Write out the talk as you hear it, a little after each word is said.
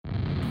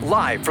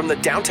Live from the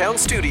downtown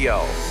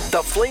studio,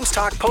 the Flames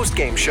Talk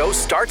Postgame show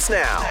starts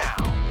now.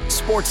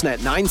 Sportsnet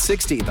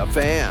 960, The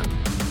Fan.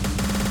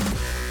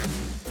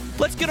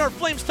 Let's get our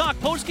Flames Talk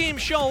postgame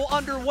show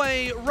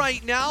underway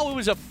right now. It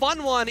was a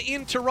fun one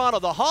in Toronto.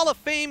 The Hall of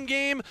Fame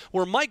game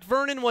where Mike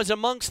Vernon was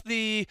amongst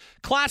the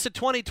class of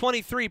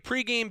 2023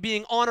 pregame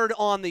being honored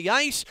on the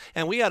ice,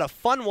 and we had a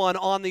fun one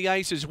on the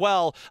ice as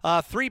well.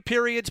 3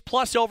 periods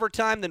plus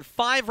overtime, then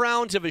 5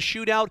 rounds of a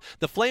shootout.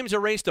 The Flames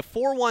erased a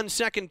 4-1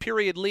 second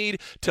period lead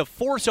to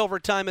force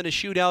overtime in a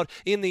shootout.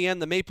 In the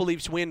end, the Maple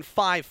Leafs win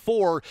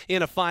 5-4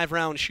 in a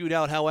 5-round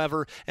shootout,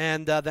 however,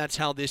 and that's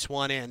how this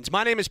one ends.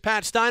 My name is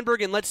Pat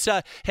Steinberg, and let's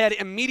head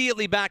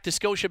immediately back to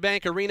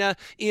Scotiabank Arena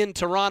in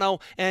Toronto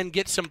and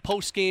get some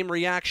post-game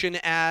reaction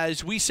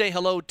as we say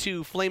hello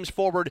to Flames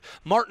forward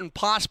Martin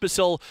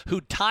Pospisil,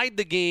 who tied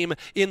the game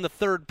in the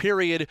third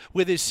period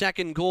with his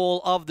second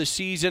goal of the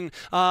season.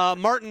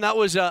 Martin, that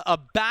was a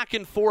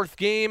back-and-forth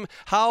game.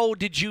 How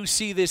did you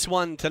see this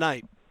one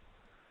tonight?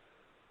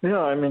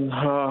 Yeah, I mean, it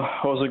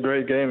was a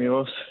great game. It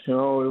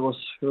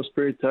was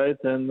pretty tight,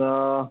 and it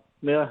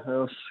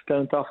was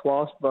kind of tough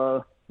loss,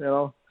 but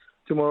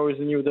tomorrow is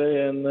a new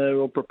day, and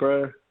we'll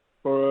prepare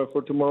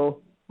for tomorrow.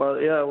 But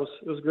yeah, it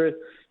was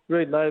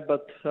great night.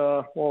 But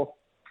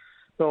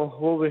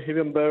will be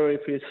even better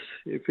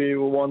if we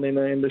won in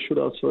the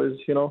shootout. So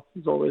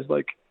it's always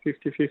like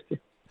 50-50.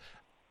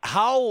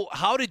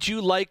 How did you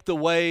like the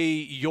way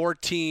your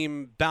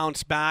team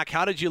bounced back?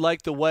 How did you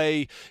like the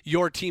way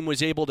your team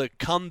was able to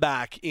come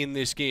back in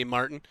this game,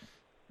 Martin?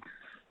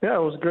 Yeah,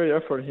 it was a great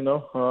effort. They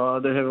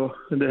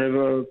have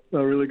a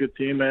really good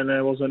team, and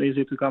it wasn't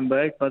easy to come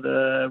back, but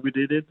we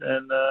did it.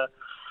 And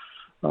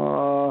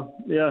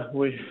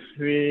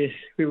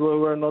we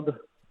were not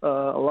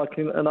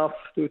lucky enough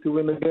to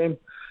win the game.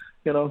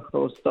 It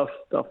was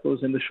tough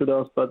losing the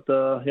shootouts, but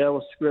it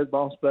was a great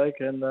bounce back,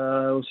 and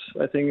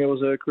I think it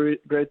was a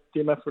great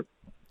team effort.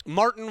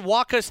 Martin,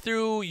 walk us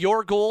through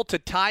your goal to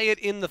tie it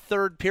in the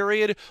third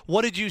period.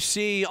 What did you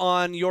see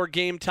on your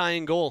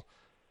game-tying goal?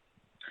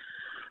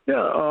 Yeah,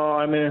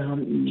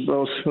 it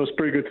was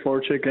pretty good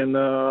forecheck, and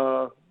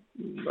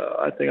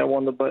I think I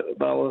won the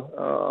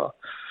battle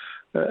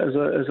as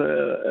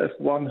a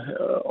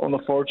F1 on the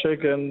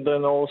forecheck, and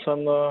then all of a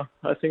sudden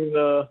I think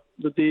the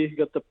D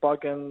got the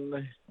puck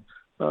and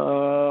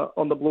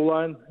on the blue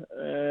line,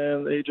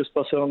 and he just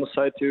passed it on the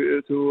side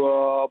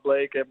to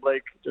Blake, and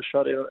Blake just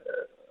shot it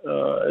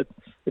at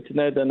the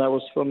net, and I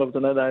was in front of the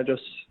net. I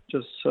just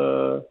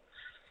put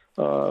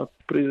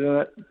it in the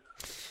net.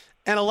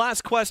 And a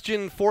last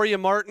question for you,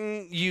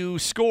 Martin. You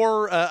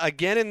score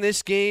again in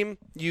this game.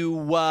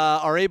 You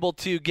are able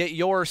to get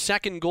your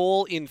second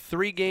goal in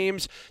 3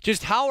 games.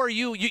 Just how are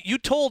you? You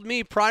told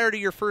me prior to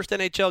your first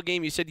NHL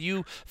game, you said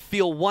you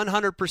feel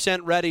 100%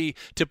 ready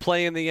to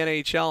play in the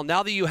NHL.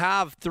 Now that you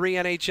have 3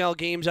 NHL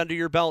games under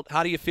your belt,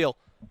 how do you feel?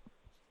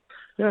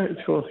 Yeah, it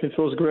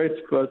feels great,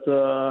 but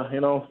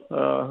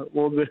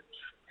we'll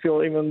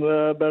feel even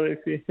better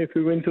if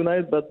we win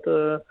tonight. But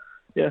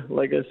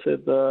like I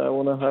said, I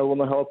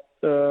wanna help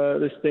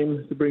this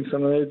team to bring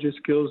some energy,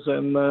 skills,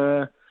 and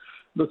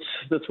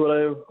that's what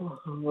I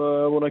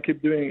want to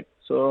keep doing.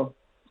 So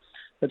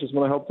I just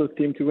want to help the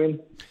team to win.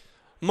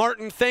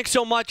 Martin, thanks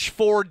so much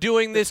for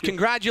doing this.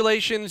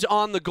 Congratulations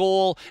on the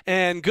goal,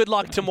 and good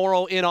luck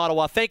tomorrow in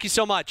Ottawa. Thank you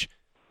so much.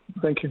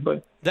 Thank you.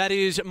 Bye. That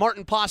is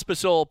Martin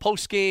Pospisil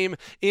post-game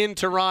in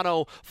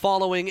Toronto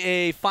following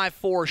a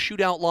 5-4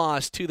 shootout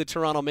loss to the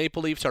Toronto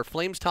Maple Leafs. Our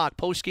Flames Talk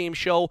post-game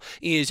show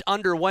is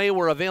underway.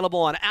 We're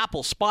available on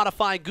Apple,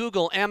 Spotify,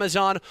 Google,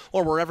 Amazon,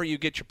 or wherever you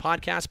get your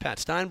podcasts. Pat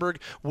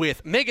Steinberg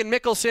with Megan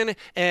Mickelson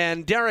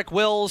and Derek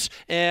Wills.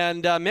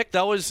 And Mick,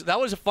 that was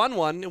a fun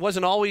one. It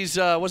wasn't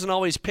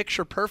always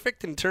picture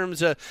perfect in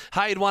terms of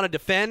how you'd want to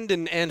defend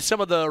and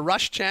some of the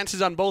rush chances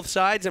on both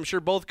sides. I'm sure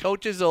both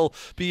coaches will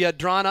be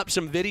drawing up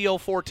some video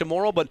for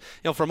tomorrow. But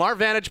from our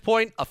vantage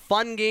point, a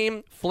fun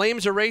game.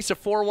 Flames erase a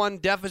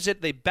 4-1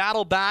 deficit. They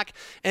battle back,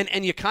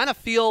 and you kind of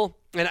feel,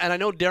 and I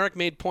know Derek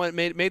made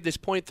this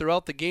point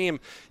throughout the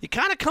game, you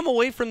kind of come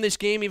away from this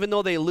game, even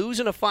though they lose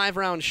in a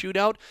 5-round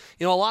shootout.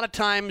 A lot of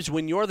times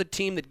when you're the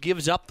team that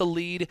gives up the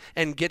lead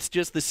and gets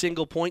just the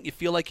single point, you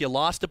feel like you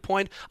lost a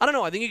point. I don't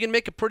know. I think you can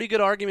make a pretty good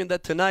argument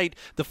that tonight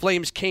the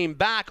Flames came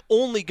back,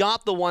 only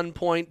got the 1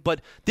 point, but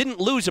didn't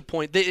lose a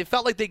point. It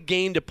felt like they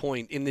gained a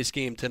point in this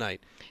game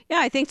tonight. Yeah,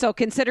 I think so.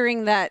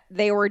 Considering that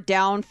they were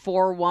down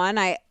 4-1,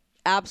 I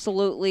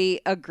absolutely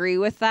agree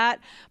with that.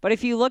 But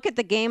if you look at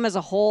the game as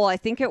a whole, I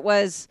think it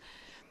was,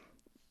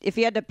 if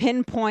you had to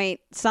pinpoint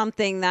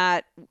something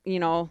that,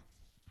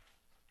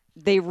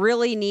 they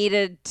really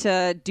needed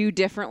to do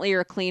differently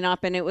or clean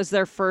up, and it was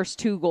their first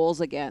 2 goals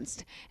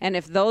against. And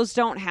if those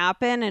don't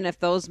happen, and if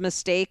those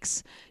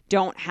mistakes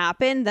don't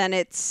happen, then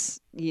it's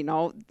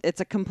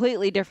a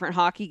completely different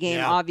hockey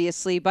game,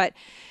 obviously. But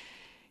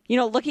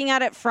looking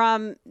at it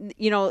from,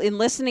 in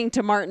listening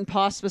to Martin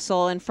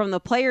Pospisil and from the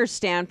player's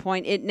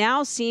standpoint, it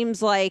now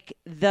seems like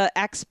the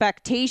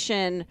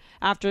expectation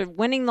after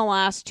winning the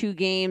last 2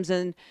 games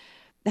and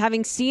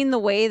having seen the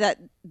way that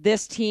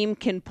this team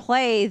can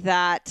play,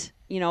 that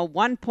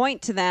 1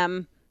 point to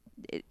them,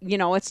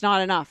 it's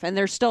not enough. And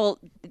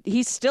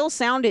he still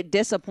sounded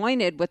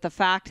disappointed with the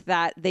fact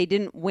that they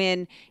didn't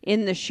win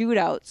in the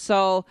shootout.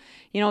 So,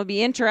 it'd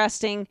be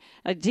interesting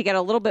to get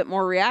a little bit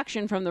more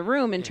reaction from the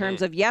room in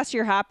terms of, yes,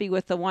 you're happy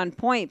with the 1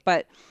 point,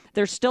 but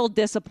they're still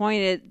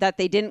disappointed that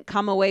they didn't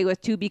come away with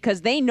 2,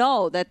 because they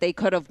know that they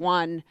could have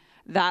won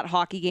that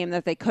hockey game,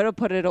 that they could have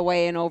put it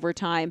away in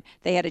overtime.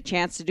 They had a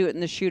chance to do it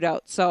in the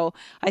shootout. So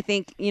I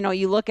think,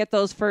 you look at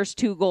those first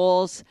 2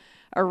 goals,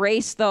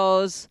 erase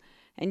those,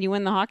 and you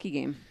win the hockey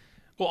game.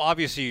 Well,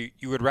 obviously,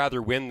 you would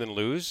rather win than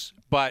lose,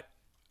 but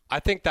I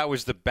think that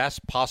was the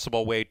best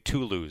possible way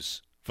to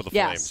lose for the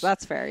Flames. Yes,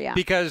 that's fair, yeah.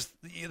 Because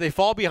they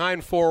fall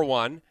behind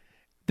 4-1.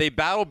 They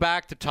battle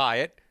back to tie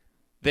it.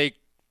 They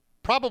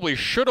probably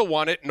should have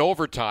won it in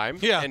overtime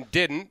and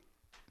didn't.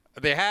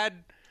 They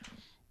had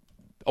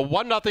a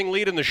 1-0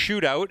 lead in the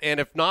shootout, and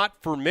if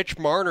not for Mitch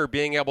Marner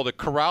being able to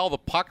corral the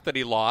puck that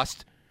he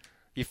lost,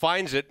 he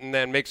finds it and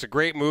then makes a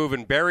great move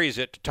and buries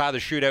it to tie the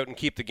shootout and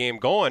keep the game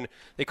going.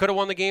 They could have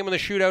won the game in the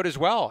shootout as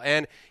well.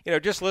 And,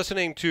 just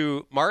listening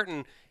to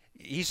Martin,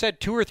 he said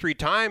 2 or 3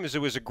 times it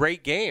was a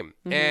great game.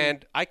 Mm-hmm.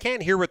 And I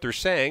can't hear what they're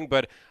saying,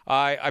 but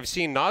I've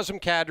seen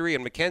Nazem Kadri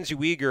and Mackenzie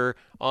Weegar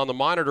on the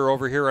monitor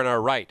over here on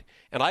our right.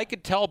 And I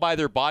could tell by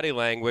their body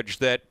language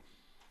that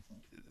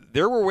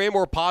there were way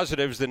more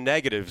positives than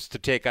negatives to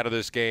take out of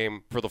this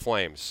game for the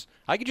Flames.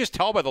 I could just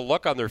tell by the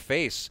look on their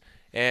face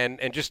and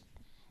just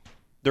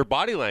their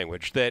body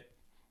language that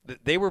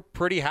they were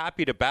pretty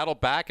happy to battle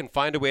back and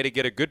find a way to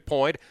get a good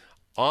point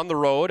on the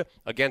road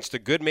against a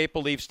good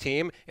Maple Leafs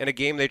team in a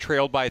game they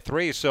trailed by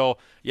 3. So,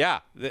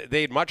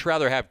 they'd much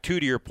rather have 2,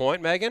 to your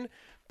point, Megan.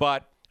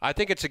 But I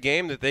think it's a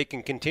game that they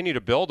can continue to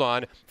build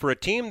on. For a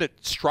team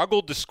that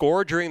struggled to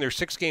score during their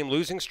 6-game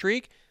losing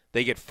streak,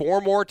 they get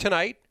 4 more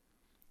tonight.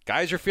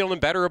 Guys are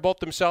feeling better about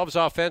themselves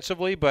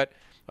offensively, but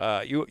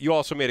you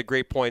also made a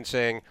great point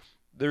saying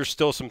there's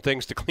still some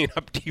things to clean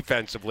up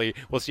defensively.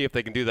 We'll see if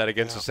they can do that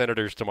against the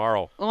Senators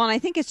tomorrow. Well, and I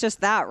think it's just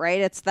that, right?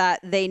 It's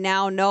that they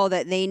now know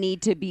that they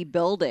need to be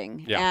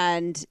building. Yeah.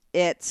 And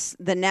it's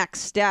the next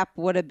step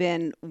would have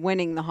been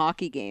winning the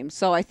hockey game.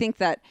 So I think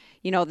that,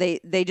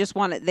 they just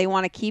want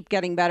to keep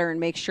getting better and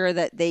make sure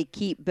that they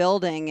keep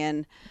building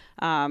and,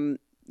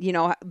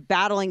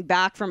 battling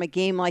back from a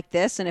game like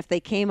this. And if they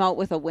came out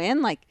with a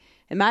win,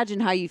 imagine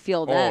how you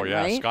feel then,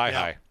 right? Sky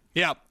high.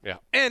 Yeah.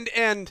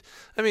 And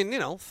I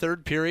mean,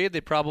 third period,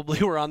 they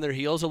probably were on their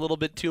heels a little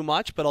bit too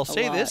much, but I'll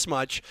say this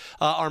much.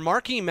 Our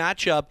marquee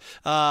matchup,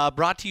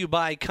 brought to you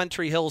by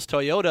Country Hills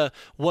Toyota,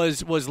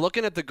 was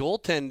looking at the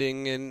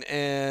goaltending,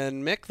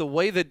 and Mick, the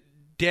way that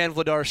Dan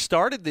Vladar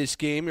started this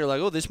game, you're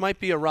like, oh, this might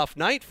be a rough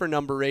night for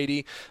number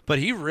 80, but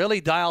he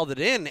really dialed it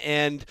in,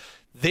 and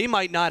they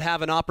might not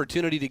have an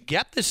opportunity to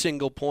get the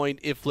single point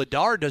if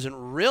Vladar doesn't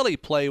really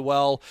play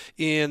well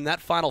in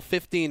that final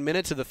 15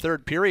 minutes of the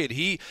third period.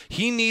 He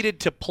needed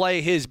to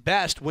play his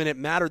best when it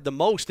mattered the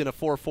most in a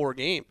 4-4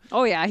 game.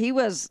 Oh, yeah. He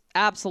was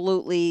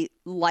absolutely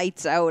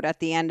lights out at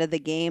the end of the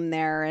game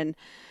there.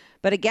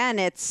 But again,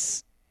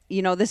 it's,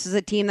 this is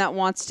a team that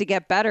wants to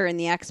get better, and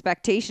the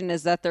expectation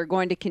is that they're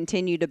going to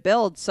continue to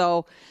build.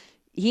 So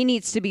he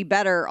needs to be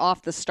better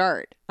off the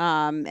start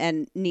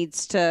and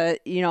needs to,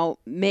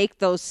 make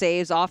those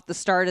saves off the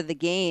start of the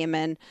game.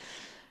 And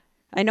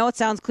I know it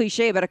sounds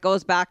cliche, but it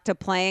goes back to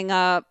playing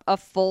a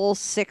full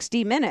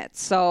 60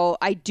 minutes. So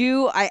I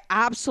give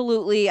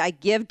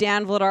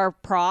Dan Vladar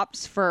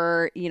props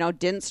for,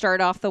 didn't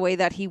start off the way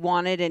that he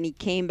wanted, and he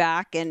came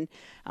back and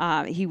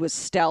he was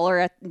stellar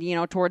at,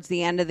 towards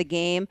the end of the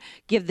game.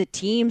 Give the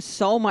team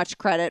so much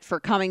credit for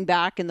coming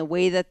back in the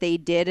way that they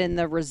did and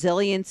the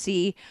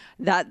resiliency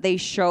that they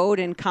showed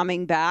in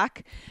coming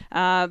back.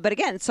 But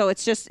again, so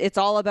it's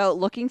all about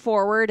looking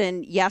forward,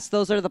 and yes,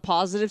 those are the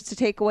positives to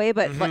take away,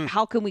 but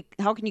how can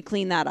you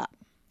clean that up?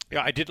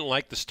 Yeah, I didn't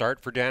like the start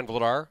for Dan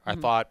Vladar. I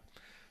thought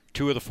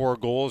 2 of the 4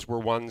 goals were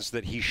ones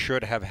that he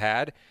should have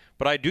had,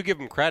 but I do give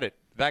him credit.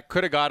 That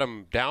could have got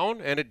him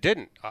down, and it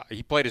didn't.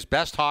 He played his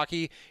best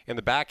hockey in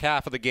the back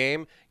half of the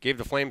game, gave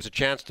the Flames a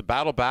chance to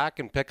battle back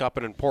and pick up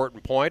an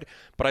important point.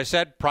 But I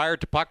said prior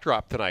to puck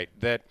drop tonight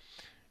that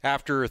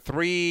after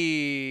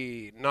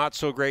 3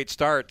 not-so-great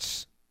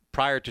starts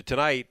prior to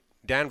tonight,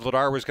 Dan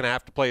Vladar was going to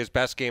have to play his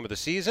best game of the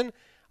season.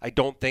 I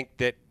don't think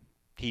that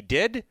he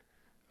did.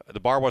 The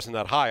bar wasn't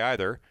that high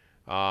either.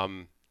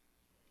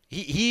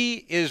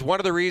 He is one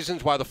of the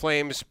reasons why the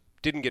Flames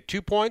didn't get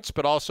 2 points,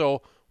 but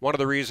also one of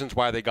the reasons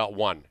why they got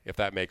 1, if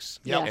that makes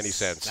any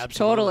sense.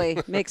 Absolutely.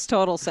 Totally. Makes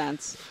total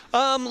sense.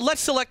 Let's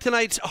select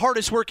tonight's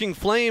hardest working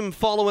Flame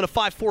following a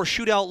 5-4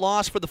 shootout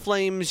loss for the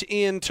Flames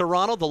in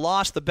Toronto. The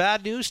loss, the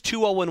bad news,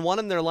 2-0-1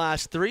 in their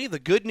last 3. The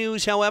good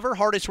news, however,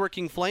 hardest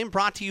working Flame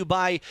brought to you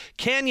by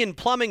Canyon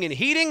Plumbing and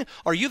Heating.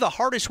 Are you the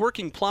hardest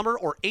working plumber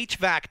or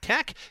HVAC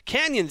tech?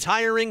 Canyon's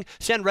hiring.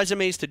 Send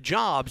resumes to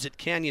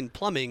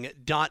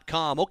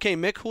jobs@canyonplumbing.com. Okay,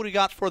 Mick, who do you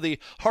got for the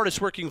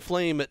hardest working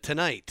Flame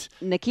tonight?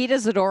 Nikita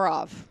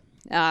Zadorov.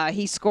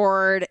 He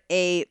scored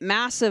a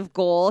massive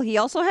goal. He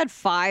also had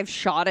 5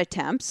 shot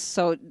attempts,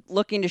 so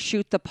looking to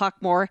shoot the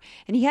puck more.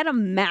 And he had a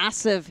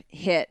massive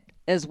hit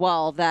as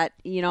well. That,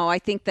 I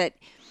think that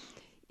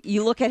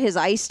you look at his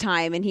ice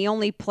time and he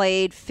only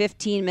played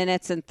 15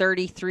 minutes and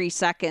 33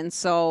 seconds.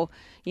 So,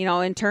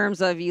 in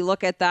terms of, you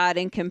look at that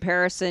in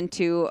comparison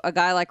to a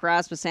guy like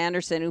Rasmus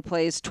Andersson who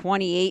plays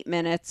 28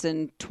 minutes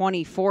and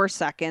 24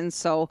 seconds.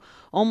 So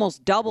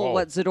almost double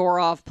what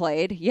Zadorov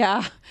played.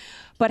 Yeah.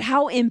 But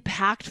how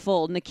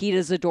impactful Nikita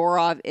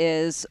Zadorov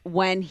is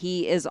when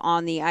he is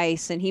on the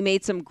ice. And he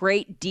made some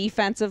great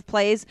defensive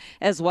plays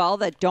as well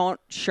that don't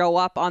show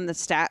up on the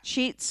stat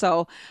sheet.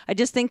 So I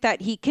just think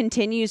that he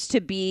continues to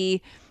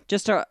be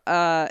just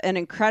an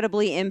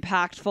incredibly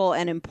impactful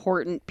and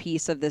important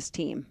piece of this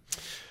team.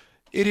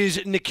 It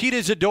is Nikita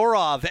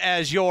Zadorov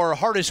as your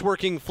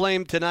hardest-working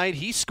Flame tonight.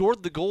 He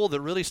scored the goal that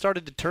really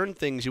started to turn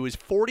things. It was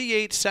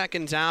 48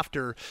 seconds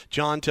after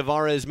John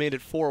Tavares made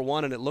it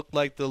 4-1, and it looked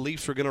like the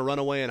Leafs were going to run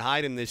away and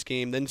hide in this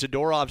game. Then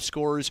Zadorov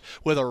scores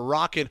with a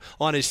rocket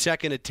on his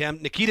second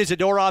attempt. Nikita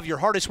Zadorov, your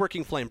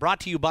hardest-working Flame,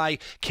 brought to you by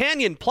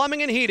Canyon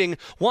Plumbing and Heating.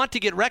 Want to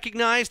get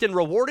recognized and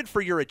rewarded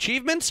for your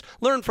achievements?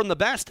 Learn from the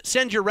best.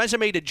 Send your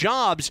resume to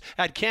jobs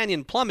at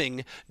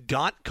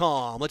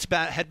canyonplumbing.com. Let's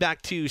head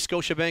back to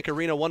Scotiabank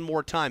Arena one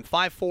more time.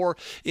 5-4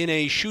 in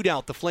a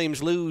shootout. The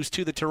Flames lose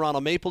to the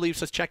Toronto Maple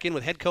Leafs. Let's check in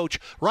with head coach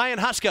Ryan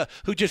Huska,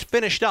 who just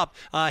finished up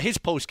his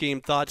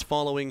post-game thoughts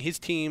following his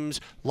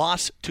team's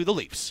loss to the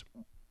Leafs.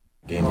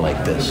 Game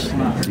like this,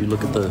 do you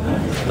look at the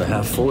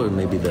half full, or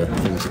maybe the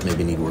things that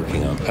maybe need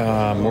working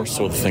on? More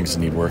so the things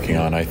that need working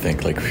on. I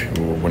think, like,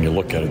 when you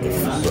look at it,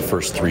 the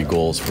first 3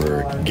 goals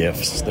were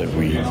gifts that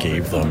we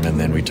gave them, and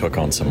then we took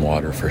on some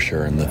water for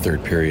sure in the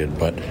third period.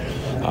 But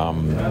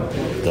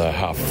the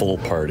half full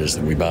part is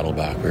that we battled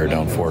back. We were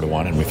down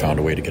 4-1, and we found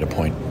a way to get a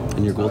point.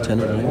 And your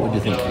goaltender tonight, what do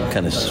you think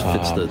kind of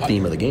fits the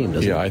theme of the game,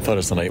 doesn't it? Yeah, I thought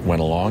as the night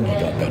went along, he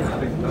got better.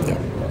 Yeah.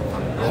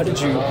 How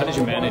did you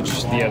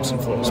manage the ebbs and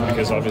flows?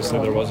 Because obviously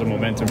there was a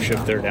momentum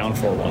shift there, down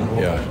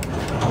 4-1. Yeah.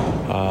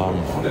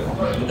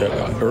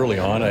 Early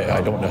on,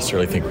 I don't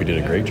necessarily think we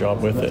did a great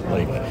job with it.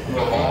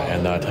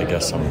 And that, I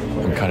guess,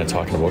 I'm kind of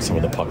talking about some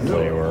of the puck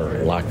play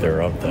or lack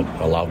thereof that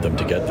allowed them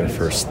to get their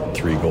first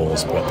 3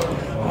 goals. But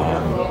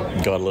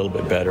got a little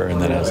bit better, and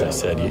then, as I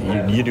said,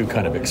 you do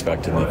kind of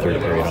expect in the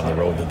third period on the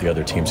road that the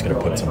other team's going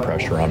to put some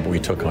pressure on. But we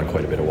took on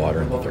quite a bit of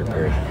water in the third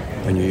period.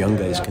 And your young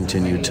guys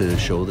continue to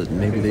show that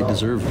maybe they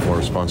deserve more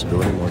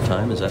responsibility, more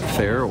time. Is that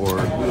fair, or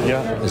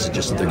is it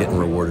just that they're getting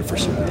rewarded for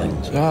certain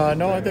things?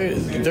 No,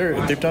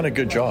 they've done a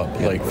good job.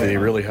 Like, they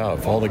really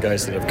have. All the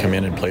guys that have come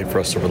in and played for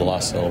us over the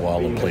last little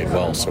while have played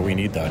well. So we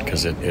need that,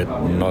 because it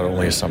not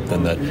only is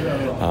something that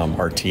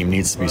our team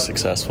needs to be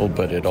successful,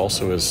 but it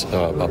also is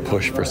a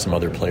push for some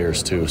other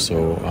players too.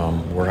 So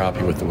we're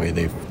happy with the way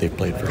they've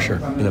played for sure.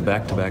 In a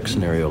back-to-back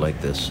scenario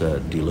like this,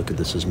 do you look at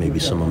this as maybe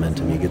some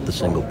momentum? You get the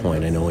single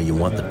point. I know you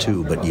want the 2,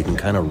 but you can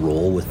kind of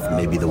roll with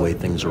maybe the way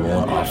things are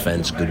rolling.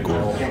 Offense, good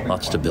goal,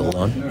 lots to build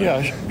on.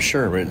 Yeah,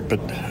 sure. But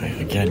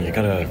again, you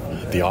got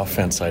the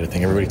offense side of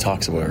thing. Everybody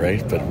talks about it,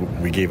 right? But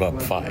we gave up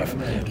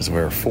 5 because we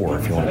were 4,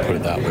 if you want to put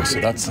it that way.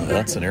 So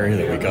that's an area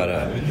that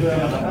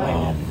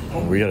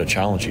we gotta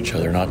challenge each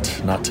other,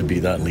 not to be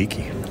that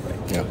leaky.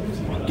 Yeah.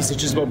 Is it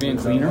just about being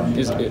cleaner?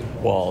 Is it?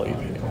 Well,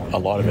 a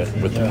lot of it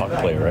with the puck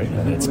play, right?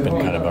 And it's been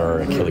kind of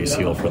our Achilles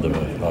heel for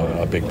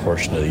a big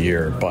portion of the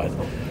year. But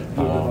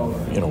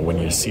when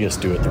you see us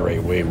do it the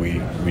right way,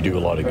 we do a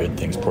lot of good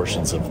things.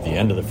 Portions of the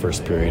end of the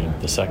first period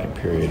and the second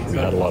period, we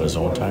had a lot of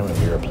zone time,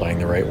 and we were playing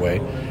the right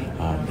way.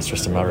 It's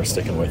just a matter of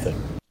sticking with it.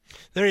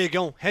 There you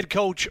go. Head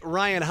coach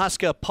Ryan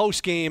Huska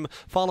post-game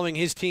following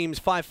his team's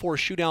 5-4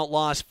 shootout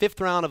loss. 5th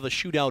round of the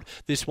shootout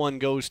this one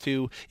goes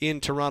to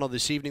in Toronto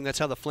this evening. That's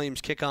how the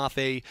Flames kick off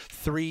a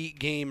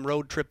 3-game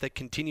road trip that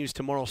continues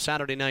tomorrow,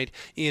 Saturday night,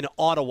 in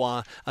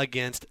Ottawa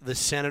against the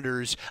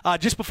Senators.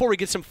 Just before we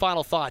get some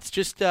final thoughts,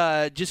 just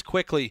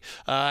quickly,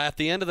 at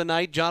the end of the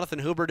night, Jonathan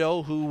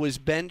Huberdeau, who was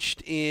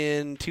benched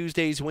in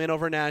Tuesday's win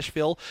over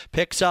Nashville,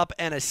 picks up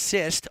an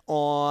assist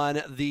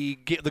on the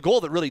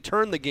goal that really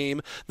turned the game,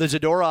 the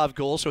Zadorov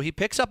goal. So he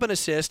picks up an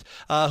assist.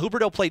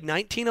 Huberdeau played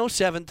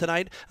 19:07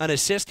 tonight, an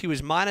assist. He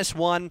was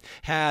 -1,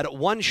 had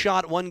 1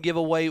 shot, 1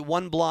 giveaway,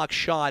 1 block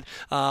shot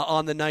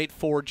on the night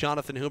for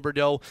Jonathan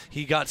Huberdeau.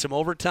 He got some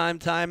overtime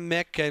time,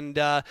 Mick, and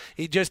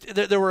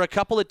there were a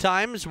couple of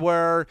times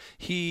where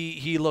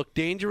he looked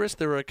dangerous.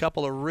 There were a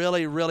couple of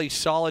really, really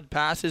solid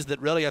passes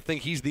that really, I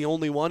think he's the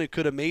only one who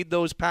could have made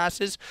those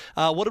passes.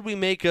 What did we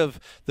make of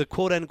the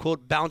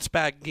quote-unquote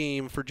bounce-back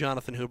game for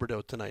Jonathan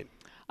Huberdeau tonight?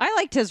 I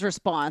liked his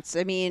response.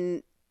 I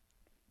mean,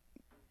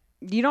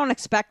 you don't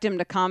expect him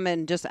to come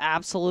and just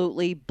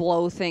absolutely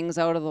blow things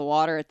out of the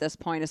water at this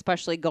point,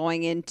 especially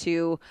going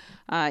into,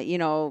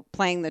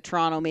 playing the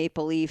Toronto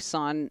Maple Leafs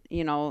on,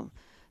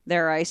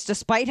 their ice,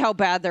 despite how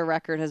bad their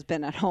record has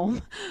been at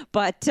home.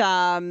 But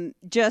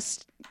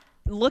just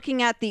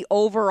looking at the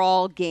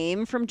overall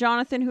game from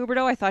Jonathan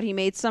Huberdeau, I thought he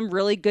made some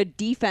really good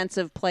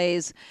defensive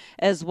plays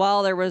as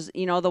well. There was,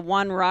 the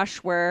one rush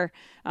where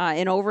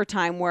in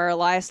overtime where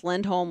Elias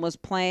Lindholm was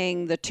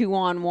playing the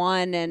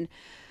 2-on-1, and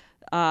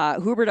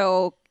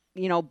Huberdeau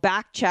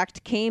back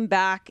checked, came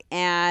back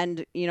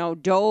and,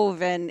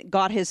 dove and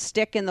got his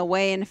stick in the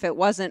way. And if it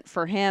wasn't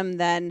for him,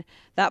 then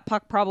that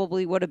puck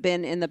probably would have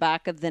been in the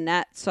back of the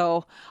net.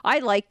 So I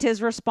liked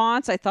his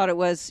response. I thought it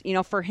was,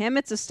 for him,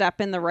 it's a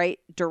step in the right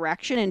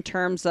direction in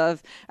terms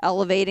of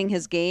elevating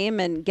his game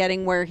and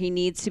getting where he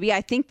needs to be.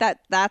 I think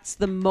that that's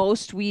the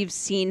most we've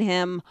seen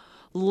him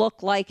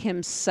look like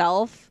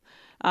himself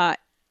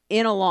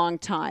in a long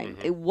time.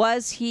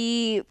 Was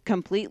he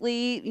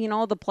completely,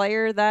 the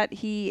player that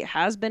he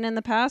has been in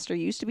the past or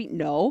used to be?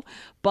 No,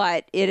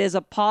 but it is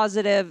a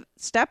positive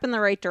step in the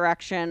right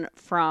direction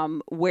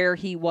from where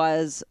he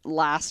was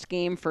last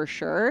game for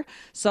sure.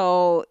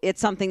 So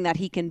it's something that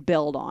he can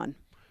build on.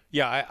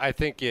 Yeah, I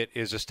think it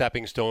is a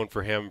stepping stone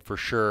for him for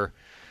sure.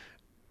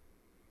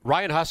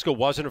 Ryan Huska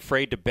wasn't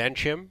afraid to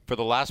bench him for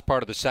the last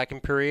part of the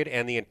second period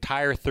and the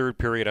entire third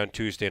period on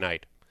Tuesday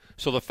night.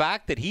 So the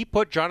fact that he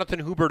put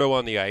Jonathan Huberdeau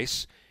on the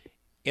ice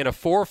in a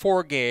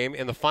 4-4 game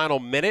in the final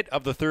minute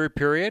of the third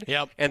period,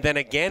 and then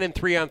again in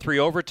 3-on-3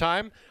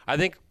 overtime, I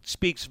think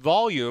speaks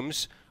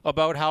volumes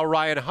about how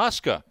Ryan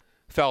Huska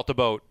felt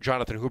about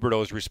Jonathan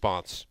Huberdeau's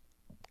response.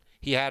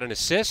 He had an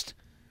assist,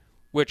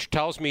 which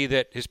tells me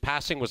that his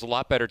passing was a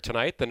lot better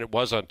tonight than it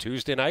was on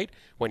Tuesday night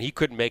when he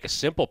couldn't make a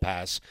simple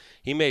pass.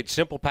 He made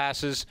simple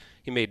passes.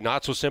 He made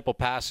not-so-simple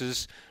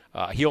passes.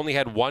 He only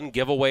had one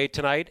giveaway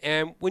tonight.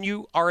 And when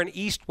you are an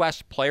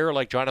East-West player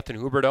like Jonathan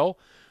Huberdeau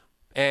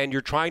and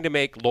you're trying to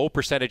make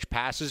low-percentage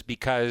passes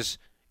because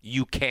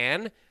you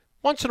can,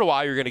 once in a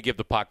while you're going to give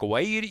the puck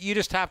away. You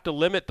just have to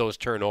limit those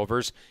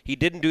turnovers. He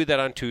didn't do that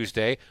on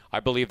Tuesday. I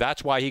believe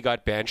that's why he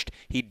got benched.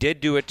 He did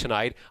do it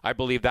tonight. I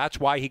believe that's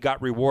why he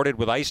got rewarded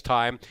with ice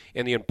time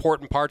in the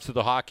important parts of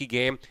the hockey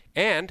game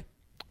and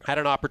had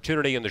an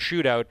opportunity in the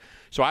shootout.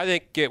 So I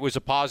think it was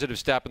a positive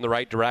step in the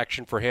right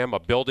direction for him, a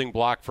building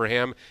block for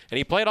him, and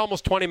he played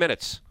almost 20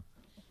 minutes.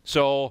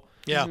 So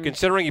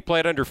considering he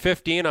played under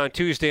 15 on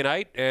Tuesday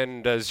night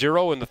and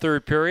 0 in the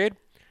third period,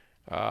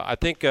 I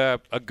think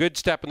a good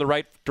step in the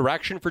right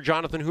direction for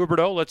Jonathan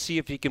Huberdeau. Let's see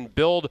if he can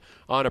build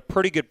on a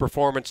pretty good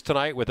performance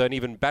tonight with an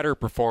even better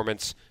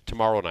performance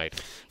tomorrow night.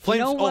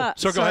 Flames, go ahead,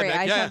 Nick.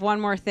 I have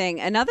one more thing.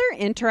 Another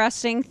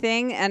interesting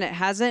thing, and it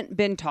hasn't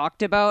been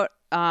talked about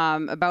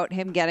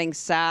him getting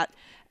sat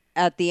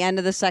at the end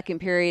of the second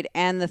period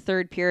and the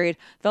third period.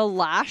 The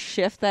last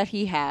shift that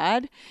he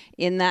had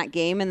in that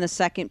game in the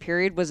second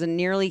period was a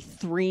nearly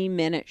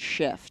 3-minute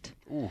shift.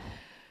 Ooh.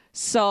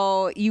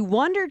 So you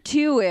wonder,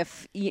 too,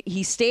 if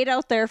he stayed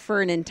out there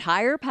for an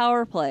entire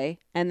power play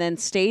and then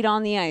stayed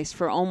on the ice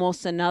for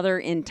almost another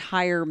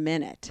entire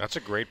minute. That's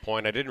a great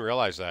point. I didn't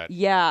realize that.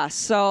 Yeah,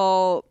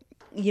 so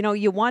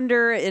you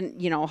wonder,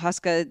 and,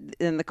 Huska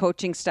and the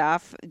coaching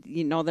staff,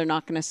 they're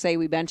not going to say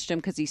we benched him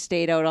because he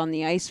stayed out on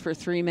the ice for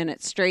 3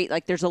 minutes straight.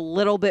 Like, there's a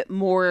little bit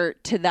more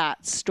to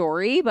that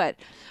story, but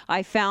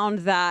I found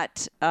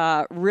that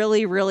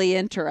really, really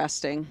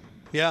interesting.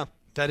 Yeah,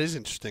 that is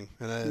interesting.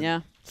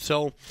 Yeah.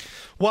 So,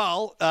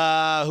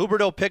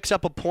 Huberdeau picks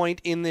up a point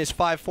in this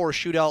 5-4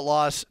 shootout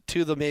loss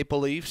to the Maple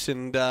Leafs,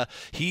 and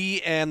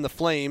he and the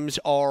Flames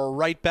are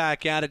right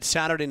back at it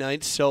Saturday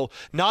night. So,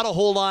 not a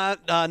whole lot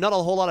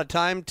of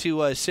time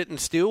to sit and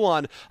stew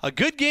on a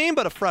good game,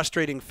 but a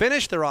frustrating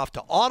finish. They're off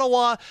to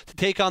Ottawa to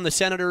take on the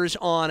Senators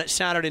on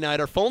Saturday night.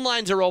 Our phone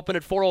lines are open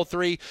at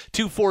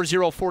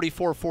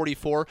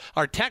 403-240-4444.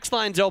 Our text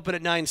line's open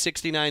at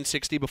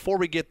 960-960. Before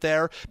we get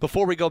there,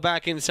 before we go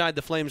back inside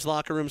the Flames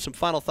locker room, some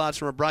final thoughts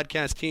from our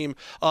broadcast team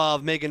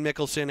of Megan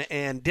Mickelson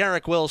and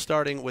Derek Will,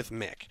 starting with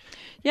Mick.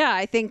 Yeah,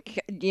 I think,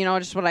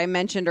 just what I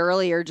mentioned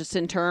earlier, just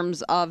in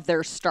terms of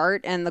their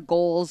start and the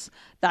goals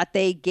that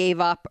they gave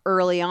up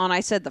early on.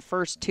 I said the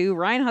first 2.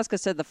 Ryan Huska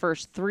said the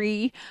first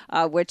 3,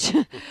 which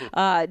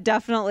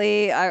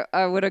definitely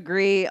I would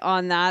agree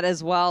on that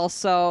as well.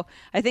 So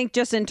I think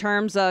just in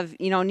terms of,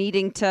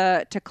 needing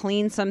to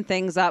clean some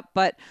things up,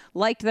 but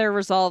liked their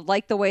resolve,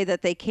 liked the way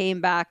that they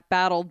came back,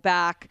 battled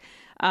back.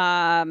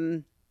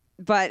 And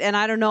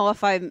I don't know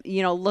if I'm,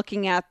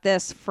 looking at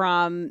this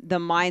from the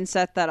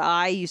mindset that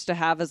I used to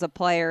have as a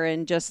player,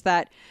 and just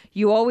that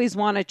you always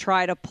want to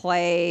try to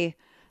play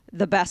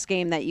the best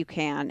game that you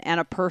can and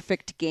a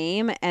perfect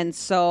game. And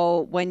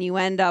so when you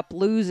end up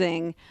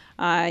losing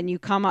and you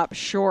come up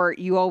short,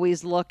 you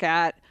always look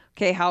at,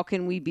 okay, how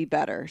can we be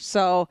better?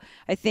 So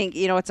I think,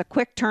 it's a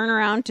quick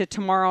turnaround to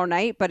tomorrow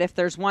night, but if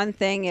there's one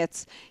thing,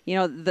 it's,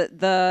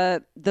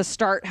 the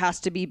start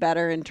has to be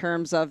better in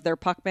terms of their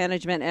puck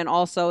management and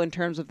also in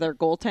terms of their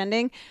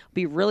goaltending. It'll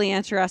be really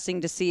interesting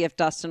to see if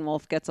Dustin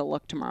Wolf gets a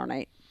look tomorrow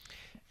night.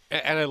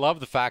 And I love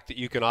the fact that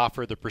you can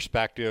offer the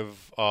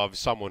perspective of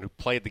someone who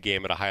played the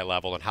game at a high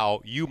level and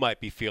how you might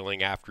be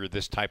feeling after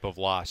this type of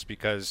loss,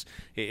 because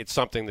it's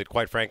something that,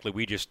 quite frankly,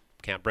 we just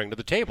can't bring to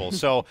the table.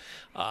 So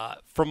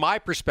from my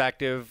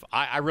perspective,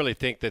 I really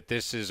think that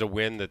this is a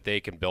win that they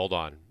can build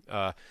on.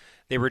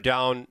 They were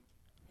down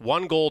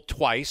 1 goal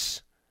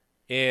twice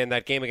in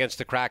that game against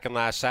the Kraken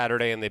last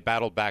Saturday, and they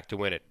battled back to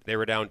win it. They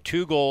were down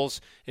 2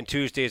 goals in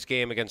Tuesday's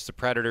game against the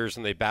Predators,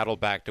 and they battled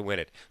back to win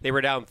it. They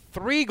were down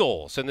 3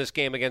 goals in this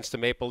game against the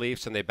Maple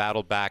Leafs, and they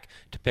battled back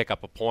to pick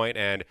up a point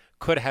and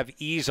could have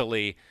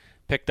easily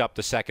picked up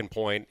the second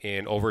point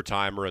in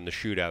overtime or in the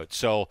shootout.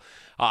 So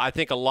I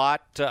think a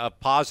lot of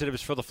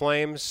positives for the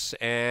Flames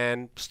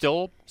and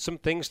still some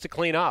things to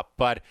clean up.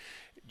 But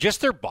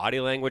just their body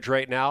language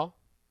right now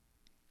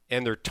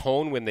and their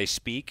tone when they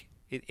speak,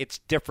 it's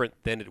different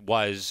than it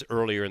was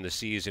earlier in the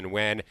season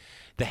when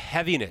the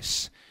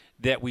heaviness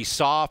that we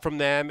saw from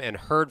them and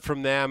heard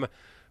from them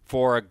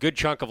for a good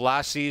chunk of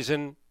last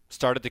season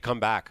started to come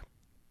back.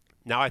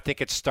 Now I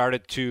think it's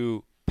started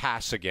to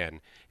pass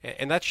again.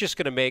 And that's just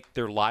going to make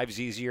their lives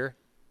easier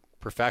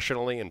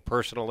professionally and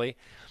personally.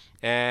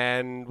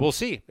 And we'll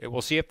see.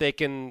 We'll see if they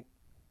can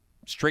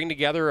string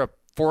together a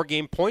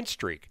 4-game point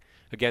streak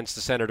against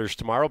the Senators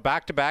tomorrow.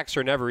 Back-to-backs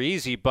are never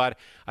easy, but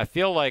I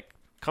feel like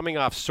coming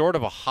off sort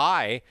of a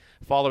high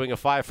following a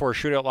 5-4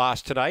 shootout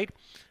loss tonight,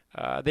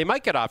 they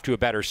might get off to a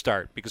better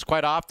start because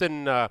quite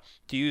often, to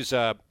use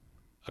a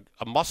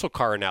muscle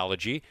car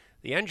analogy,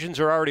 the engines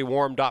are already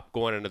warmed up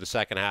going into the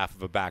second half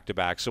of a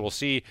back-to-back. So we'll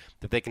see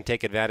if they can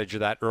take advantage of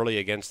that early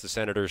against the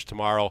Senators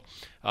tomorrow.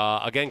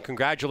 Again,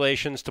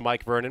 congratulations to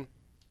Mike Vernon.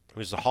 It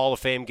was the Hall of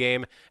Fame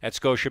game at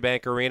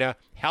Scotiabank Arena.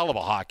 Hell of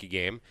a hockey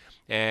game.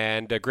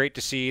 And great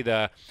to see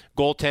the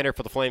goaltender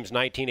for the Flames'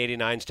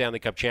 1989 Stanley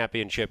Cup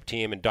Championship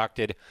team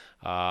inducted,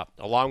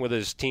 along with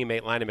his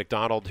teammate Lanny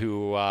McDonald,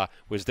 who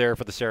was there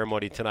for the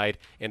ceremony tonight,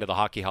 into the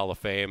Hockey Hall of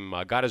Fame.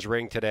 Got his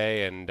ring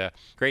today, and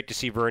great to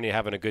see Vernie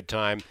having a good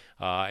time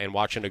and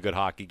watching a good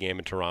hockey game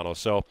in Toronto.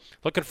 So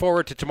looking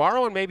forward to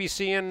tomorrow and maybe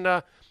seeing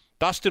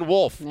Dustin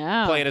Wolf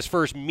playing his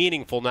first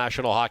meaningful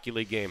National Hockey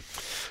League game.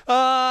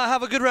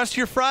 Have a good rest of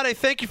your Friday.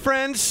 Thank you,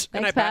 friends.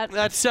 Thanks, Pat.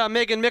 That's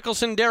Megan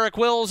Mickelson, Derek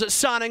Wills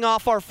signing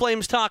off our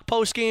Flames Talk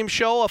postgame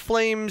show. A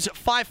Flames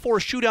 5-4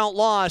 shootout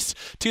loss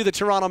to the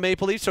Toronto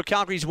Maple Leafs. So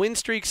Calgary's win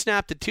streak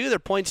snapped to 2. Their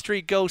point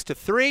streak goes to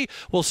 3.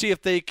 We'll see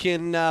if they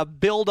can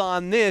build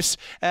on this,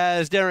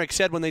 as Derek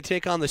said, when they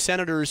take on the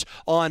Senators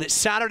on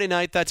Saturday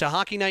night. That's a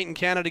Hockey Night in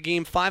Canada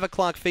game, 5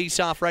 o'clock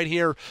face-off right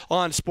here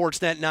on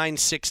Sportsnet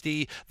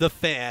 960, The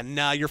Fan.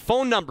 Your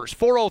phone numbers,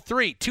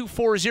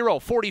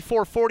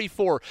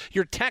 403-240-4444.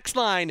 Your text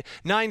line,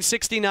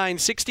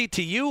 960-960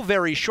 to you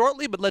very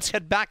shortly. But let's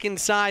head back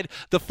inside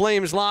the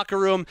Flames locker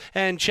room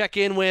and check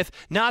in with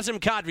Nazem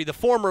Kadri, the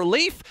former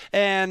Leaf,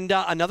 and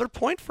another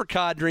point for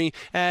Kadri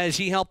as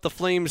he helped the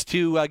Flames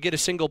to get a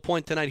single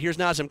point tonight. Here's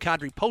Nazem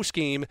Kadri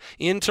postgame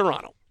in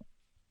Toronto.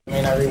 I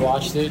mean, I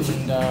rewatched it,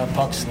 and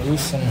puck's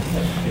loose, and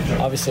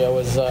obviously I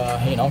was,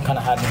 kind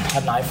of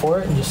had an eye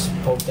for it and just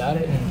poked at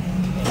it and,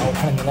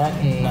 kind of the net,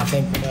 and I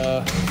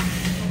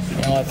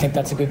think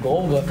that's a good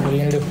goal, but what are you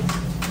going to do?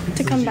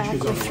 To come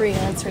back with 3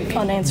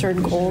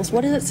 unanswered goals,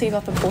 what does it say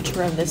about the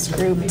culture of this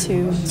group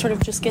to sort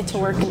of just get to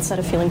work instead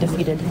of feeling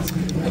defeated?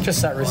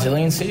 Just that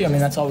resiliency. I mean,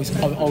 that's always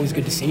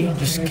good to see.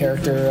 Just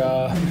character,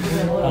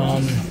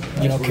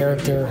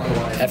 character,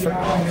 effort,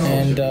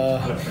 and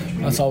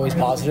that's always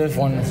positive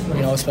when,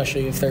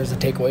 especially if there's a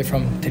takeaway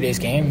from today's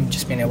game,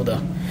 just being able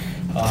to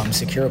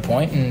secure a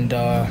point and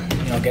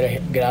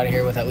get out of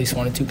here with at least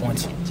 1 or 2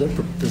 points.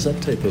 Does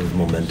that type of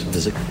momentum,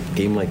 does a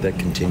game like that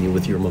continue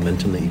with your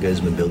momentum that you guys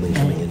have been building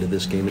coming into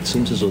this game? It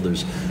seems as though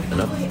there's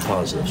enough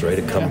positives, right?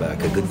 A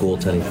comeback, a good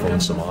goaltending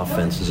front, some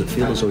offense. Does it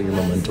feel as though your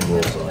momentum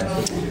rolls on?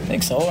 I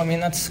think so. I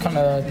mean, that's kind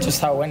of just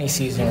how any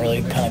season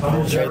really kind of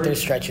goes, right? There's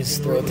stretches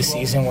throughout the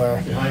season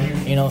where,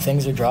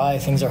 things are dry,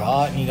 things are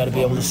hot, and you got to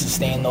be able to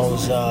sustain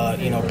those,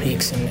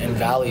 peaks and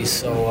valleys.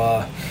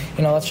 So,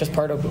 that's just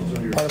part of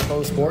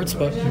pro sports.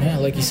 But, yeah,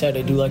 like you said,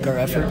 I do like our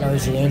effort and our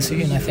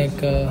resiliency, and I think,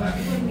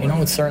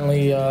 it's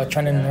certainly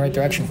trending in the right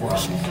direction for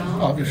us.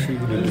 Obviously,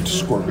 you needed to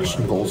score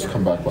some goals to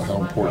come back, but how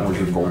important was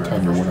your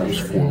goaltender when it was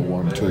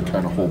 4-1 to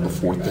kind of hold the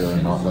fort there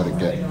and not let it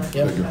get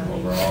bigger?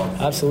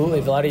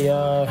 Absolutely.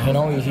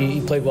 Vladdy, he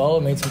played well,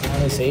 made some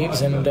timely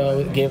saves, and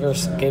gave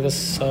us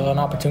an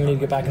opportunity to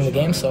get back in the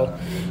game. So,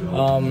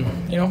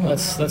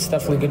 that's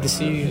definitely good to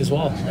see as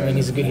well. I mean,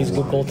 he's a good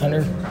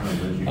goaltender.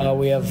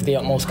 We have the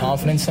utmost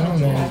confidence in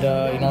him,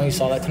 and you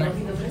saw that tonight.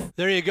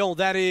 There you go.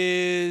 That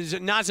is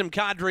Nazem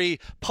Kadri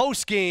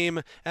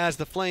post-game as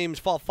the Flames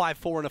fall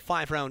 5-4 in a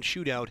 5-round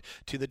shootout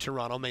to the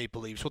Toronto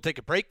Maple Leafs. We'll take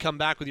a break, come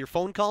back with your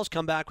phone calls,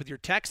 come back with your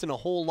texts, and a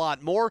whole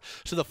lot more.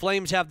 So the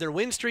Flames have their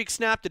win streak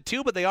snapped at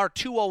 2, but they are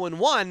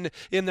 2-0-1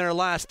 in their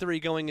last 3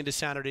 going into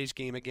Saturday's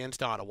game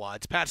against Ottawa.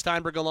 It's Pat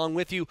Steinberg along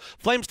with you.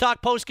 Flames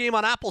Talk post-game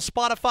on Apple,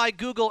 Spotify,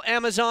 Google,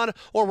 Amazon,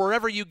 or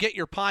wherever you get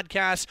your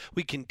podcasts.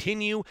 We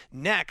continue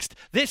next.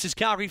 This is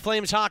Calgary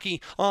Flames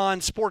Hockey on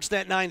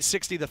Sportsnet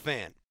 960 The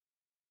Fan.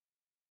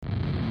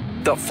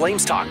 The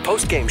Flames Talk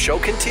postgame show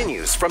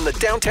continues from the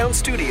downtown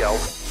studio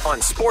on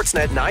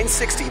Sportsnet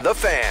 960 The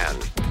Fan.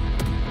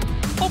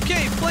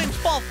 Okay, Flames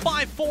fall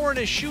 5-4 in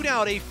a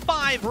shootout, a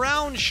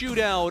 5-round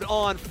shootout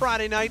on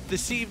Friday night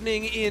this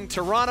evening in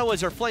Toronto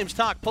as our Flames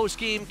Talk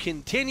postgame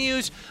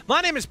continues. My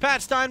name is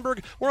Pat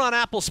Steinberg. We're on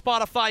Apple,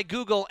 Spotify,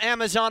 Google,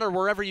 Amazon, or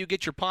wherever you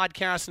get your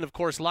podcasts, and of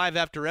course live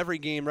after every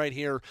game right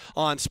here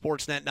on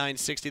Sportsnet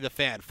 960 The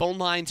Fan. Phone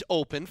lines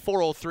open,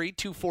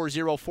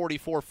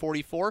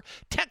 403-240-4444.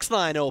 Text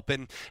line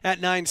open at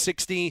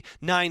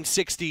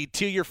 960-960.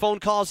 To your phone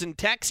calls and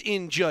texts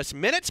in just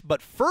minutes,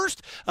 but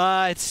first,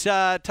 it's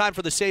time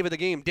for the save of the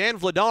game. Dan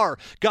Vladar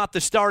got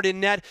the start in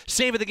net.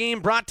 Save of the game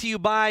brought to you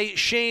by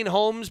Shane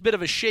Holmes. Bit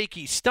of a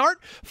shaky start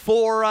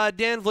for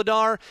Dan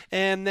Vladar,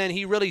 and then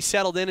he really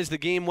settled in as the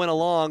game went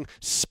along,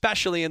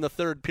 especially in the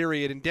third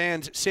period. And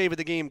Dan's save of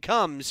the game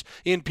comes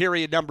in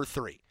period number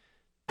 3.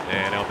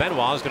 And now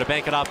Benoit is going to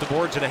bank it off the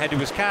boards and ahead to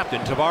his captain,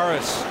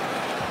 Tavares.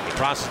 He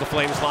crosses the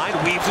Flames line,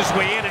 weaves his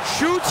way in and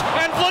shoots,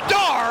 and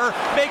Vladar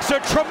makes a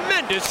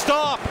tremendous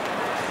stop.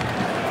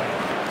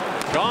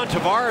 John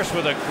Tavares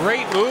with a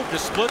great move to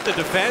split the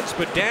defense,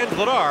 but Dan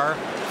Vladar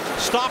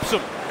stops him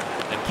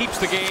and keeps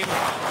the game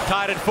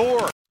tied at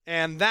 4.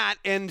 And that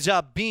ends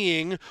up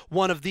being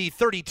one of the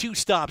 32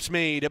 stops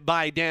made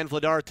by Dan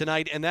Vladar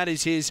tonight, and that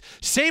is his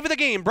save of the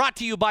game, brought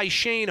to you by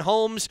Shane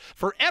Holmes.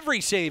 For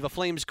every save a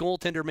Flames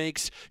goaltender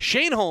makes,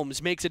 Shane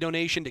Holmes makes a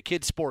donation to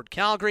Kids Sport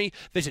Calgary.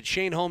 Visit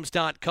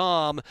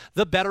shaneholmes.com,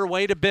 the better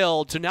way to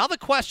build. So now the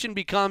question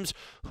becomes,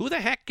 who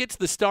the heck gets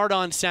the start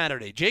on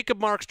Saturday? Jacob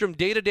Markstrom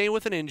day-to-day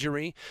with an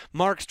injury.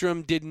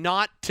 Markstrom did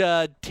not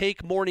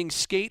take morning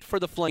skate for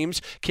the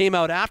Flames, came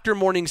out after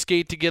morning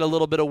skate to get a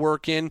little bit of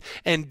work in,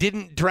 and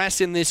didn't dress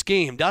in this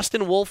game.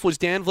 Dustin Wolf was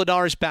Dan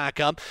Vladar's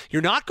backup.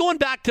 You're not going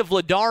back to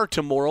Vladar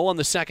tomorrow on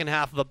the second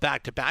half of a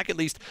back-to-back. At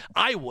least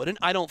I wouldn't.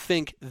 I don't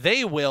think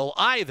they will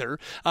either,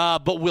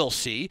 but we'll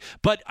see.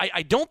 But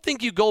I don't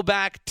think you go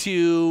back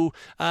to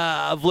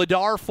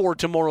Vladar for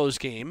tomorrow's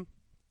game.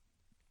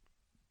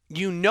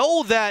 You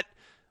know that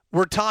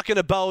we're talking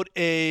about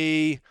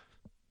a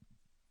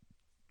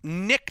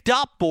nicked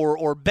up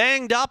or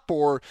banged up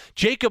or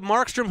Jacob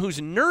Markstrom who's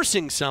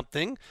nursing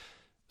something.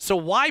 So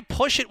why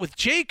push it with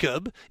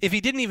Jacob if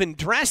he didn't even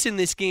dress in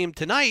this game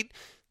tonight?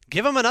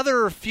 Give him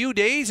another few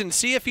days and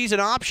see if he's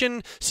an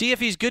option, see if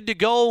he's good to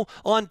go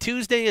on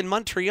Tuesday in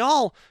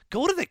Montreal.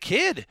 Go to the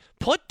kid.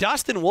 Put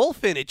Dustin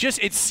Wolf in. It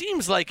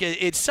seems like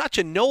it's such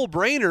a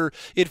no-brainer.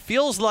 It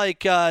feels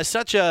like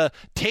such a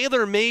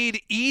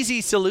tailor-made,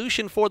 easy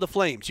solution for the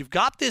Flames. You've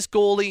got this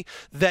goalie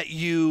that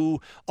you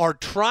are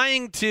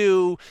trying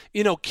to,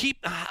 keep,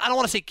 I don't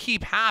want to say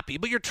keep happy,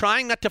 but you're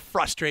trying not to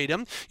frustrate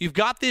him. You've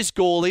got this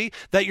goalie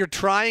that you're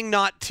trying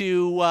not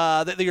to,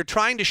 that you're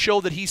trying to show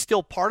that he's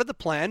still part of the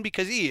plan,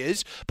 because he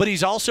is, but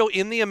he's also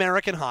in the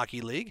American Hockey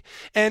League.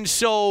 And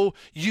so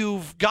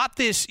you've got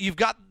that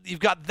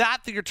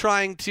you're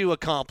trying to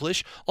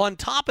accomplish. On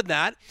top of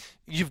that,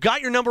 you've got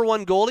your number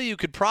one goalie. You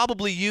could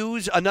probably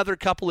use another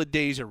couple of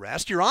days of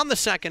rest. You're on the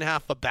second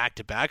half of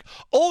back-to-back.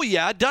 Oh,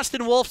 yeah,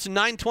 Dustin Wolf's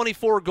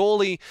 .924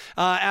 goalie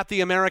at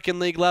the American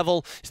League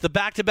level. He's the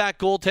back-to-back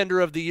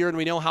goaltender of the year, and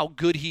we know how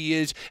good he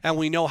is, and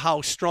we know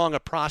how strong a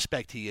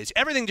prospect he is.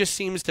 Everything just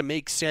seems to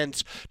make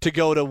sense to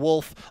go to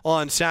Wolf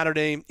on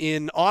Saturday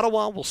in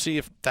Ottawa. We'll see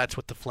if that's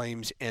what the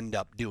Flames end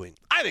up doing.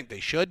 I think they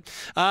should.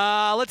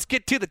 Let's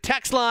get to the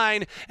text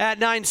line at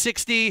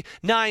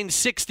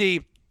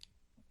 960-960.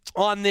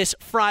 On this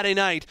Friday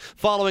night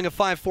following a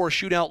 5-4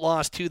 shootout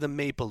loss to the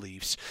Maple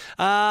Leafs.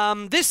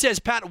 This says,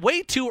 Pat,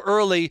 way too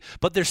early,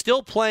 but they're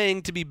still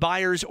playing to be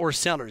buyers or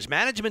sellers.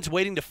 Management's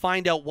waiting to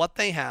find out what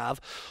they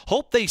have.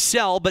 Hope they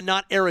sell, but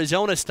not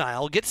Arizona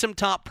style. Get some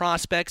top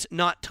prospects,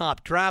 not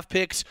top draft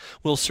picks.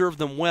 Will serve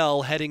them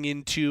well heading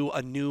into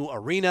a new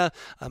arena.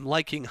 I'm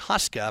liking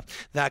Huska.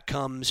 That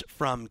comes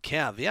from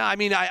Kev. Yeah, I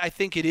mean, I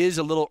think it is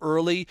a little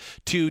early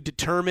to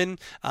determine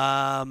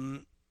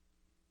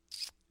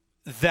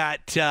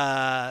that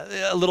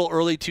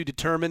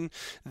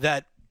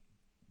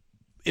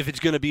if it's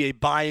going to be a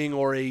buying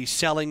or a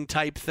selling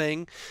type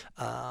thing.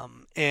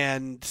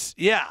 And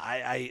yeah,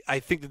 I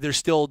think that they're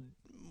still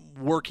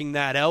working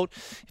that out.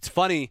 It's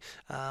funny.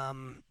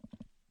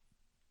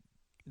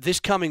 This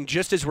coming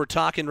just as we're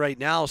talking right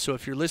now. So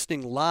if you're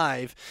listening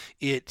live,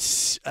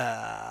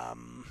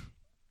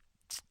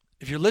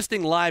 if you're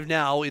listening live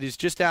now, it is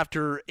just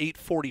after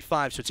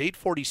 8:45, so it's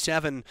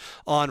 8:47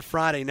 on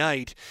Friday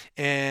night,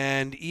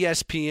 and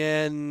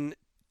ESPN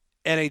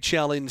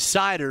NHL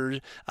insider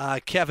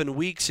Kevin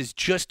Weeks has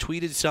just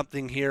tweeted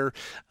something here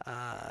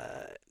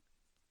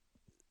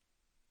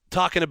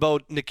talking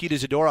about Nikita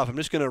Zadorov. I'm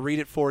just going to read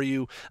it for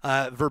you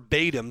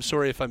verbatim.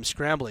 Sorry if I'm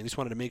scrambling. Just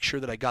wanted to make sure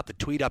that I got the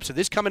tweet up. So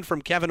this coming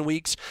from Kevin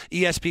Weeks,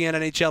 ESPN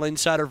NHL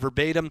insider,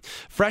 verbatim.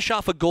 Fresh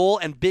off a goal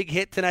and big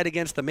hit tonight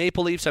against the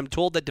Maple Leafs, I'm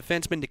told that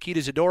defenseman Nikita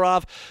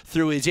Zadorov,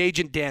 through his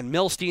agent Dan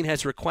Milstein,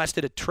 has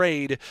requested a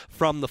trade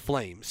from the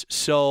Flames.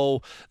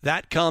 So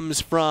that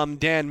comes from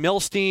Dan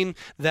Milstein,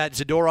 that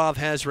Zadorov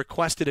has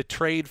requested a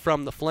trade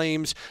from the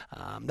Flames.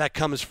 That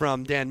comes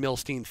from Dan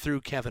Milstein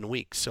through Kevin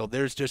Weeks. So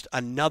there's just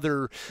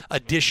another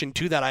addition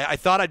to that. I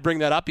thought I'd bring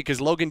that up because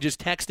Logan just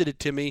texted it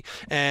to me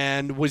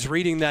and was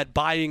reading that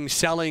buying,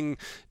 selling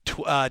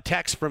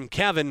text from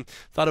Kevin.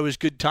 Thought it was a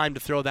good time to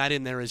throw that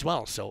in there as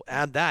well. So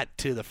add that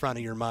to the front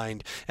of your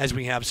mind as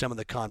we have some of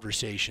the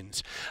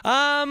conversations.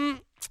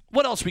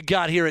 What else we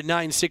got here at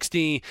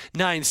 960?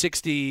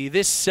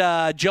 This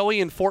Joey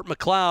in Fort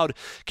McLeod.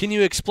 Can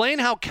you explain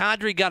how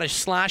Kadri got a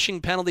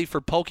slashing penalty for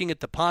poking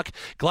at the puck?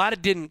 Glad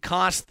it didn't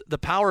cost the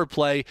power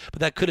play, but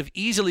that could have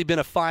easily been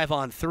a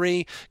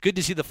 5-on-3. Good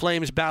to see the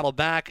Flames battle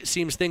back.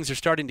 Seems things are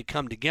starting to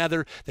come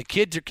together. The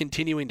kids are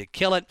continuing to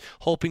kill it.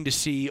 Hoping to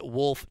see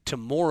Wolf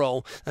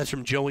tomorrow. That's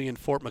from Joey in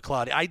Fort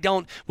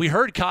McLeod. We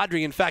heard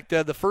Kadri. In fact,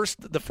 the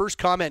first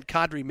comment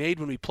Kadri made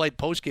when we played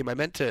postgame, I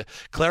meant to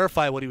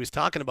clarify what he was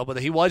talking about, but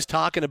he was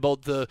talking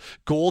about the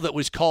goal that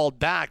was called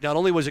back. Not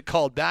only was it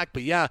called back,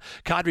 but yeah,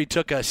 Kadri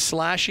took a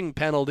slashing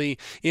penalty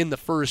in the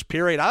first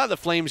period. I thought the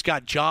Flames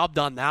got jobbed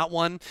on that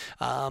one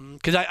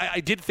because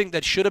I did think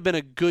that should have been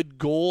a good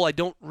goal. I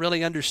don't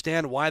really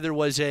understand why there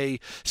was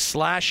a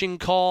slashing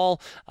call.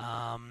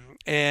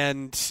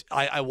 And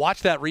I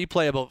watched that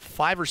replay about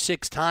 5 or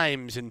 6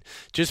 times and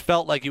just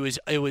felt like it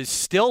was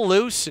still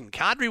loose, and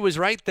Kadri was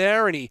right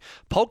there, and he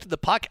poked the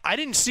puck. I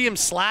didn't see him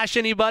slash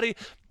anybody.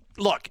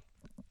 Look,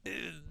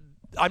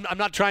 I'm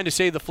not trying to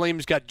say the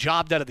Flames got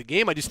jobbed out of the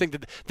game. I just think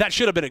that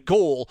should have been a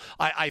goal.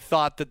 I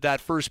thought that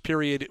first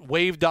period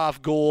waved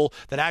off goal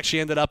that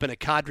actually ended up in a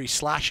Kadri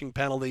slashing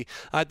penalty.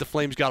 I thought the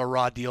Flames got a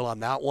raw deal on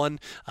that one.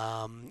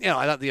 I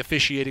thought the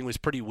officiating was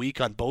pretty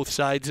weak on both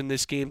sides in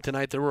this game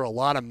tonight. There were a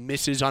lot of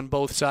misses on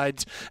both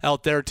sides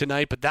out there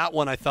tonight, but that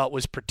one I thought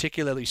was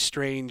particularly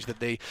strange that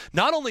they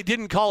not only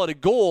didn't call it a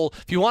goal.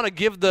 If you want to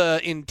give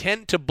the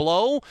intent to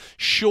blow,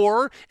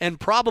 sure, and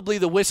probably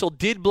the whistle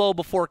did blow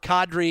before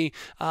Kadri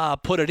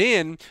put it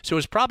in, so it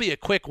was probably a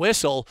quick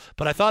whistle,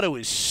 but I thought it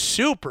was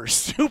super,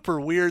 super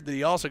weird that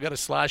he also got a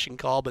slashing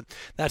call, but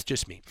that's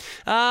just me.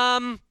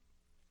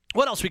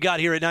 What else we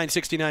got here at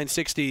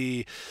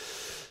 960?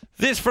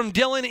 This from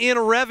Dylan in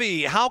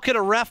Revy. How could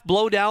a ref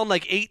blow down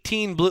like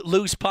 18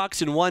 loose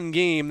pucks in one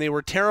game? They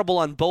were terrible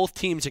on both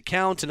teams'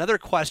 accounts. Another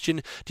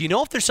question, do you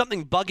know if there's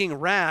something bugging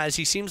Raz?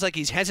 He seems like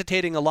he's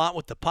hesitating a lot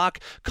with the puck.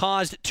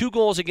 Caused 2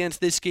 goals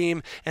against this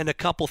game and a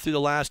couple through the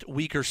last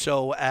week or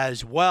so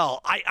as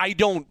well.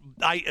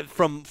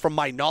 From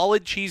my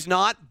knowledge, he's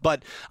not,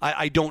 but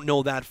I don't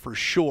know that for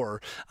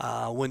sure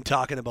when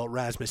talking about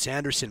Rasmus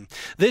Andersson.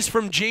 This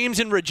from James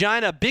in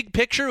Regina. Big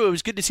picture, it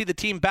was good to see the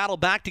team battle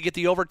back to get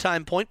the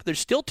overtime point, but there's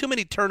still too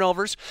many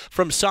turnovers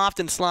from soft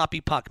and sloppy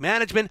puck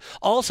management.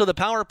 Also, the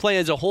power play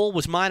as a whole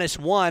was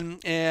 -1,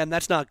 and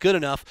that's not good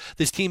enough.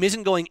 This team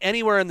isn't going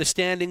anywhere in the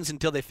standings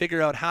until they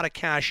figure out how to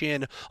cash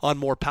in on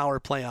more power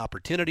play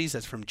opportunities.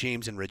 That's from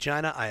James in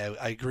Regina. I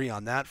agree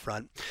on that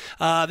front.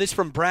 This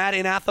from Brad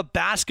in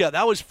Athabasca.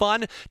 That was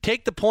fun.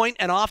 Take the point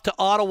and off to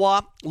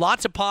Ottawa.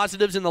 Lots of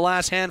positives in the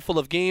last handful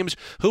of games.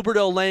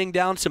 Huberdeau laying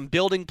down some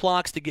building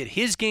blocks to get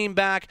his game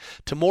back.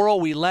 Tomorrow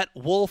we let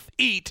Wolf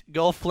eat.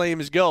 Go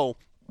Flames go.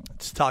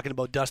 It's talking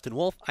about Dustin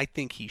Wolf. I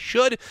think he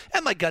should,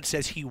 and my gut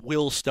says he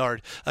will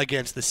start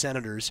against the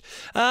Senators.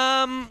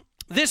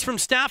 This from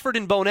Stafford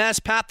and Bowness.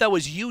 Pat, that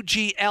was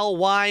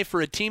UGLY for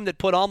a team that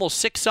put almost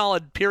 6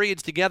 solid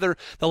periods together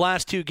the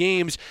last 2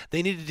 games.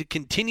 They needed to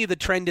continue the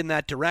trend in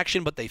that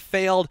direction, but they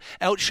failed.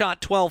 Outshot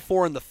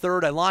 12-4 in the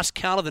third. I lost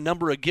count of the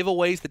number of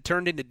giveaways that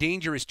turned into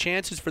dangerous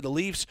chances for the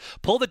Leafs.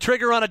 Pull the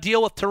trigger on a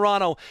deal with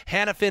Toronto.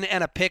 Hanifin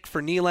and a pick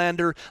for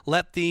Nylander.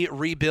 Let the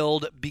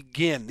rebuild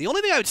begin. The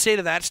only thing I would say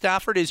to that,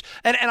 Stafford, is,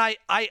 and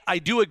I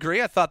do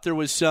agree, I thought there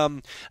was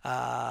some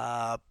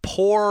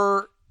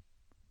poor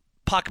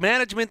puck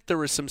management. There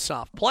were some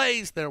soft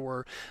plays. There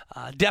were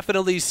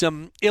definitely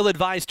some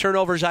ill-advised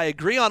turnovers. I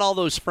agree on all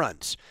those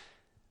fronts.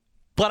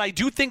 But I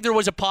do think there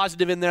was a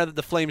positive in there that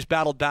the Flames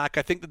battled back.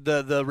 I think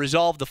that the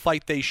resolve, the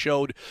fight they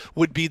showed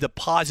would be the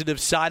positive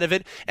side of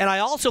it. And I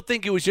also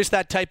think it was just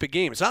that type of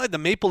game. It's not like the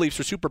Maple Leafs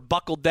were super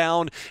buckled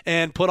down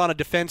and put on a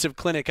defensive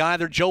clinic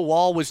either. Joe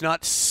Wall was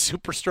not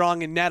super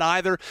strong in net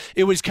either.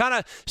 It was kind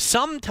of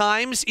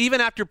sometimes,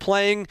 even after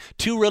playing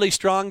 2 really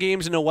strong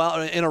games in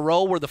a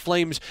row where the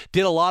Flames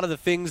did a lot of the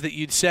things that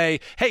you'd say,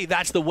 hey,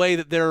 that's the way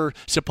that they're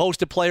supposed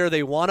to play or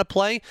they want to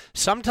play.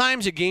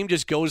 Sometimes a game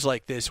just goes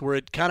like this where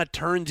it kind of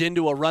turns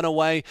into a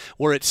runaway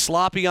where it's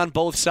sloppy on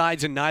both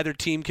sides and neither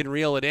team can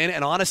reel it in.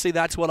 And honestly,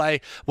 that's what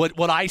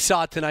I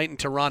saw tonight in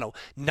Toronto.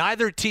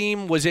 Neither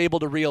team was able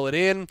to reel it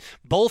in.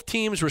 Both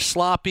teams were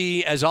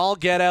sloppy as all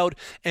get out.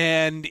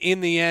 And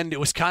in the end, it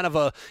was kind of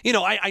a,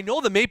 I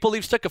know the Maple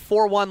Leafs took a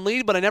 4-1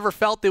 lead, but I never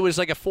felt it was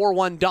like a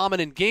 4-1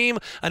 dominant game.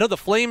 I know the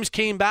Flames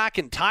came back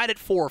and tied it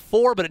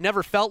 4-4, but it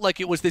never felt like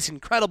it was this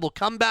incredible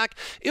comeback.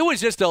 It was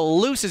just a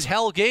loose as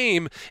hell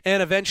game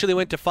and eventually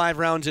went to 5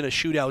 rounds in a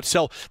shootout.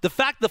 So the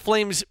fact the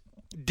Flames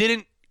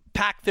didn't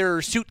pack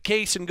their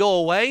suitcase and go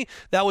away.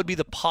 That would be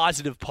the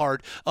positive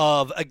part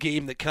of a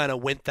game that kind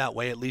of went that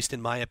way, at least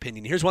in my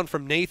opinion. Here's one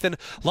from Nathan.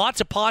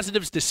 Lots of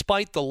positives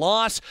despite the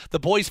loss. The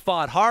boys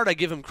fought hard. I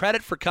give them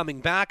credit for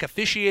coming back.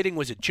 Officiating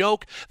was a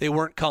joke. They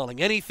weren't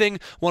calling anything.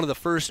 One of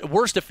the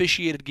worst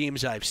officiated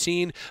games I've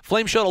seen.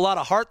 Flames showed a lot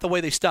of heart the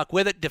way they stuck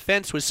with it.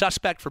 Defense was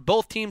suspect for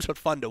both teams, but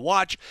fun to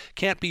watch.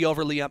 Can't be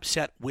overly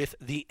upset with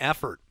the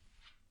effort.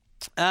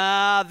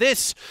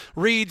 This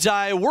reads,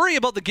 I worry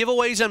about the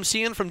giveaways I'm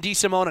seeing from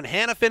DeSimone and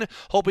Hannafin,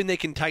 hoping they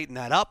can tighten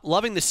that up.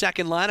 Loving the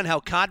second line and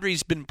how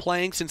Kadri's been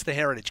playing since the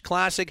Heritage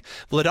Classic.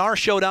 Vladar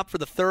showed up for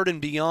the third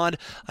and beyond.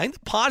 I think the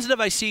positive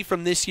I see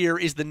from this year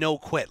is the no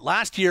quit.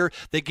 Last year,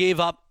 they gave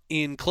up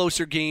in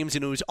closer games,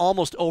 and it was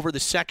almost over the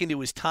second it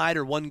was tied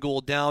or one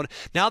goal down.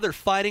 Now they're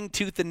fighting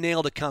tooth and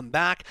nail to come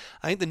back.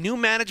 I think the new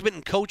management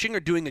and coaching are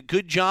doing a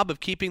good job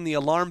of keeping the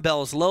alarm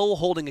bells low,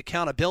 holding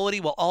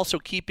accountability while also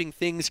keeping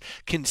things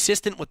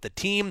consistent with the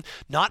team,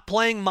 not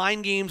playing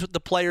mind games with the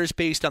players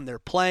based on their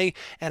play.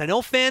 And I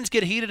know fans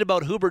get heated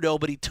about Huberdeau,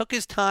 but he took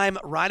his time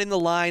riding the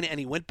line and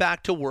he went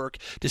back to work.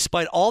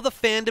 Despite all the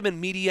fandom and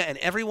media and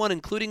everyone,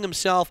 including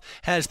himself,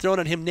 has thrown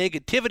at him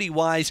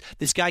negativity-wise,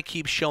 this guy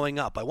keeps showing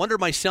up. I wonder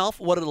myself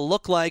what it'll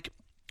look like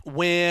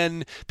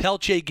when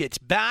Pelche gets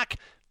back,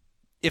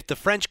 if the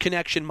French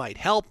connection might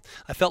help.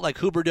 I felt like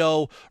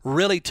Huberdeau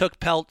really took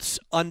Peltz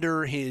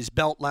under his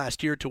belt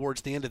last year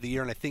towards the end of the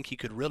year, and I think he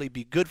could really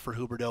be good for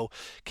Huberdeau.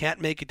 Can't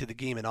make it to the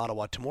game in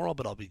Ottawa tomorrow,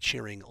 but I'll be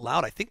cheering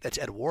loud. I think that's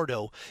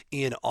Eduardo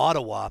in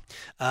Ottawa.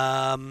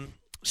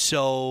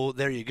 So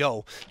there you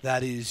go.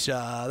 That's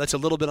a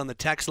little bit on the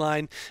text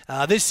line.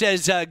 This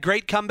says,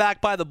 great comeback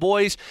by the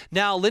boys.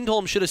 Now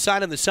Lindholm should have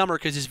signed in the summer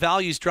because his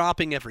value's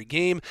dropping every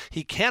game.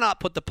 He cannot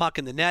put the puck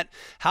in the net.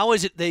 How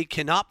is it they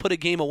cannot put a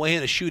game away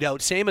in a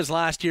shootout? Same as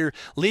last year,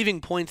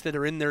 leaving points that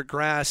are in their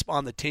grasp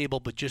on the table,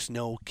 but just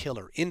no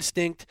killer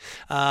instinct.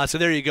 So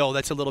there you go.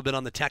 That's a little bit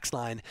on the text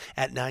line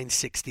at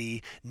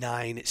 960,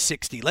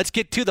 960. Let's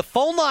get to the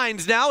phone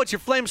lines now. It's your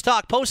Flames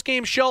Talk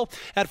postgame show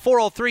at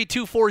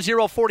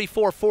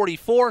 403-240-4444.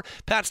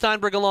 Pat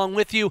Steinberg along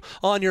with you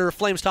on your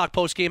Flames Talk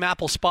postgame,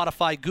 Apple,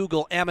 Spotify,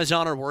 Google,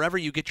 Amazon, or wherever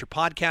you get your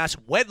podcasts.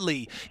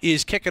 Wedley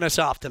is kicking us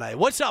off tonight.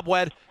 What's up,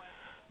 Wed?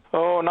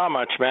 Oh, not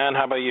much, man.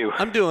 How about you?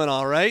 I'm doing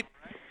all right.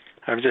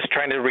 I was just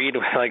trying to read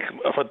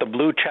what the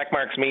blue check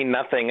marks mean.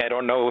 Nothing. I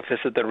don't know if this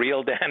is the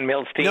real Dan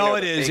Milstein. No,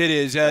 it is. It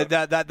is.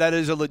 That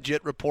is a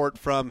legit report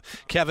from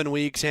Kevin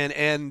Weeks,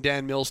 and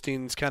Dan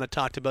Milstein's kind of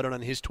talked about it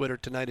on his Twitter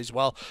tonight as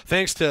well.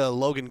 Thanks to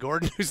Logan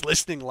Gordon, who's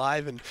listening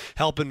live and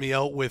helping me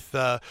out with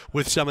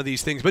some of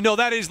these things. But no,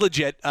 that is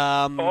legit.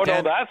 No,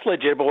 that's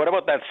legit. But what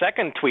about that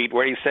second tweet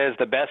where he says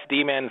the best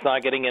D-man's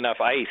not getting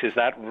enough ice? Is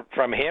that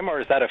from him or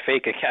is that a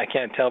fake? I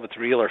can't tell if it's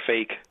real or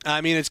fake.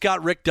 I mean, it's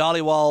got Rick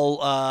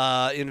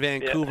Dhaliwal in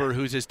Vancouver,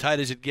 who's as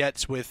tight as it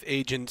gets with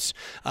agents,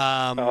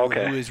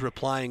 who is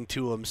replying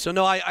to him. So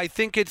no, I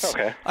think it's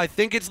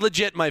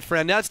legit, my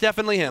friend. That's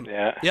definitely him.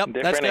 Yeah. Yep.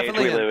 That's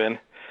definitely age we live in.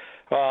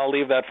 Well, I'll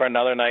leave that for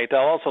another night.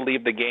 I'll also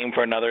leave the game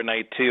for another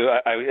night too.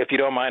 If you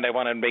don't mind, I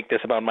want to make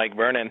this about Mike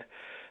Vernon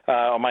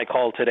on my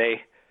call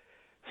today.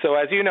 So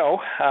as you know,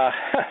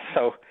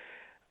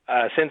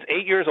 since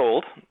 8 years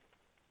old,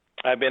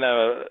 I've been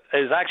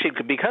is actually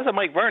because of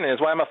Mike Vernon is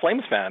why I'm a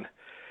Flames fan.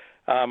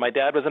 My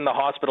dad was in the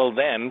hospital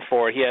then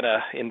he had a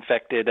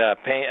infected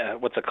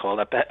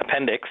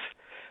appendix,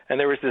 and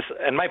there was this.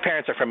 And my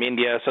parents are from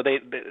India, so they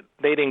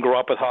didn't grow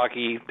up with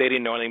hockey. They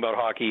didn't know anything about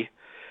hockey.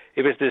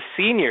 It was this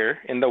senior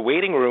in the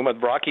waiting room at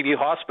Rocky View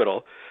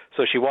Hospital.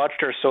 So she watched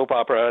her soap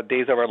opera,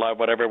 Days of Our Life,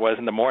 whatever it was,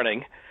 in the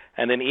morning,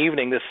 and then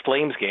evening this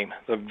Flames game.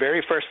 The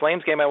very first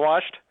Flames game I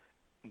watched,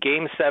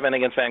 Game 7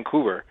 against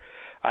Vancouver.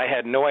 I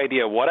had no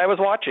idea what I was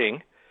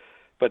watching,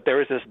 but there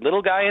was this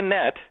little guy in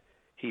net.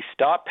 He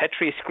stopped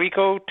Petri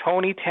Skriko,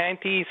 Tony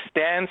Tanti,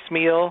 Stan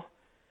Smeal.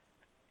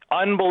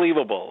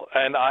 Unbelievable.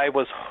 And I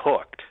was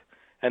hooked.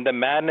 And the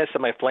madness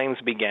of my Flames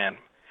began.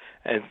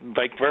 And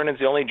Mike Vernon's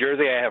the only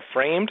jersey I have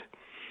framed.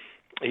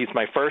 He's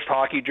my first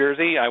hockey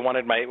jersey. When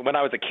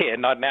I was a kid,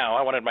 not now,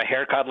 I wanted my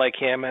hair cut like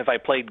him. If I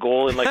played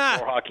goal in floor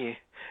hockey.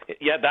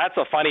 Yeah, that's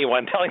a funny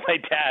one. Telling my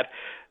dad,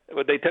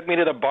 they took me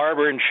to the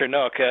barber in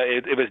Chinook.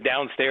 It was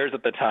downstairs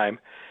at the time.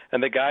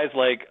 And the guy's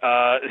like,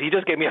 he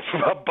just gave me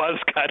a buzz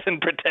cut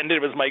and pretended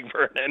it was Mike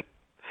Vernon.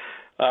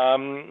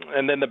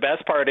 And then the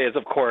best part is,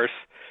 of course,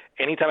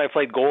 anytime I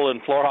played goal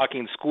in floor hockey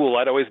in school,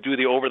 I'd always do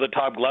the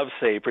over-the-top glove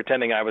save,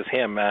 pretending I was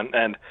him.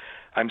 And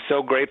I'm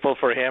so grateful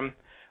for him.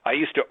 I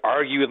used to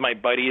argue with my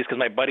buddies because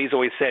my buddies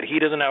always said he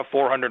doesn't have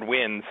 400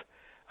 wins.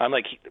 I'm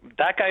like,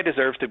 that guy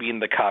deserves to be in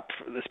the Cup,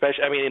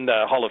 especially, in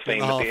the Hall of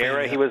Fame, with the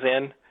era he was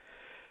in.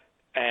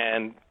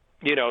 And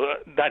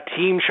that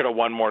team should have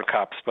won more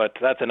cups, but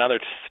that's another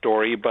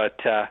story. But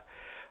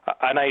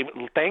and I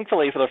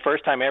thankfully for the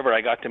first time ever,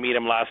 I got to meet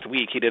him last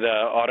week. He did an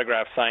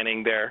autograph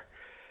signing there.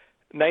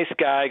 Nice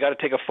guy. Got to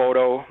take a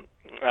photo.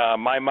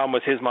 My mom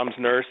was his mom's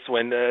nurse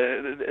when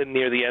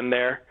near the end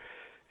there.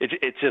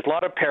 It's just a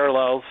lot of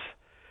parallels.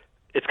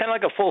 it's kind of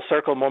like a full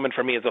circle moment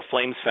for me as a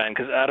Flames fan,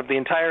 because out of the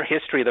entire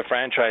history of the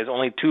franchise,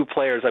 only 2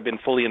 players I've been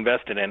fully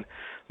invested in.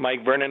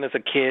 Mike Vernon as a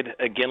kid,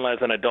 Ginla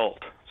as an adult.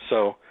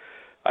 So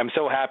I'm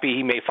so happy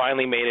he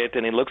finally made it,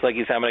 and he looks like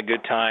he's having a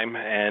good time.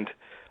 And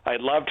I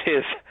loved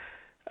his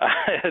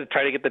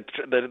try to get the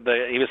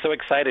he was so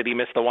excited he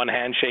missed the one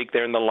handshake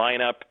there in the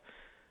lineup,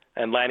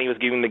 and Lanny was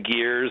giving the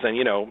gears, and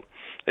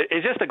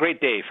it's just a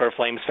great day for a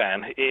Flames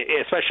fan,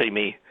 especially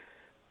me.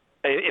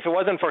 If it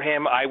wasn't for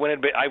him, I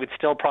would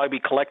still probably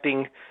be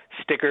collecting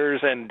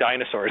stickers and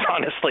dinosaurs.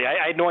 Honestly,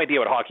 I had no idea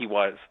what hockey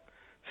was,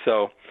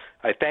 so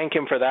I thank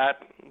him for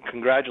that.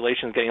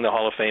 Congratulations, getting the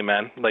Hall of Fame,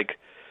 man!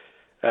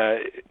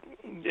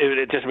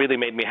 It just really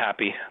made me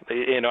happy,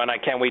 and I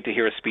can't wait to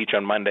hear his speech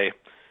on Monday.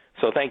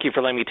 So thank you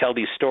for letting me tell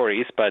these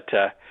stories. But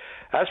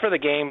as for the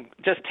game,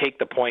 just take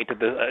the point.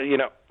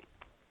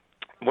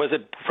 Was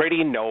it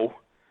pretty? No.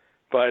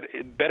 But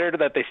better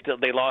that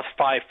they lost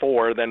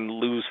 5-4 than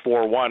lose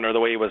 4-1 or the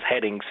way it was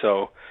heading.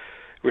 So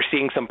we're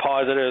seeing some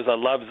positives. I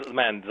love,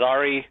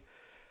 Zari.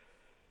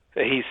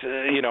 He's,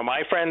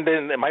 my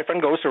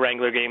friend goes to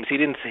Wrangler games. He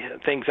didn't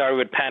think Zari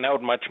would pan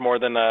out much more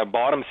than a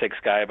bottom 6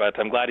 guy, but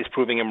I'm glad he's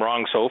proving him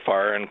wrong so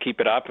far, and keep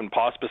it up. And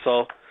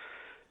Pospisil,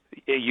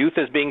 youth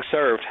is being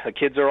served. The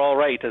kids are all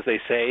right, as they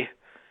say.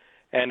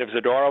 And if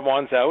Zadorov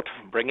wants out,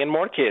 bring in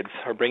more kids,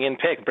 or bring in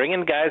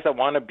guys that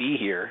want to be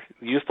here.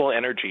 Youthful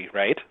energy,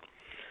 right?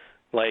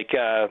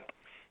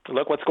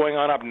 Look what's going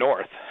on up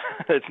north.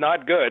 It's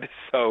not good.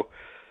 So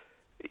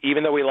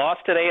even though we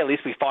lost today, at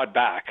least we fought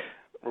back.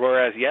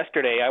 Whereas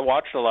yesterday, I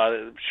watched a lot.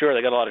 Sure,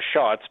 they got a lot of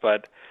shots,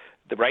 but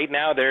right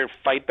now their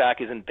fight back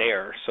isn't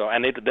there. So,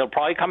 and they'll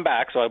probably come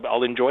back. So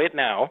I'll enjoy it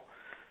now.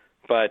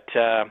 But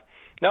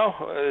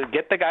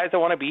get the guys that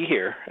want to be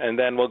here, and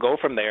then we'll go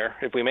from there.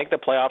 If we make the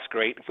playoffs,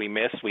 great. If we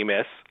miss, we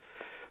miss.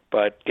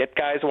 But get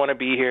guys who want to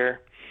be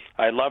here.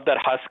 I love that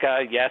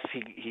Huska. Yes,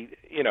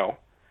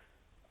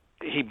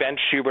 he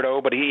benched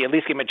Huberdeau, but he at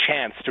least gave him a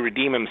chance to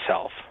redeem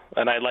himself,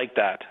 and I like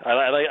that.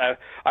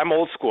 I'm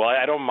old school.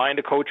 I don't mind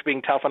a coach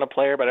being tough on a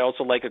player, but I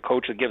also like a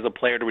coach that gives a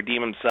player to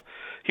redeem himself.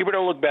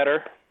 Huberdeau looked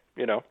better,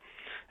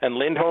 and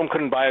Lindholm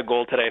couldn't buy a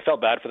goal today. I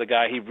felt bad for the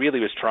guy. He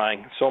really was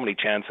trying. So many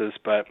chances,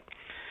 but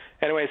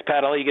anyways,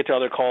 Pat, I'll let you get to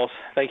other calls.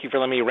 Thank you for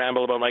letting me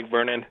ramble about Mike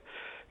Vernon.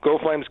 Go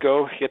Flames,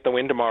 go. Get the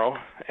win tomorrow,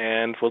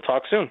 and we'll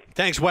talk soon.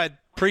 Thanks, Wed.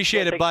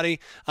 Appreciate it, buddy.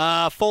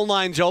 Phone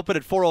lines open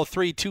at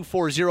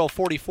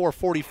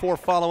 403-240-4444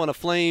 following a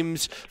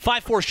Flames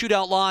 5-4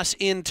 shootout loss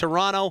in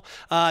Toronto.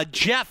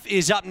 Jeff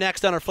is up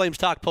next on our Flames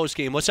Talk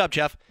postgame. What's up,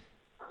 Jeff?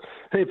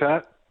 Hey,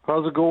 Pat.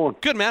 How's it going?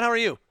 Good, man. How are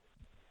you?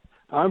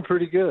 I'm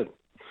pretty good.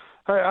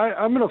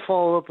 I'm going to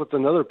follow up with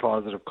another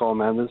positive call,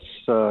 man. This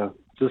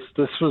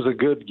was a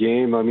good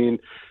game. I mean,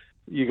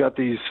 you got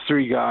these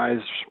 3 guys,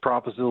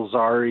 Proposisil,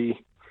 Zari,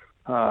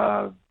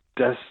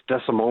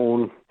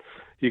 Desimone.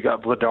 You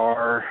got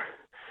Vladar,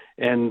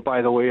 and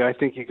by the way, I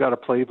think you got to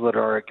play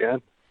Vladar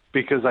again,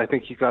 because I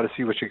think you got to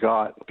see what you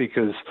got,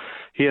 because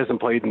he hasn't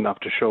played enough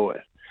to show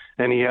it,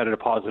 and he had a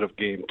positive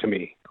game to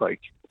me.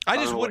 I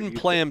just wouldn't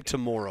play him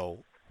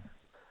tomorrow.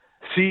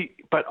 See,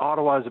 but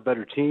Ottawa is a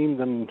better team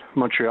than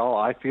Montreal,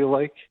 I feel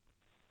like.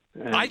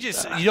 And,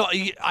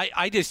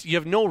 you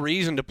have no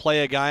reason to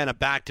play a guy on a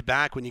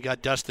back-to-back when you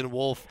got Dustin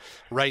Wolf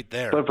right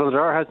there. But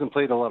Vladar hasn't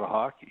played a lot of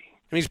hockey.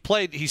 I mean,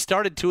 he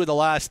started 2 of the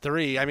last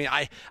 3. I mean,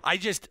 I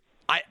think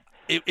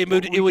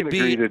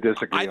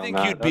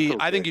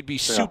you'd be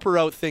super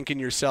out thinking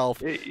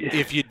yourself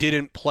if you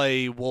didn't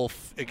play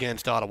Wolf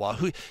against Ottawa.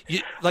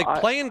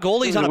 Playing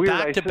goalies on a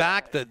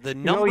back-to-back, the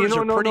numbers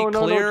are pretty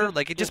clear.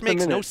 It just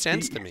makes no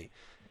sense to me.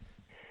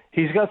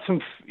 He's got some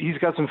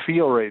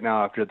feel right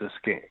now after this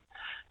game.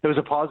 It was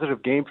a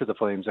positive game for the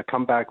Flames, a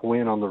comeback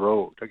win on the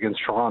road against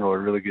Toronto, a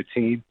really good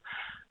team.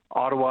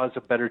 Ottawa is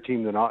a better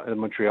team than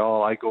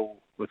Montreal. I go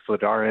with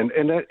Vladar, and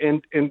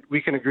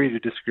we can agree to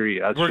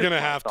disagree. We're going to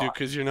have to,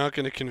 because you're not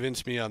going to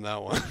convince me on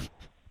that one.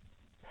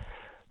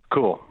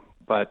 Cool.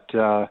 But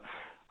I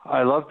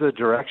love the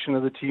direction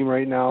of the team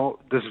right now.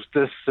 This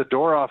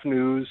Zadorov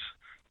news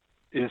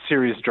is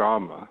serious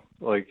drama.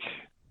 Because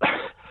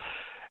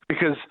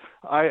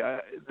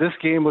this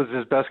game was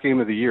his best game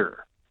of the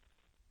year.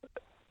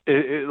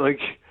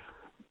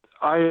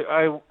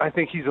 I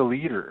think he's a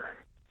leader.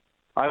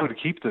 I would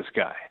keep this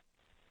guy.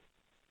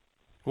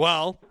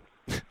 Well,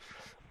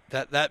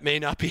 that may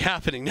not be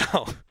happening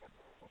now.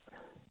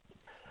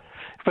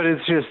 But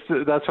it's just,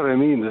 that's what I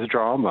mean, this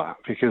drama,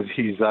 because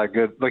he's that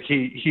good.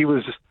 He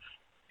was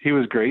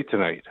great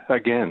tonight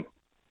again.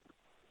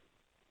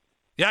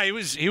 Yeah, he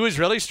was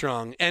really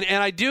strong, and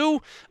I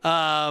do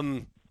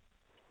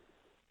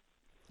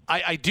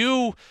I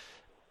do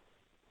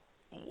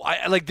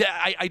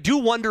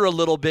wonder a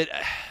little bit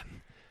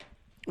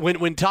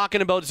when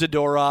talking about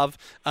Zadorov,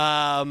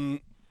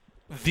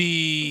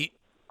 the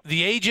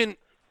agent.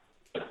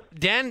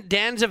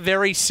 Dan's a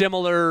very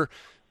similar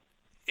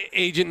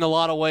agent in a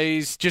lot of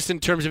ways, just in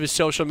terms of his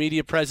social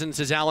media presence,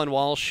 is Alan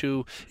Walsh,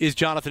 who is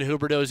Jonathan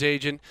Huberdeau's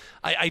agent.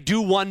 I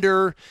do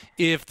wonder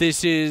if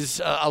this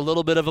is a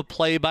little bit of a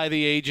play by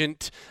the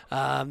agent.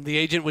 The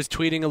agent was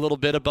tweeting a little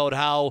bit about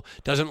how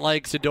doesn't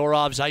like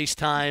Zadorov's ice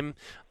time.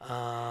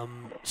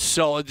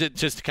 So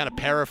just to kind of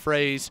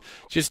paraphrase,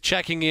 just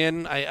checking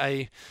in,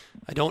 I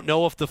don't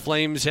know if the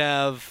Flames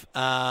have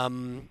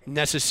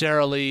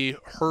necessarily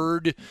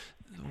heard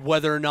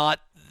whether or not.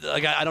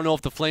 Like, I don't know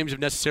if the Flames have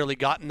necessarily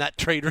gotten that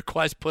trade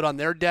request put on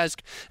their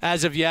desk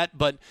as of yet,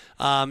 but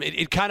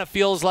it kind of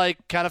feels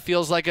like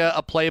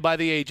a play by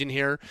the agent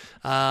here.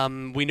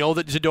 We know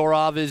that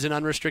Zadorov is an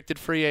unrestricted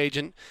free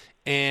agent,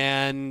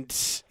 and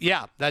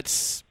yeah,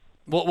 that's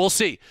we'll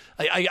see.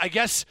 I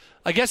guess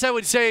I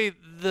would say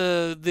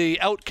the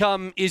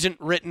outcome isn't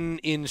written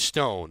in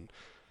stone.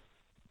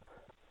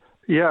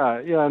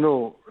 Yeah,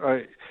 no,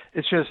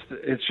 it's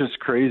just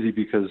crazy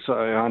because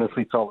I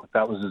honestly felt like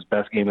that was his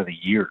best game of the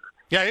year.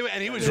 Yeah,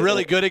 and he was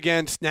really good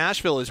against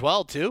Nashville as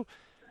well, too.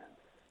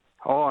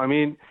 Oh, I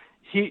mean,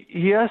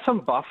 he has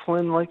some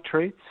Bufflin-like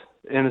traits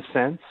in a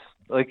sense.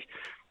 Like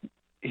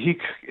his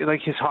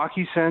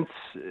hockey sense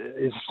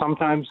is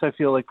sometimes I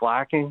feel like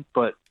lacking,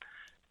 but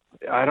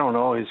I don't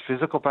know. His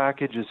physical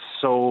package is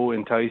so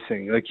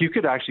enticing. Like you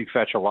could actually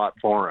fetch a lot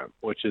for him,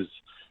 which is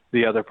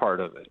the other part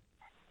of it.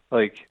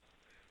 Like,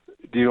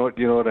 do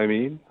you know what I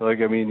mean? Like,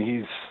 I mean,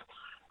 he's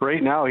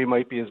right now he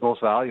might be his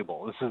most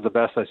valuable. This is the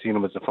best I've seen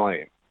him as a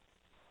Flame.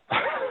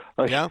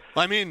 Yeah,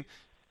 I mean,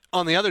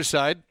 on the other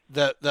side,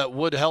 that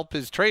would help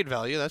his trade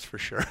value. That's for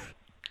sure.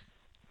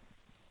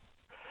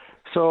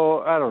 So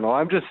I don't know.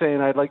 I'm just saying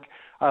I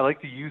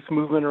like the youth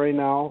movement right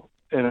now,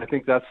 and I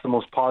think that's the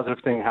most positive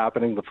thing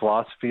happening. The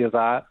philosophy of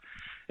that,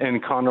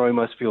 and Conroy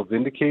must feel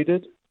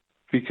vindicated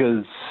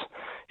because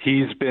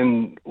he's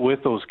been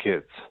with those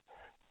kids,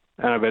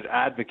 and I've been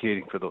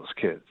advocating for those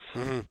kids.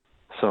 Mm-hmm.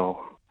 So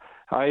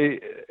I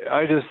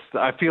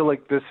feel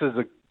like this is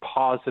a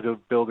positive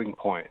building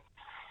point.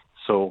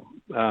 So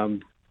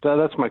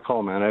that's my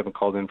call, man. I haven't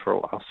called in for a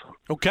while. So.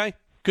 Okay.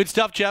 Good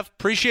stuff, Jeff.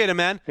 Appreciate it,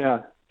 man.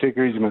 Yeah. Take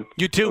it easy, man.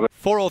 You too.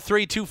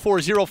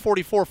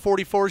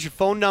 403-240-4444 is your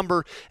phone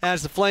number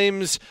as the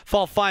Flames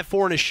fall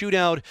 5-4 in a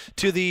shootout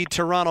to the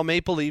Toronto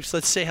Maple Leafs.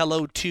 Let's say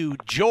hello to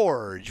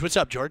George. What's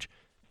up, George?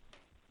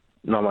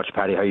 Not much,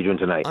 Patty. How you doing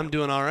tonight? I'm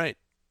doing all right.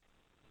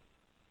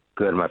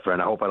 Good, my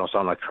friend. I hope I don't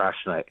sound like trash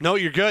tonight. No,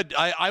 you're good.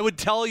 I would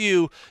tell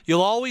you,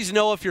 you'll always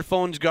know if your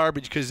phone's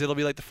garbage because it'll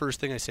be like the first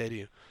thing I say to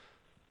you.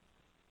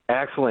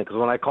 Excellent, because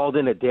when I called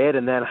in, it did,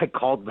 and then I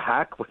called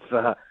back with,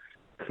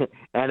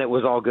 and it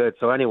was all good.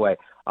 So anyway,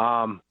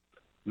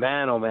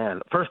 man, oh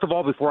man. First of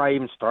all, before I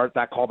even start,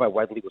 that call by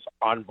Wedley was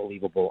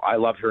unbelievable. I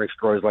love hearing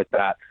stories like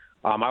that.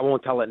 I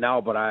won't tell it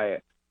now, but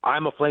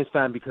I'm a Flames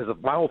fan because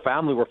of my whole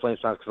family were Flames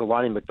fans because of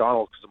Lonnie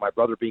McDonald, because of my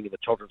brother being in the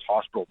Children's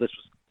Hospital. This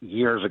was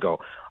years ago,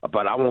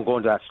 but I won't go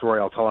into that story.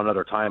 I'll tell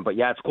another time. But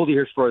yeah, it's cool to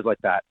hear stories like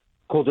that.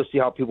 Cool to see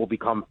how people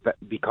become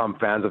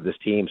fans of this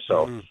team.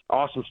 So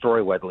awesome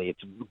story, Wedley.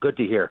 It's good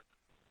to hear.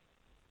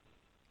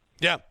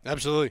 Yeah,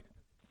 absolutely.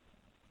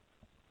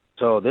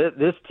 So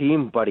this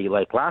team, buddy,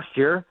 like last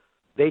year,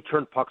 they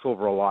turned pucks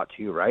over a lot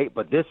too, right?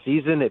 But this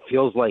season, it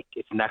feels like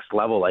it's next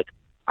level. Like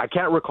I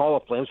can't recall a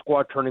Flame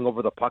squad turning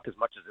over the puck as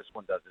much as this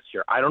one does this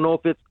year. I don't know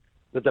if it's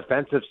the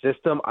defensive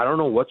system. I don't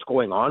know what's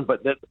going on,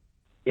 but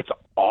it's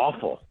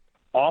awful.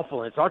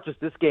 And it's not just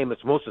this game;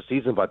 it's most of the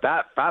season. But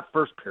that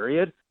first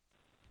period.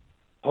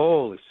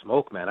 Holy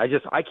smoke, man!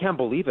 I can't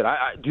believe it.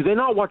 Do they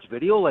not watch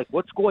video? Like,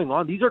 what's going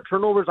on? These are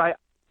turnovers. I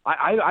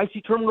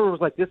see turnovers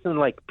like this in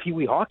like Pee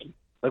Wee hockey.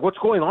 Like, what's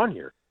going on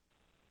here?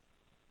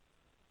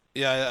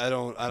 Yeah, I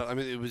don't. I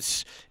mean,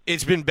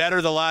 it's been better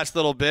the last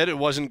little bit. It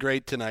wasn't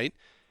great tonight.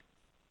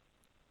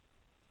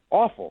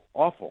 Awful.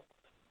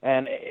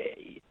 And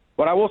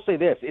but I will say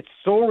this: it's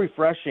so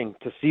refreshing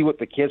to see what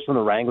the kids from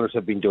the Wranglers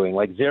have been doing.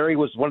 Like Zeri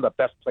was one of the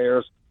best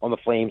players on the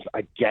Flames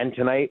again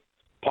tonight.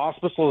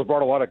 Pospisil has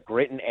brought a lot of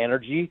grit and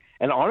energy.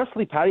 And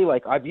honestly, Patty,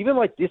 like I've even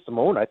liked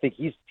DeSimone. I think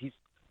he's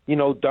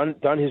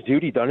done his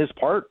duty, done his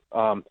part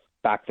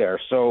back there.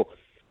 So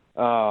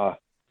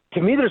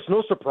to me, there's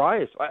no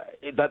surprise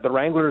that the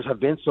Wranglers have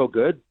been so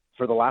good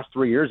for the last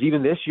 3 years.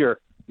 Even this year,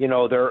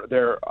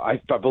 they're I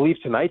believe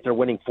tonight they're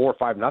winning 4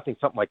 or 5-0,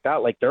 something like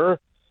that. Like they're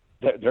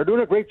doing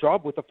a great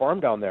job with the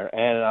farm down there,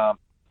 and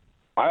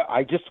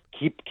I just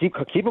keep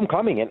them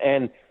coming.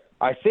 And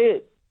I say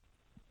it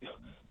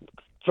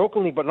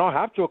jokingly, but not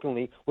half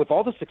jokingly, with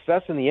all the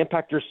success and the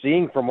impact you're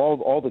seeing from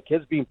all the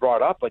kids being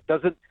brought up, like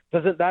isn't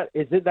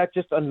that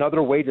just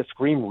another way to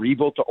scream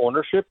rebuild to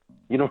ownership?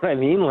 You know what I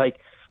mean? Like,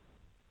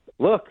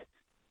 look,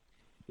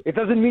 it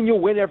doesn't mean you'll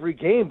win every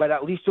game, but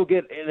at least you'll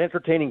get an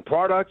entertaining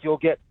product. You'll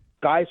get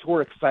guys who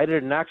are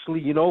excited and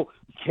actually,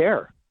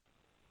 care.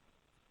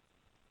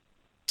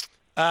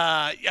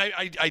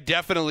 I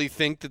definitely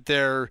think that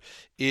there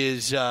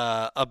is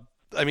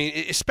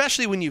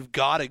especially when you've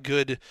got a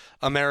good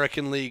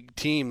American League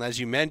team, as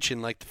you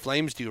mentioned, like the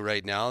Flames do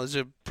right now. There's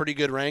a pretty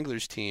good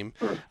Wranglers team.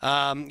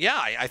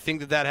 I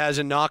think that has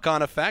a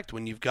knock-on effect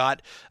when you've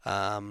got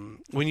a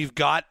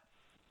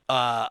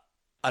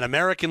an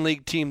American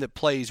League team that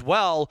plays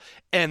well,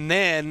 and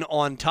then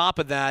on top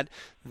of that,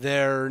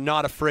 they're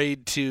not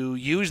afraid to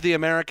use the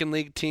American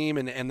League team,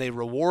 and they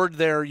reward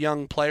their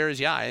young players.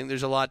 Yeah, I think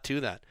there's a lot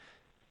to that.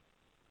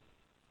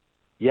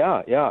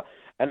 Yeah.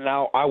 And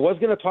now I was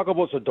going to talk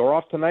about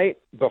Zadorov tonight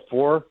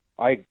before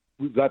I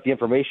got the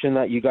information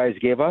that you guys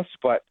gave us,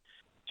 but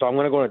so I'm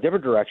going to go in a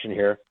different direction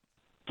here.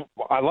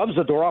 I love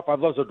Zadorov. I've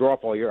loved Zadorov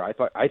all year.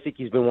 I think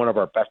he's been one of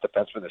our best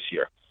defensemen this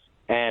year.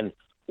 And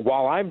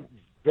while I'm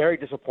very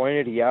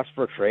disappointed he asked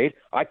for a trade,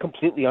 I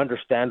completely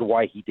understand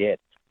why he did.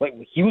 Like,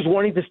 he was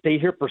wanting to stay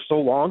here for so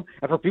long,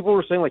 and for people who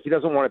were saying, like, he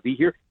doesn't want to be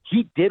here,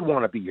 he did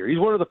want to be here. He's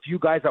one of the few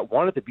guys that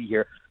wanted to be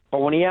here. But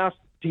when he asked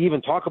to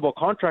even talk about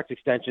contract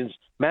extensions,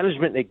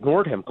 management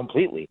ignored him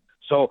completely.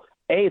 So,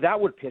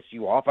 that would piss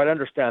you off. I'd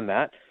understand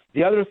that.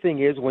 The other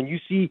thing is when you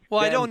see.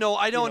 Well, them,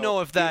 I don't know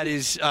if that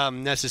is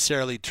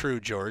necessarily true,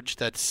 George.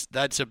 That's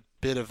a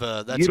bit of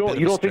a. You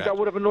don't think that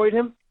would have annoyed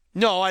him?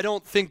 No, I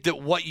don't think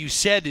that what you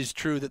said is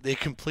true. That they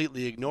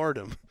completely ignored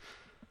him.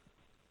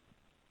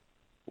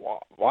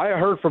 Well, I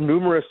heard from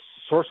numerous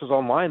sources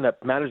online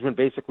that management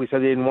basically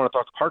said they didn't want to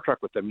talk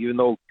contract with him, even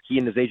though he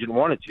and his agent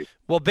wanted to.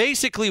 Well,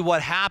 basically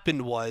what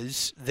happened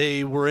was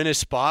they were in a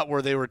spot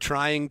where they were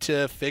trying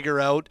to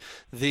figure out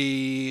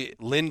the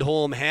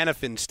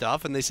Lindholm-Hanifin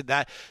stuff, and they said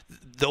that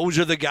those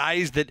are the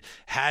guys that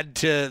had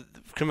to,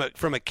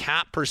 from a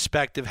cap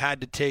perspective,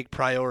 had to take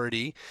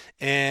priority,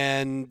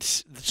 and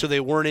so they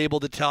weren't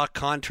able to talk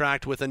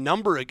contract with a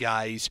number of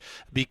guys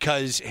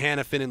because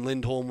Hanifin and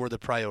Lindholm were the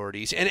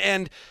priorities.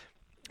 And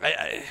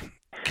I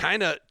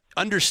kind of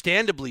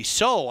understandably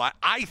so,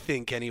 I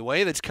think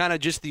anyway. That's kind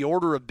of just the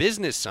order of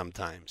business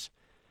sometimes.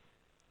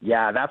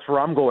 Yeah, that's where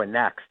I'm going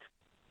next.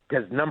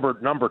 Because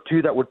number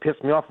two that would piss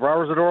me off,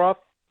 Zadorov,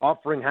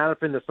 offering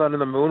Hanifin the sun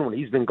and the moon when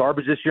he's been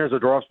garbage this year and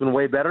Zadorov's been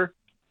way better.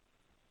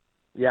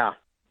 Yeah.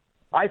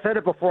 I said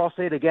it before, I'll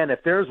say it again. If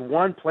there's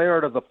one player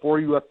out of the 4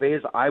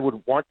 UFAs I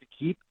would want to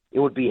keep, it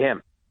would be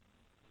him.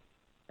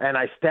 And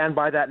I stand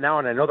by that now,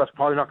 and I know that's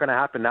probably not going to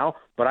happen now,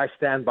 but I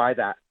stand by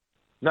that.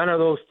 None of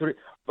those three.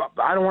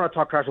 I don't want to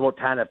talk trash about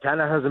Tanev.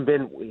 Tanev hasn't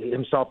been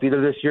himself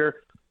either this year,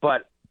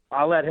 but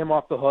I'll let him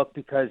off the hook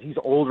because he's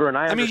older, and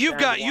I mean,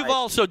 you've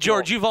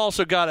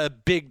also got a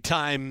big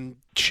time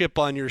chip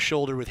on your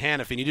shoulder with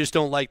Hanifin. You just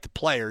don't like the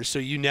players, so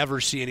you never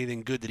see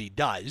anything good that he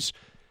does.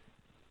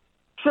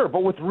 Sure,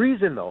 but with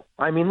reason though.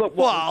 I mean, look.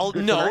 Well,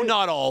 no,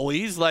 not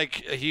always.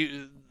 Like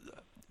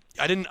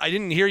I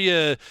didn't hear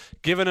you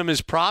giving him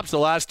his props the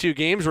last 2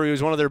 games where he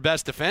was one of their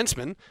best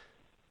defensemen.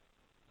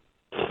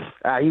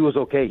 He was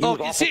okay. He was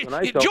awful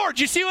tonight,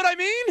 George, you see what I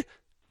mean?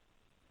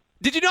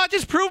 Did you not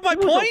just prove my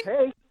point?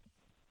 Okay.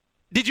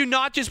 Did you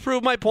not just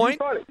prove my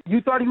point?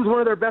 You thought he was one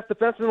of their best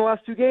defensemen in the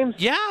last 2 games?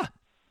 Yeah.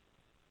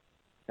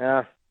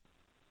 Yeah.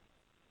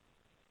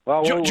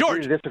 Well,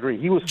 George, we'll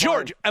disagree. He was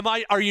George,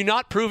 fine. Are you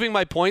not proving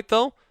my point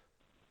though?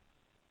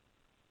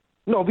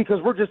 No,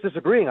 because we're just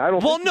disagreeing. I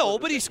don't. Well, no,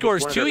 but he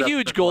scores 2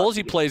 huge goals.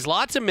 He plays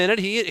lots of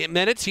minutes. He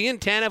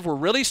and Tanev were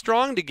really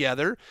strong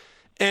together,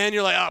 and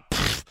you're like,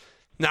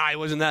 nah, he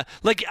wasn't that.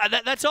 Like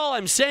that's all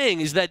I'm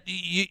saying is that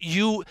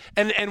you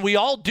and we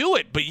all do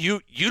it, but you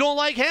don't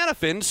like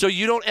Hanifin, so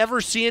you don't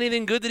ever see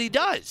anything good that he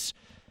does.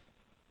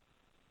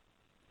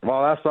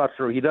 Well, that's not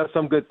true. He does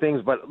some good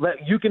things, but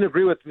you can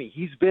agree with me.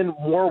 He's been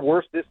more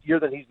worse this year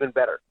than he's been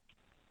better.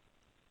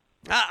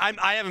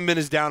 I haven't been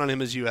as down on him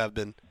as you have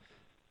been.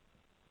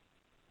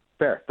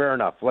 Fair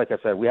enough. Like I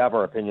said, we have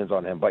our opinions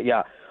on him. But,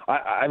 yeah,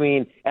 I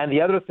mean, and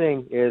the other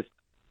thing is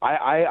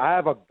I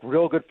have a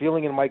real good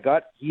feeling in my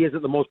gut. He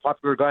isn't the most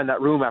popular guy in that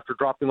room after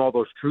dropping all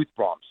those truth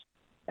bombs.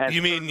 And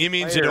you mean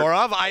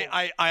Zadorov?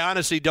 I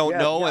honestly don't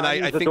know, and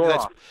I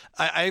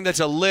think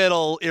that's a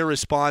little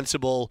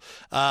irresponsible.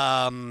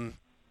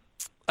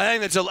 I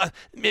think that's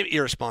maybe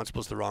irresponsible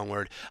is the wrong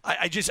word.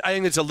 I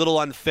think it's a little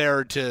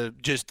unfair to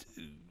just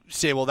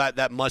say, well,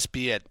 that must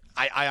be it.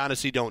 I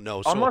honestly don't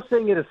know. So, I'm not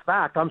saying it is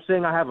fact. I'm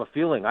saying I have a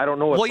feeling. I don't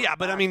know. Well, yeah,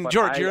 but I mean,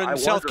 George, you're in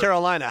South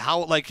Carolina.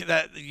 How like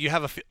that? You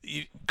have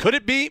could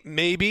it be?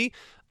 Maybe.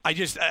 I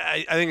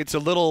think it's a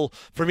little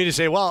for me to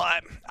say. Well,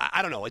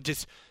 I don't know. It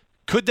just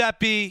could that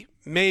be?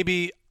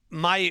 Maybe.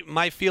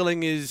 My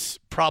feeling is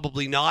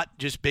probably not,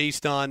 just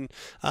based on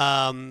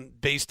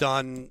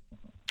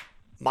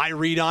my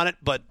read on it,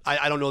 but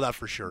I don't know that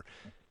for sure.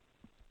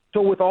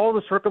 So with all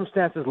the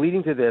circumstances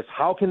leading to this,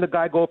 how can the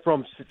guy go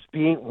from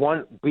being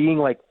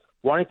like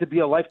wanting to be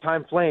a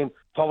lifetime Flame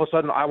to all of a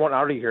sudden, I want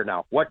out of here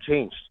now? What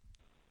changed?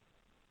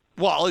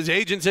 Well, his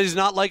agent says he's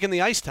not liking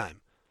the ice time.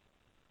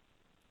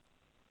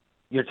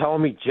 You're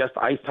telling me just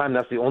ice time,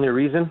 that's the only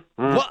reason?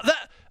 Well,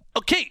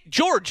 okay,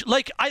 George,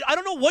 like I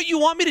don't know what you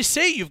want me to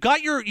say. You've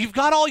got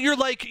all your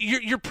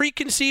your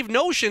preconceived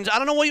notions. I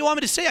don't know what you want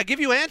me to say. I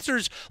give you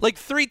answers like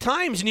 3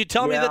 times and you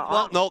tell me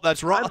that no,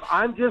 that's wrong.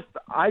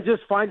 I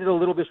just find it a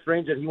little bit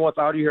strange that he wants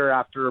out of here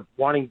after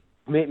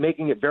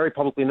making it very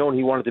publicly known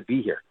he wanted to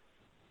be here.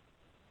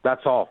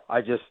 That's all.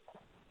 I just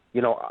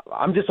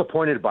I'm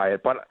disappointed by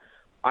it, but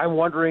I'm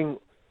wondering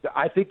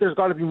I think there's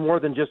got to be more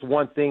than just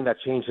one thing that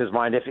changed his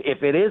mind.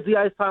 If it is the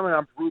ice time and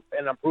I'm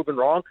proven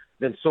wrong,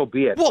 then so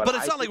be it. Well, but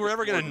it's not like we're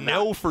ever going to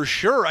know for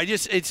sure.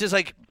 It's just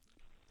like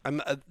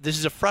this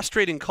is a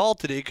frustrating call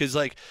today because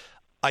like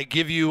I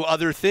give you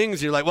other things,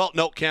 and you're like, well,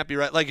 no, can't be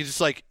right. Like it's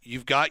just like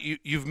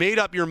you've made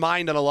up your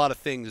mind on a lot of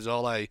things. Is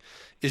all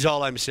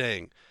I'm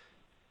saying.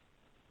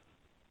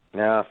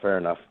 Yeah, fair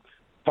enough.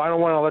 Final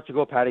one, I'll let you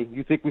go, Patty.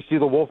 You think we see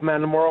the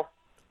Wolfman tomorrow?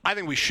 I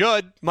think we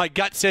should. My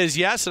gut says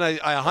yes, and I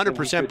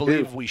 100%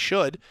 believe we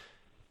should.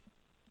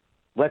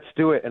 Let's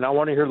do it, and I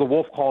want to hear the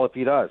Wolf call if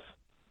he does.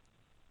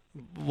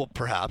 Well,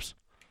 perhaps.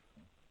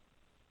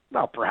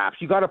 No, perhaps.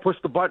 You got to push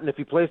the button if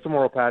he plays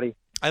tomorrow, Patty.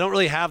 I don't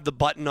really have the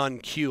button on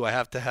cue. I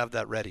have to have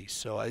that ready.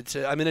 So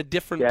I'm in a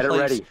different place. Get it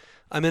ready.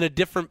 I'm in a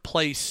different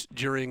place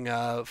during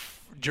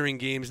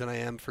games than I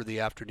am for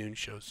the afternoon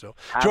show. So,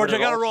 George, I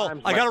got to roll.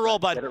 I got to roll,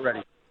 bud. Get it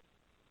ready.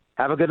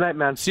 Have a good night,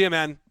 man. See you,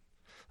 man.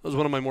 That was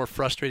one of my more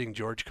frustrating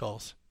George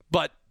calls.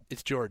 But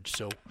it's George,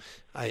 so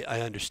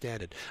I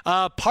understand it.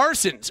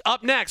 Parsons,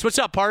 up next. What's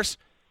up, Pars?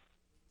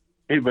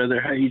 Hey,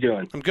 brother. How you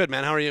doing? I'm good,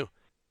 man. How are you?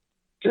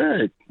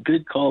 Good.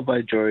 Good call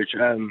by George.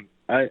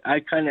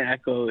 I kind of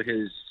echo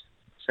his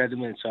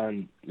sentiments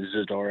on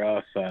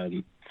Zadorov.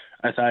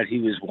 I thought he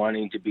was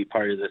wanting to be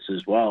part of this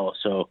as well.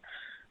 So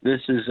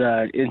this is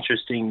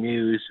interesting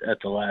news at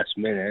the last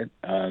minute.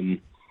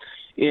 And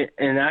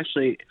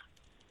actually,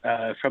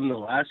 from the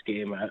last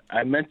game,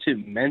 I meant to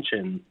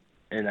mention,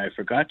 and I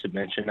forgot to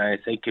mention, I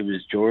think it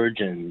was George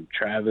and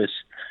Travis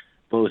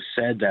both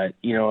said that,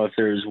 if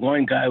there's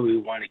one guy we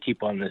want to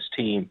keep on this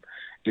team,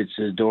 it's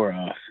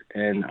Zadorov.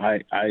 And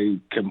I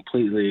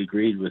completely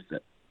agreed with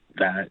that.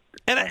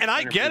 And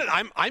I get it.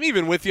 I'm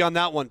even with you on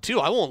that one, too.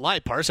 I won't lie,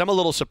 Pars. I'm a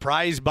little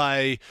surprised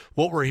by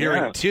what we're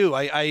hearing, too.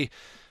 I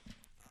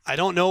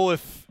don't know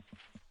if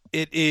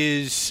it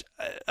is,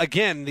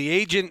 again, the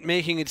agent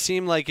making it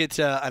seem like it's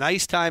an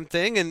ice time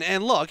thing.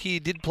 And look, he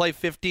did play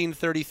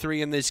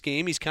 15-33 in this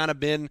game. He's kind of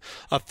been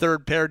a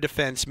third-pair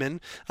defenseman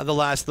the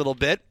last little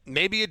bit.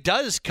 Maybe it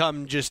does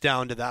come just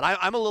down to that.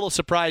 I'm a little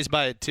surprised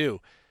by it,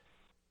 too.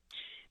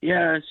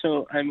 Yeah,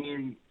 so, I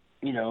mean,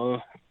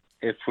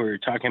 if we're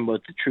talking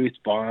about the truth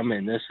bomb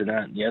and this and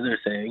that and the other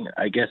thing,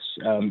 I guess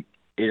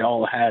it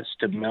all has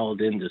to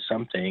meld into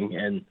something.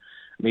 And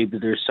maybe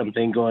there's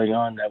something going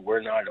on that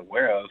we're not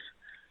aware of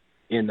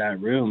in that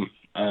room.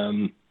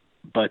 That's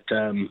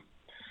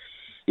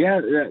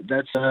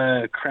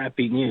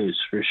crappy news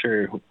for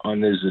sure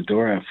on the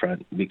Zadorov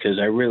front, because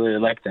I really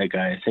like that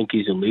guy. I think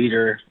he's a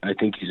leader. I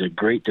think he's a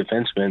great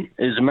defenseman.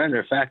 As a matter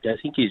of fact, I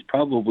think he's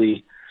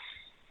probably,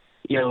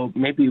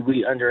 maybe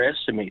we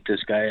underestimate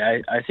this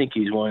guy. I think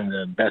he's one of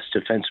the best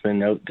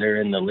defensemen out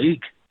there in the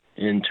league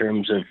in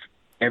terms of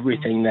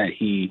everything that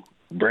he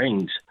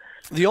brings.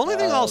 The only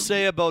thing I'll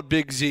say about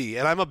Big Z,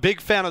 and I'm a big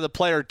fan of the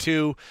player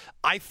too,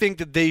 I think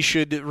that they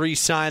should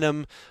re-sign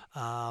him,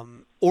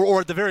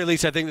 or at the very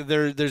least, I think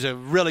that there's a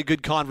really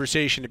good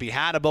conversation to be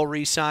had about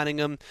re-signing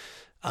him.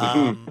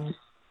 The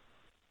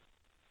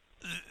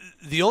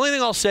only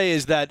thing I'll say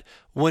is that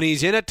when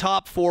he's in a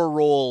top four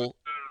role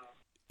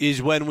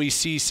is when we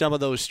see some of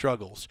those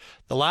struggles.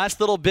 The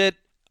last little bit,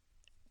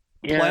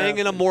 playing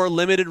in a more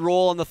limited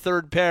role on the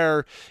third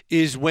pair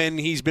is when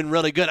he's been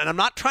really good. And I'm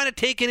not trying to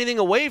take anything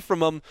away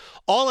from him.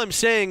 All I'm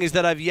saying is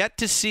that I've yet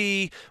to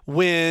see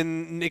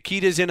when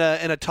Nikita's in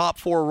a top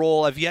four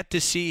role, I've yet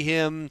to see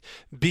him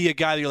be a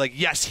guy that you're like,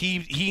 yes,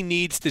 he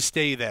needs to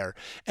stay there.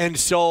 And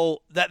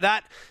so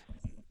that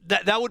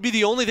would be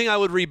the only thing I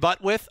would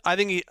rebut with. I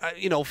think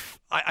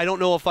I don't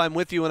know if I'm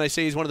with you when I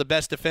say he's one of the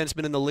best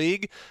defensemen in the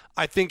league.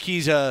 I think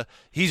he's a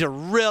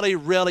really,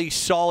 really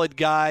solid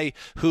guy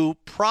who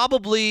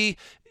probably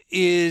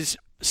is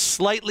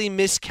slightly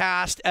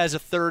miscast as a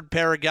third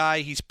pair guy.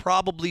 He's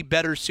probably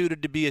better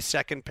suited to be a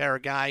second pair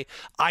guy,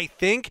 I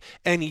think.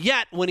 And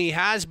yet, when he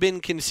has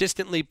been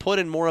consistently put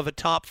in more of a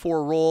top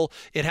four role,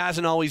 it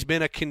hasn't always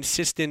been a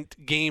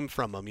consistent game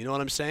from him. You know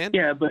what I'm saying?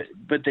 Yeah, but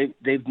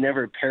they've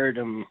never paired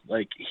him,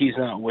 like he's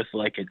not with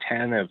like a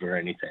Tanev or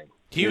anything.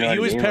 He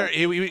was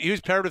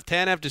paired with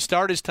Tanev to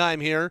start his time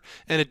here,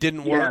 and it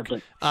didn't work.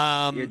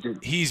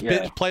 He's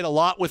played a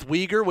lot with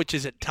Weegar, which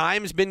has at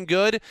times been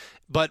good,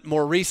 but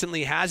more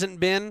recently hasn't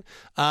been.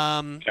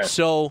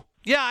 So,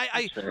 yeah,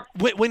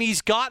 when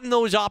he's gotten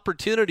those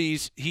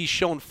opportunities, he's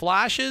shown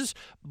flashes.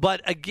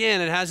 But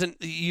again, it hasn't.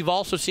 You've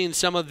also seen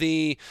some of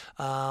the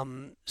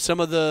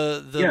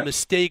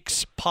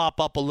mistakes pop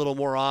up a little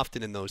more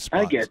often in those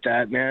spots. I get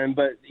that, man,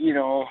 but he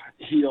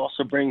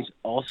also brings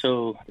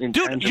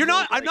Dude, you're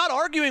not. I'm not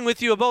arguing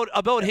with you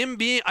about him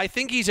being. I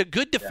think he's a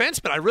good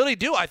defenseman. I really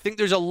do. I think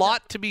there's a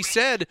lot to be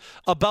said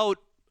about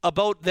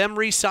them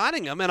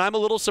re-signing him, and I'm a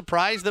little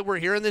surprised that we're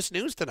hearing this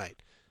news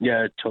tonight.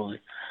 Yeah, totally.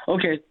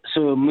 Okay,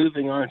 so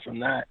moving on from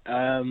that,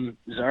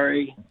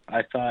 Zari,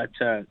 I thought,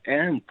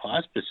 and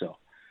Pospisil,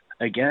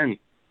 again,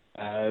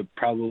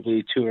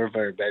 probably two of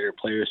our better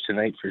players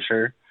tonight for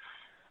sure.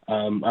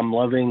 I'm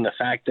loving the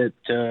fact that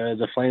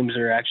the Flames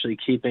are actually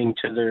keeping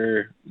to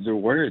their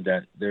word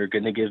that they're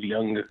going to give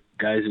young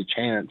guys a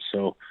chance.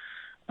 So,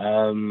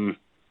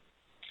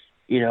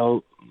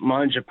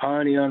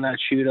 Mangiapane on that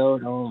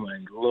shootout. Oh my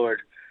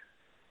Lord!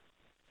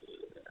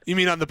 You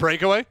mean on the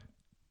breakaway?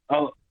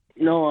 Oh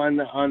no, on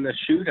the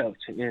shootout.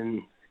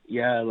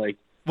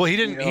 Well, he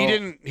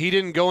didn't. He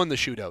didn't go in the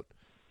shootout.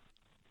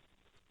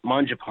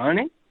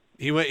 Mangiapane?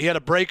 He had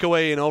a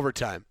breakaway in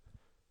overtime.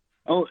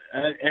 Oh,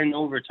 in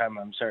overtime.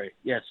 I'm sorry.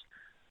 Yes.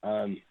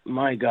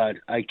 My God,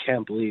 I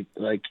can't believe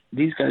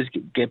these guys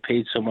get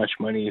paid so much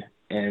money,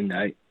 and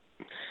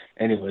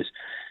anyways,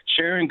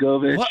 Sharon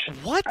Govich.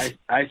 What?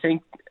 I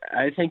think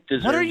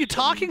deserves. What are you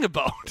talking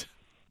about?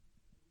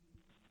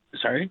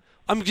 Sorry,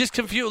 I'm just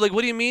confused.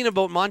 What do you mean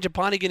about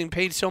Mangiapane getting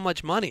paid so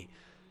much money?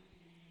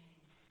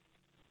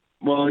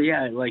 Well,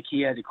 yeah,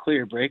 he had a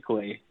clear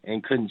breakaway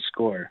and couldn't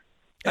score.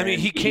 I mean,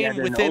 he came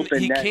within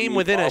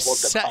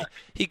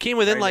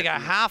like a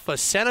half a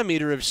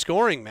centimeter of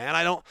scoring,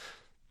 man.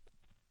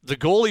 The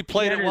goalie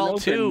played it well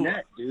too.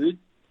 Net, dude.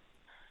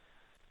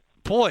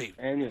 Boy.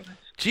 Anyways.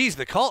 Geez,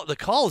 the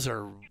calls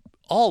are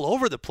all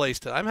over the place.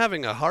 I'm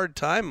having a hard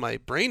time. My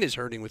brain is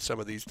hurting with some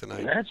of these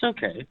tonight. That's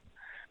okay.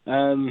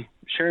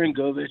 Sharon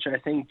Govich, I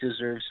think,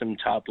 deserves some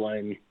top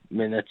line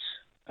minutes.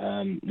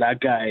 That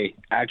guy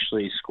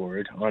actually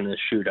scored on the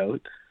shootout.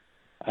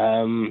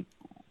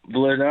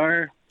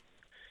 Vladar,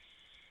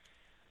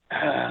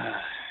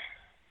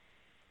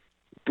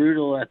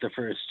 brutal at the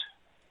first.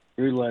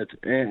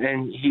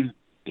 And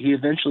he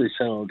eventually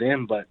settled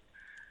in, but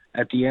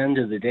at the end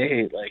of the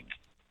day,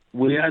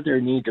 we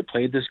either need to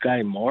play this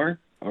guy more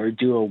or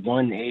do a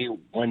 1A,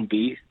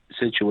 1B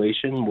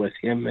situation with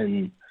him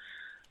and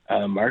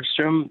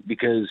Markstrom,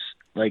 because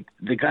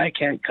the guy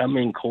can't come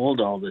in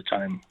cold all the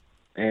time,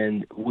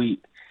 and we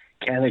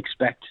can't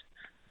expect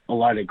a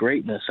lot of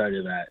greatness out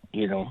of that.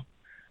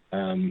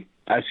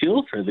 I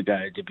feel for the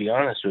guy, to be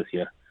honest with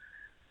you,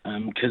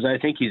 because I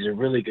think he's a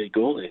really good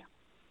goalie.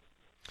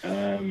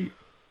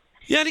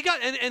 Yeah, and he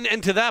got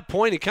and to that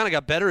point, he kind of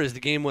got better as the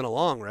game went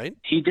along, right?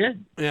 He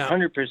did. Yeah,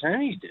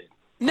 100% he did.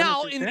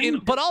 Now,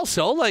 but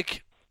also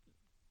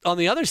on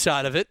the other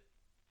side of it,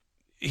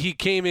 he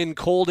came in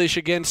coldish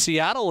against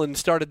Seattle and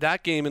started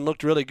that game and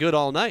looked really good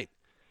all night.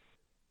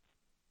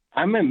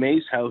 I'm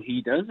amazed how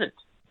he does it,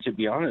 to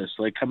be honest.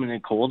 Coming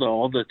in cold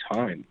all the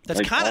time.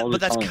 That's kind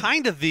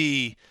of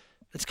the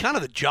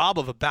job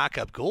of a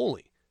backup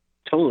goalie.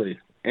 Totally,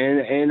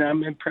 and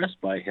I'm impressed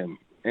by him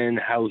and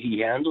how he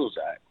handles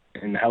that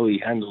and how he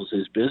handles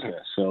his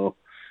business. So,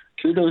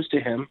 kudos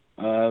to him.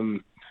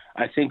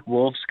 I think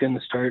Wolf's going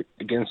to start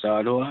against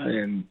Ottawa,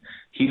 and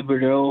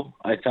Huberdeau,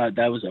 I thought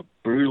that was a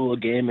brutal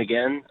game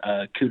again.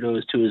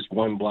 Kudos to his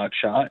one block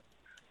shot.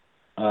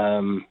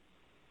 Kadri,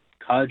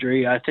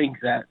 I think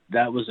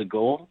that was a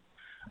goal.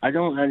 I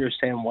don't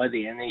understand why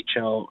the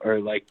NHL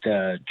or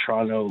the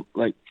Toronto,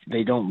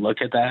 they don't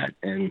look at that,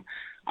 and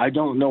I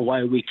don't know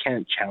why we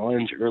can't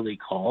challenge early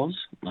calls.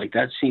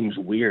 That seems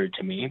weird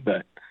to me,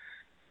 but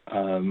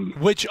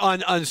which on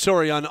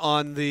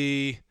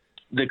the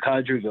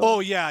Kadri goal. Oh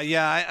yeah.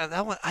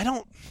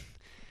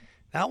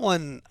 That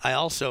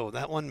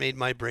one made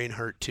my brain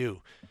hurt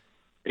too.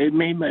 It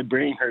made my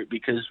brain hurt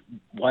because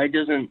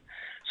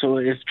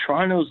if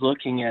Toronto's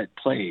looking at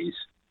plays,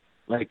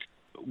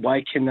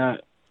 why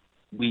cannot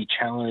we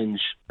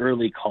challenge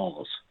early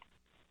calls?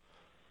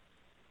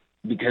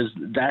 Because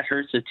that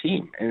hurts a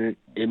team, and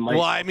it might.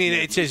 Well, I mean,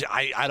 it's just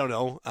I don't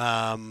know.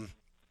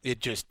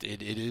 It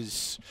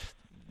is.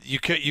 You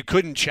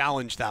couldn't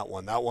challenge that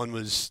one. That one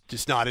was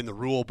just not in the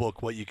rule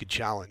book what you could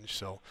challenge.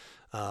 So,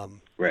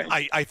 right.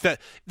 I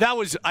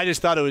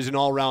just thought it was an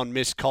all-round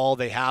missed call.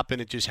 They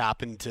happened. It just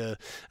happened to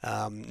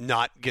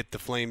not get the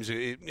Flames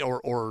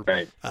or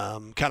right.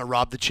 Kind of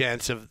rob the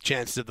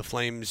chances of the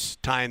Flames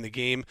tying the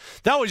game.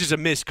 That was just a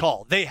missed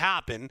call. They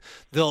happen.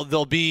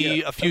 There'll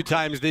be a few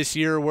times this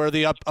year where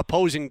the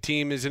opposing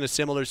team is in a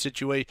similar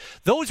situation.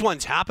 Those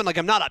ones happen.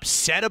 I'm not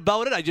upset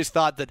about it. I just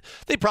thought that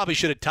they probably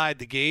should have tied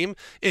the game.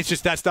 It's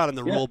just that's not in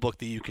the rule book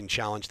that you can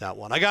challenge that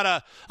one. I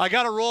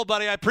gotta roll,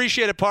 buddy. I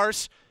appreciate it,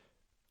 Parse.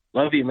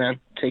 Love you, man.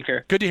 Take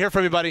care. Good to hear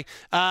from you, buddy.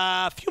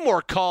 A few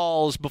more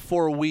calls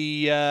before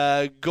we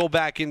go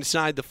back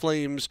inside the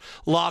Flames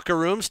locker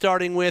room,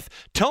 starting with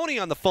Tony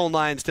on the phone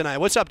lines tonight.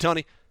 What's up,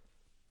 Tony?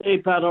 Hey,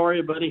 Pat. How are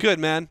you, buddy? Good,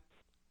 man.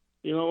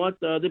 You know what?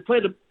 They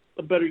played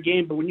a better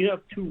game, but when you have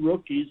two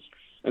rookies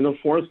and the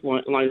fourth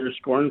liner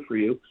scoring for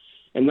you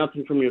and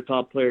nothing from your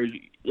top players,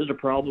 there's a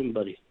problem,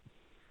 buddy.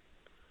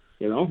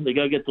 They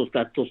got to get those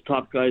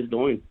top guys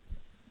going.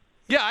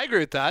 Yeah, I agree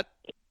with that.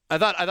 I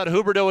thought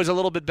Huberdeau was a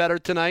little bit better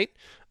tonight.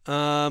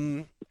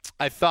 I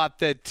thought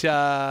that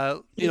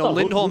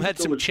Lindholm had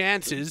some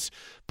chances,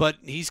 but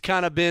he's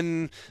kind of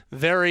been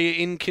very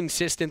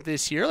inconsistent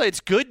this year.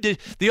 It's good to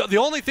the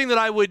only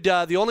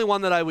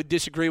one that I would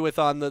disagree with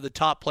on the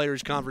top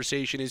players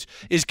conversation is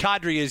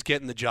Kadri is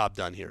getting the job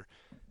done here.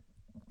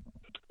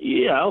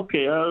 Yeah,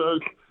 okay.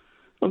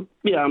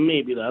 Yeah,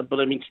 maybe that,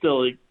 but I mean,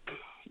 still,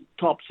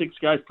 top 6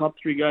 guys, top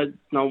 3 guys,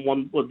 now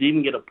one didn't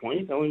even get a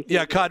point.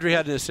 Yeah, Kadri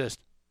had an assist.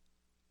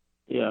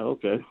 Yeah,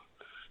 okay.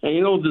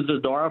 And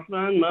the Zadorov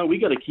man, we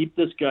got to keep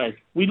this guy.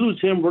 We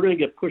lose him, we're going to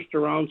get pushed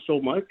around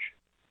so much.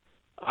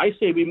 I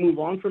say we move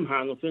on from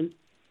Hamilton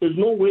There's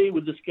no way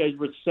with this guy's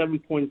worth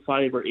 $7.5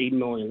 or $8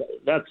 million.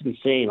 That's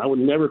insane. I would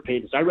never pay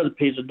this. I'd rather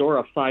pay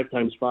Zadorov 5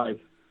 times 5.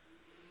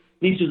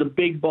 These is a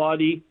big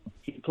body.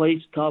 He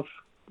plays tough.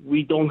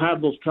 We don't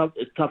have those tough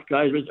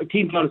guys. Our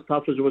team's not as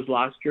tough as it was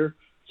last year.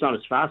 It's not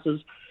as fast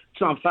it's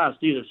not fast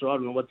either. So I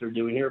don't know what they're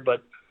doing here,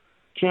 but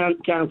can't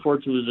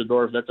afford to lose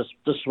Zadorov. That's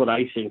just what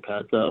I think,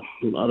 Pat. I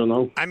don't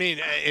know. I mean,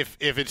 if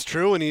it's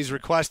true and he's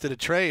requested a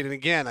trade, and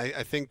again,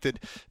 I think that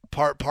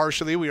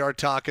partially we are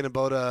talking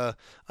about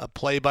a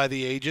play by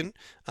the agent,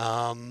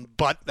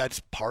 but that's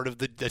part of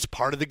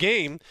the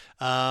game.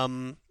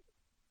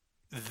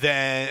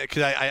 Then,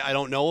 because I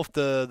don't know if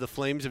the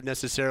Flames have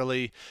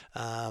necessarily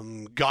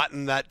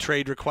gotten that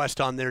trade request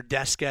on their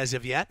desk as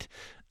of yet.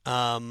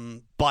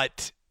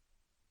 But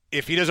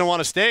if he doesn't want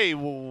to stay,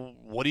 well,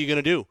 what are you going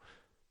to do?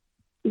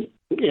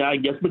 Yeah, I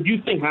guess. But do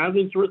you think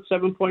Haven's worth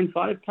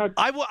 7.5?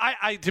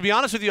 I to be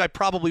honest with you, I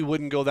probably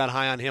wouldn't go that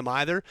high on him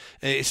either.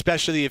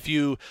 Especially if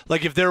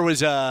there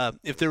was a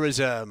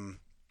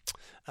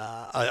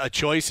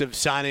choice of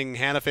signing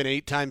Hanifin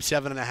 8 times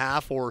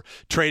 7.5 or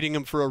trading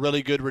him for a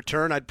really good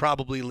return, I'd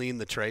probably lean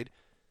the trade.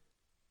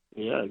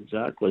 Yeah,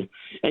 exactly.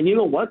 And you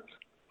know what?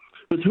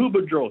 With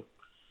Huberdeau,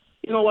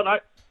 you know what?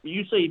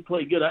 You say he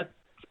played good.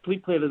 He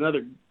played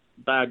another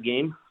bad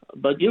game.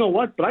 But you know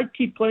what? But I'd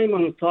keep playing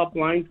on the top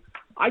line.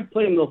 I'd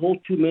play him the whole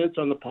 2 minutes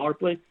on the power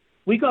play.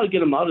 We got to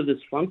get him out of this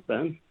funk,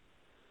 Ben.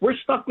 We're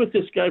stuck with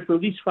this guy for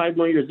at least 5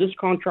 more years. This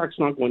contract's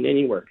not going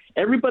anywhere.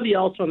 Everybody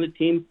else on the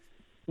team,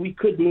 we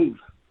could move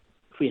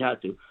if we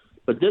had to.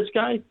 But this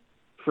guy,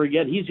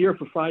 forget, he's here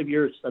for 5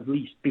 years at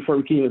least before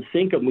we can even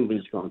think of moving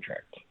his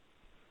contract.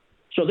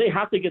 So they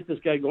have to get this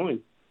guy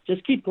going.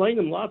 Just keep playing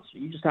him lots.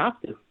 You just have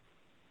to.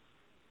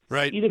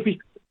 Right. Even if he's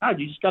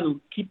bad, you just got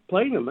to keep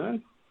playing him,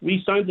 man.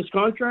 We signed this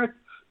contract.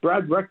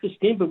 Brad wrecked this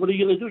team, but what are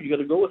you going to do? You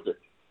got to go with it.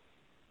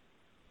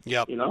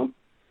 Yep. You know?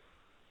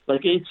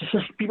 Like, it's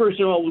people are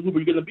saying, oh, who are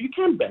you going to be? You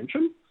can't bench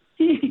him.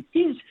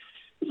 He's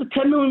a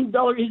 $10 million,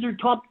 he's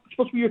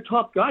supposed to be your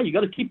top guy. You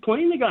got to keep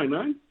playing the guy,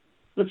 man.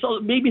 That's all.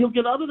 Maybe he'll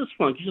get out of this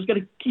funk. You just got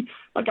to keep,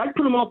 I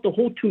put him out the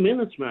whole 2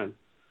 minutes, man,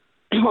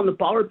 on the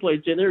power play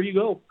and say, there you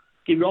go.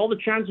 Give you all the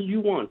chances you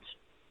want.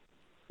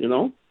 You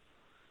know?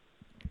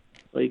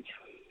 Like,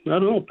 I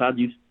don't know, Pat,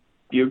 do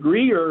you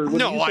agree or what?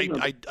 No, I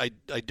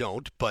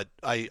don't, but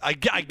I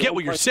get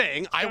what you're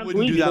saying. I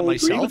wouldn't do that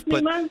myself,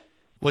 but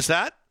what's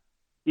that?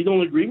 You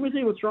don't agree with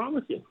me? What's wrong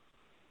with you?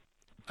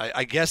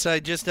 I guess I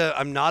just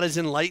I'm not as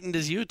enlightened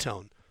as you,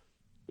 Tone.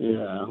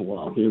 Yeah,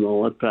 well, you know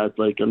what, Pat?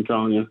 Like I'm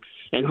telling you,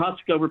 and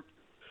Huska.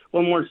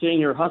 One more thing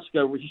here,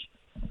 Huska.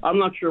 I'm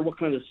not sure what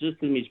kind of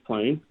system he's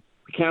playing.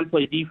 We can't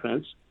play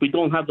defense. We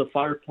don't have the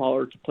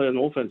firepower to play an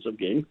offensive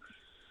game.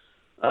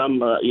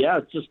 Yeah,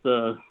 it's just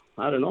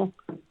I don't know.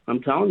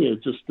 I'm telling you,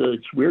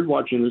 it's weird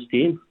watching this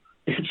team.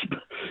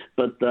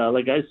 But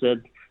like I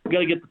said, we got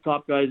to get the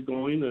top guys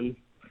going, and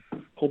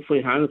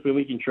hopefully Hanifin,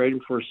 we can trade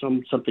him for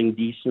something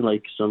decent,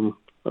 like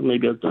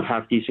maybe a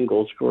half decent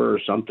goal scorer or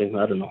something.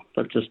 I don't know.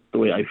 That's just the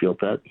way I feel,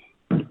 Pat.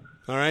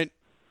 All right.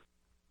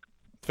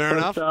 Fair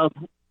enough.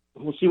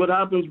 We'll see what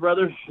happens,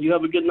 brother. You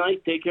have a good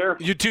night. Take care.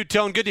 You too,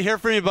 Tone. Good to hear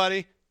from you,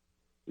 buddy.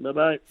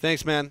 Bye-bye.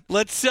 Thanks, man.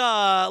 Let's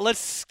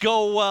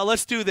go.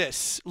 Let's do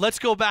this. Let's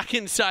go back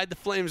inside the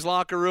Flames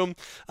locker room.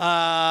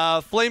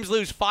 Flames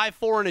lose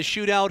 5-4 in a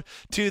shootout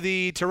to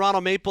the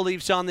Toronto Maple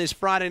Leafs on this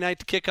Friday night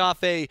to kick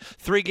off a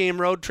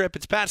 3-game road trip.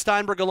 It's Pat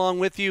Steinberg along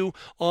with you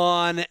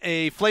on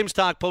a Flames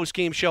Talk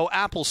postgame show,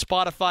 Apple,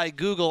 Spotify,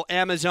 Google,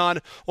 Amazon,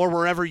 or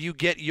wherever you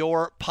get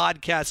your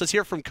podcasts. Let's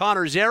hear from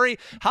Connor Zary.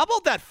 How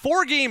about that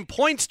 4-game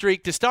point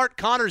streak to start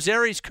Connor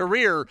Zary's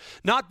career?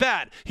 Not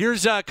bad.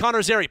 Here's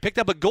Connor Zary. Picked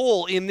up a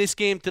goal in this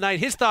game tonight.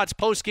 His thoughts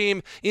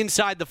post-game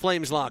inside the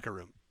Flames locker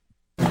room.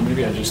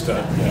 Maybe I just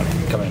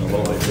coming in a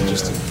little late, but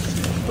just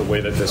the way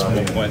that this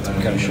momentum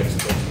kind of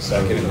shifted for the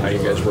second and how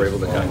you guys were able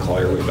to kind of claw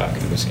your way back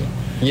into this game.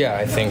 Yeah,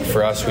 I think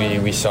for us,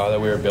 we saw that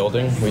we were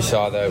building. We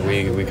saw that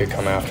we could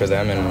come after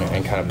them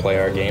and kind of play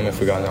our game if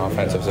we got in the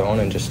offensive zone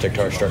and just stick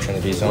to our structure in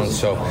the D zone.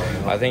 So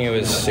I think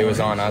it was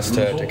on us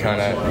to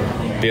kind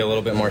of be a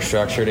little bit more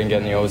structured and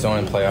get in the O zone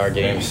and play our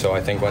game. So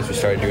I think once we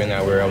started doing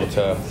that, we were able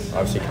to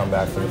obviously come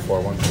back for the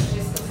 4-1.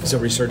 So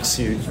we started to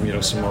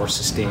see, some more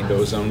sustained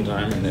O-zone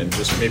time, and then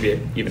just maybe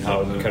even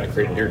how it kind of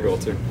created your goal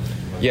too.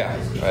 Yeah,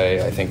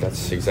 I think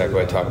that's exactly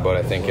what I talk about.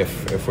 I think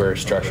if we're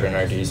structuring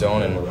our D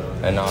zone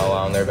and not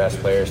allowing their best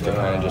players to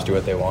kind of just do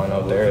what they want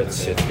out there,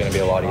 it's going to be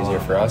a lot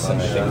easier for us.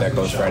 And I think that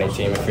goes for any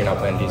team. If you're not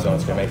playing D zone,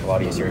 it's going to make it a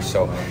lot easier.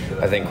 So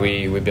I think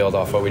we build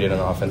off what we did in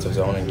the offensive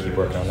zone and keep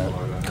working on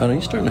that. Connor, are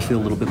you starting to feel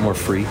a little bit more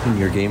free in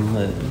your game?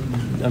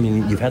 I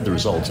mean, you've had the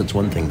results, it's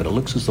one thing, but it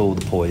looks as though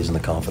the poise and the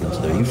confidence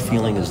there. Are you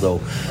feeling as though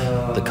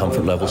the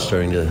comfort level's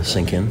starting to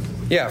sink in?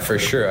 Yeah, for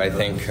sure. I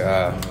think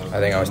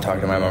I was talking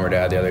to my mom or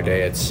dad the other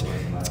day. It's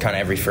kind of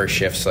every first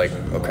shift's like,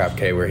 oh crap,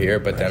 okay, we're here.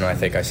 But then I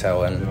think I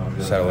settle in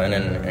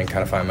and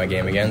kind of find my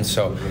game again.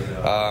 So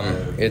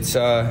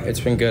it's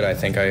been good. I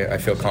think I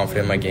feel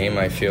confident in my game.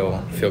 I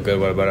feel good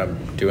about what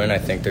I'm doing. I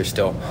think there's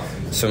still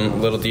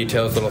some little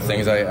details, little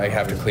things I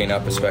have to clean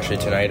up, especially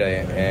tonight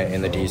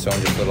in the D zone,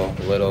 just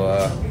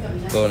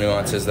little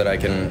nuances that I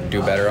can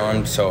do better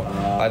on. So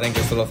I think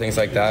just little things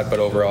like that, but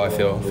overall I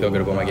feel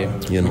good about my game.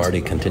 You and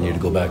Marty continue to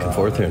go back and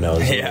forth here now.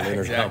 Yeah,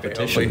 exactly.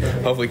 Competition.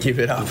 Hopefully keep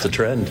it up. It's a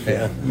trend.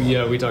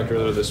 Yeah, we talked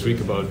earlier this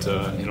week about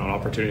an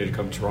opportunity to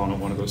come to Toronto,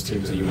 one of those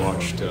teams that you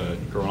watched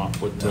grow up.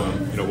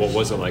 What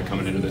was it like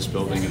coming into this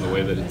building and the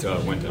way that it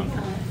went down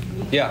here?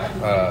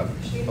 Yeah,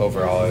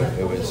 overall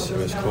it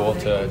was cool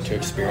to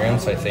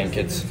experience. I think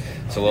it's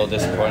a little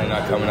disappointing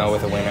not coming out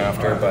with a win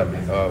after, but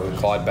we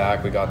clawed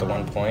back. We got the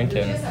 1 point,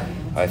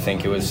 and I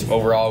think it was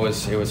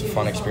a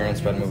fun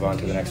experience. But move on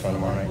to the next one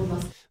tomorrow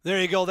night. There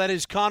you go. That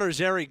is Connor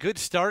Zary. Good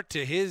start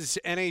to his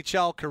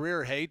NHL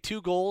career. Hey, 2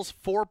 goals,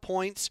 4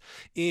 points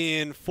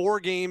in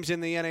 4 games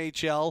in the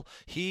NHL.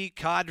 He,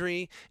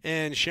 Kadri,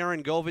 and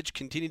Sharon Govich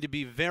continue to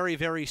be very,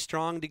 very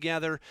strong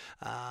together.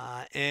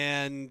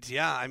 And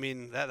yeah, I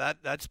mean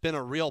that's been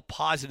a real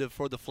positive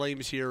for the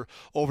Flames here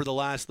over the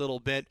last little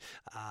bit.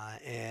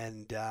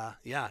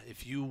 Yeah,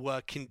 if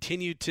you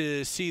continue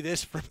to see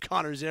this from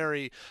Connor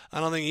Zary, I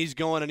don't think he's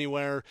going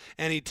anywhere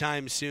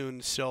anytime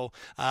soon. So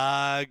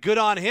good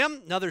on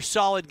him. Another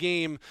solid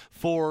game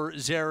for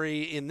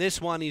Zary. In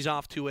this one, he's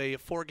off to a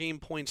 4-game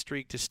point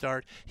streak to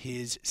start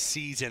his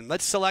season.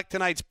 Let's select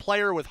tonight's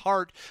Player with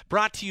Heart,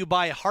 brought to you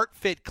by Heart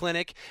Fit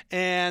Clinic.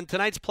 And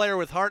tonight's Player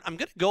with Heart, I'm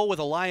going to go with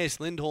Elias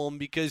Lindholm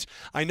because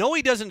I know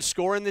he doesn't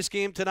score in this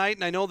game tonight,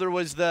 and I know there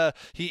was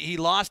he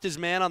lost his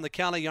man on the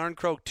Calle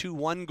Jarnkrok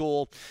 2-1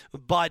 goal,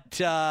 but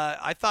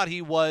I thought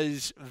he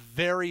was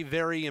very,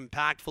 very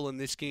impactful in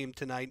this game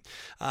tonight.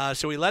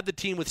 So he led the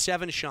team with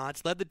 7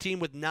 shots, led the team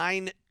with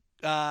 9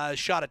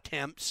 shot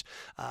attempts,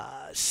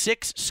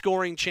 6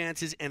 scoring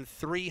chances, and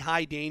 3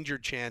 high danger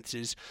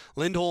chances.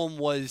 Lindholm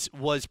was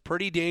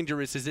pretty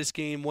dangerous as this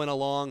game went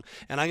along,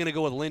 and I'm going to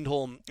go with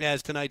Lindholm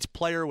as tonight's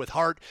Player with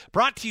Heart,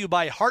 brought to you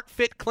by Heart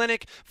Fit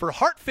Clinic. For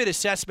Heart Fit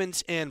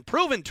assessments and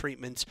proven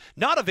treatments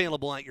not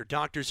available at your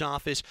doctor's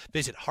office,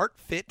 visit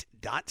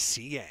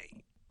heartfit.ca.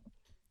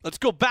 Let's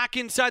go back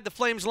inside the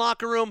Flames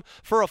locker room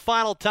for a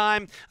final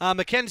time.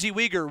 Mackenzie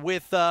Weegar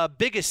with a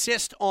big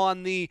assist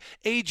on the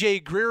A.J.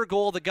 Greer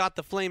goal that got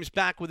the Flames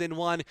back within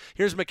 1.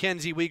 Here's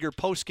Mackenzie Weegar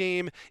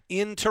postgame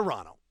in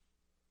Toronto.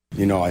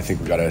 I think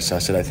we got to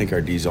assess it. I think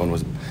our D zone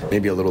was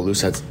maybe a little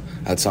loose at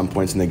some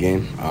points in the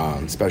game,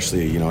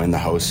 especially in the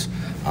house.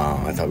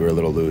 I thought we were a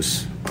little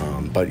loose,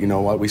 but you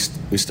know what? We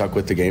stuck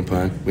with the game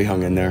plan. We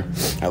hung in there.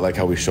 I like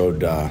how we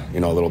showed a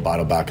little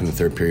battle back in the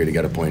third period to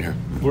get a point here.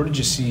 Where did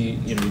you see?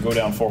 You go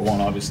down 4-1.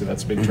 Obviously,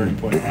 that's a big turning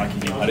point in a hockey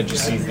game. How did you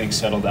see things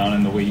settle down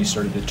in the way you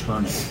started to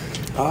turn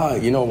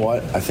it? You know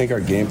what? I think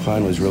our game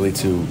plan was really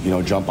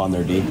to jump on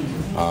their D,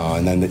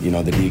 and then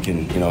the D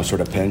can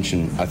sort of pinch.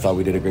 And I thought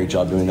we did a great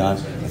job doing that.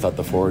 I thought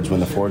when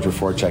the forwards were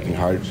forward-checking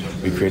hard,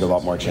 we created a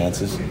lot more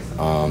chances.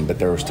 But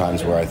there was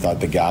times where I thought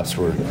the gaps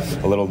were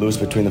a little loose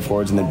between the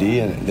forwards and the D,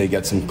 and they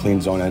get some clean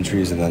zone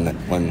entries. And then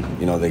when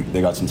they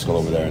got some skill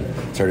over there and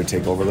started to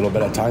take over a little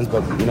bit at times.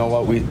 But you know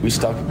what? We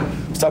stuck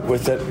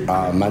with it.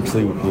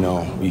 Mentally,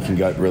 you can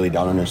get really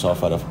down on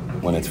yourself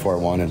when it's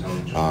 4-1, and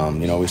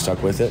we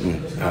stuck with it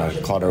and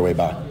clawed our way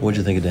back. What did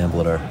you think of Dan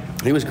Vladar?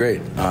 He was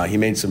great. He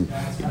made some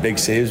big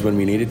saves when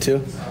we needed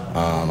to.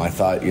 I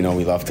thought, we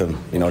left him,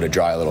 to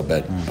dry a little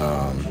bit.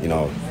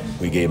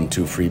 We gave him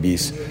 2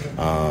 freebies.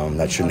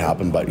 That shouldn't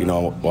happen, but you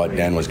know what?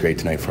 Dan was great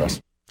tonight for us.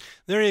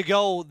 There you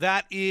go.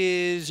 That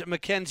is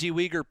Mackenzie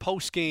Weegar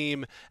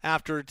postgame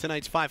after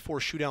tonight's 5-4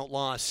 shootout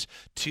loss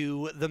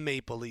to the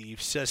Maple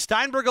Leafs.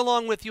 Steinberg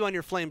along with you on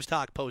your Flames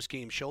Talk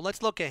postgame show.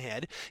 Let's look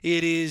ahead.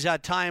 It is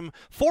time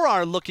for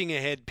our Looking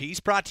Ahead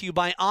piece, brought to you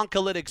by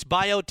Oncolytics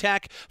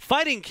Biotech,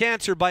 fighting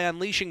cancer by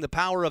unleashing the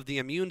power of the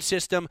immune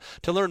system.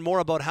 To learn more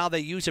about how they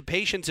use a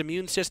patient's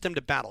immune system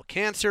to battle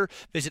cancer,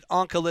 visit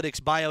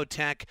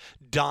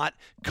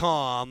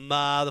oncolyticsbiotech.com.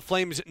 The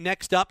Flames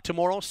next up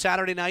tomorrow,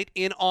 Saturday night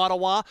in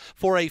Ottawa,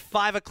 for a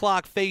 5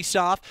 o'clock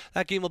face-off.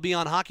 That game will be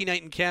on Hockey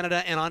Night in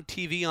Canada and on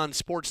TV on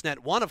Sportsnet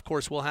 1. Of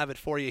course, we'll have it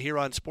for you here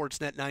on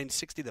Sportsnet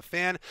 960 The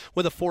Fan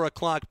with a 4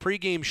 o'clock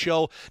pregame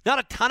show. Not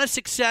a ton of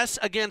success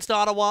against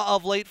Ottawa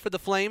of late for the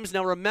Flames.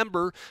 Now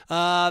remember,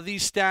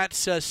 these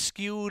stats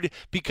skewed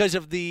because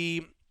of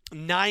the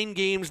 9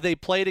 games they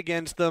played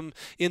against them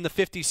in the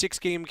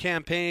 56-game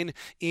campaign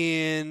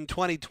in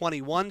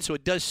 2021, so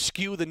it does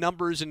skew the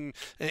numbers and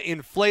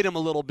inflate them a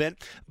little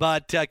bit.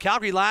 But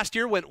Calgary last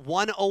year went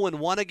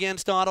 1-0-1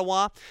 against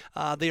Ottawa.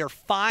 They are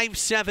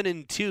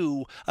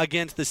 5-7-2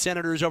 against the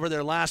Senators over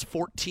their last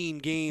 14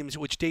 games,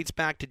 which dates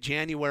back to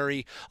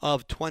January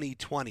of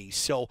 2020.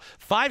 So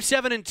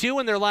 5-7-2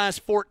 in their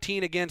last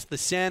 14 against the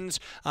Sens.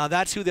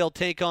 That's who they'll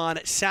take on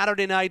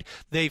Saturday night.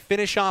 They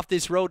finish off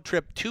this road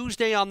trip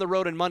Tuesday on the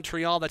road and Monday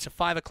Montreal. That's a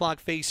 5 o'clock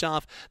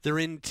face-off. They're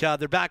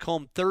back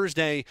home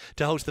Thursday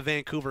to host the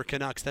Vancouver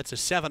Canucks. That's a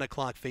 7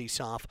 o'clock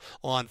face-off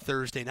on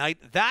Thursday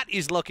night. That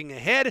is looking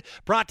ahead.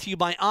 Brought to you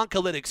by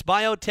Oncolytics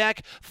Biotech,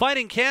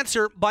 fighting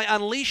cancer by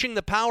unleashing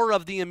the power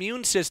of the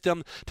immune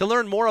system. To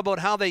learn more about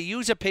how they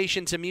use a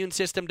patient's immune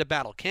system to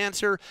battle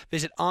cancer,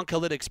 visit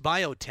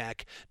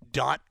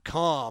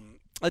oncolyticsbiotech.com.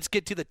 Let's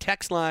get to the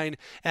text line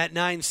at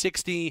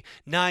 960.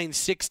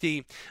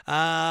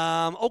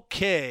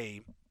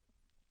 Okay.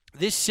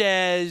 This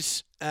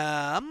says,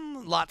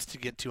 lots to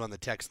get to on the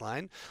text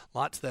line.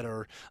 Lots that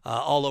are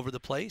all over the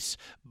place,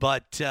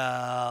 but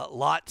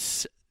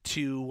lots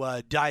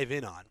to dive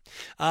in on.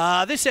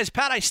 This says,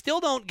 Pat, I still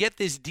don't get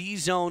this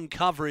D-zone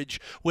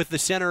coverage with the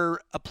center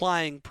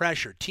applying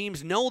pressure.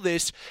 Teams know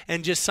this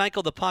and just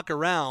cycle the puck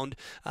around.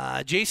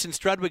 Jason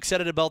Strudwick said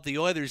it about the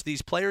Oilers.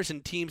 These players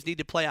and teams need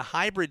to play a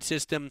hybrid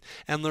system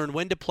and learn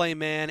when to play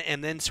man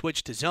and then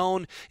switch to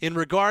zone. In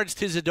regards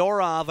to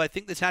Zadorov, I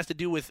think this has to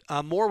do with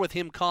more with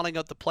him calling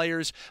out the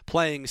players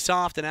playing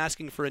soft and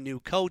asking for a new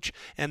coach,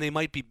 and they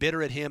might be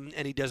bitter at him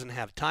and he doesn't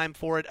have time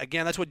for it.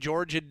 Again, that's what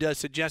George had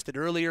suggested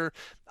earlier.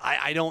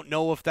 I don't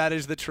know if that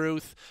is the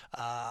truth.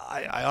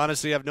 I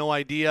honestly have no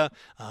idea.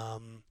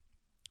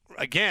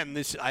 Again,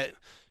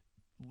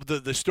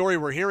 the story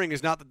we're hearing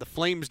is not that the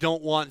Flames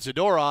don't want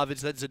Zadorov;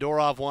 it's that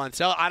Zadorov wants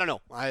out. I don't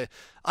know.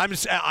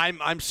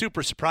 I'm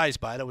super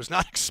surprised by it. I was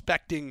not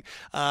expecting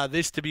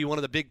this to be one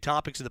of the big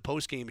topics of the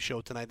postgame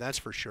show tonight. That's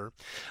for sure.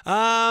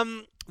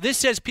 This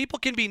says people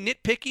can be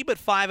nitpicky, but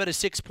 5 out of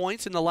 6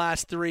 points in the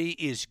last 3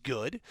 is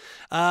good.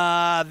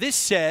 This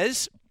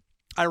says,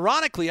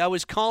 ironically, I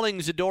was calling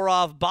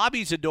Zadorov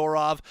Bobby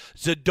Zadorov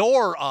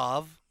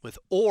with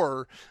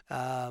or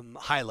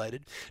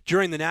highlighted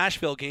during the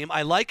Nashville game.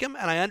 I like him,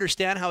 and I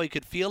understand how he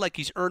could feel like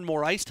he's earned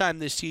more ice time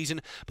this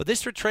season, but this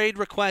trade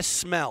request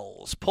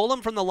smells. Pull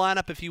him from the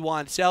lineup if he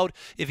wants out.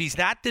 If he's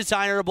that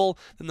desirable,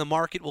 then the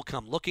market will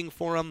come looking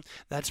for him.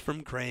 That's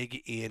from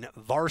Greg in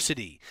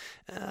Varsity.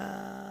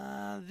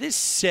 This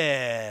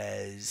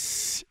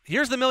says,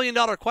 here's the $1 million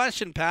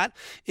question, Pat.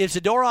 If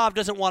Zadorov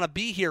doesn't want to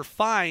be here,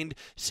 fine.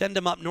 Send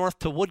him up north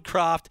to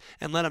Woodcroft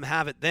and let him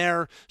have it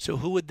there. So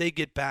who would they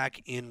get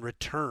back in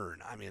return?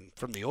 I mean,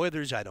 from the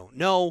Oilers, I don't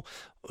know.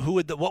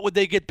 What would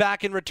they get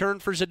back in return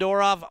for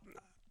Zadorov?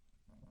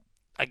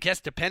 I guess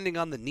depending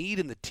on the need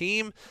in the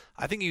team,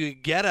 I think you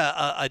could get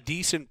a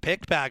decent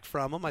pick back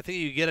from him. I think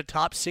you could get a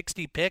top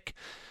 60 pick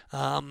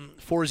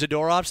for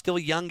Zadorov, still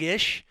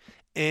youngish,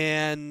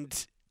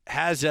 and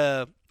has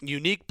a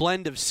unique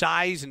blend of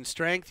size and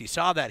strength. You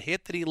saw that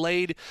hit that he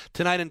laid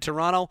tonight in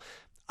Toronto.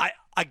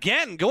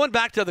 Again, going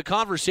back to the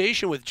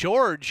conversation with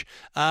George,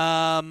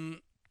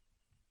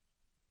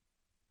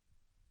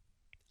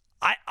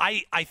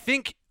 I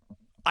think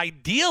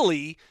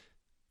ideally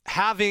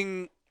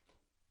having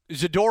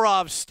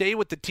Zadorov stay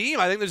with the team,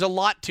 I think there's a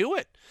lot to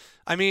it.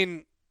 I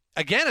mean,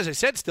 again, as I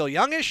said, still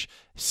youngish,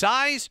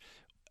 size.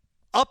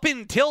 Up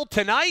until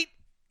tonight,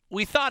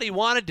 we thought he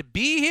wanted to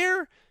be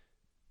here.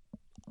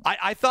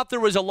 I thought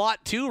there was a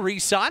lot to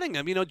re-signing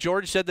him. You know,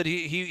 George said that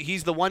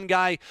he's the one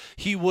guy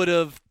he would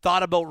have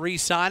thought about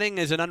re-signing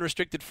as an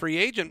unrestricted free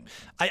agent.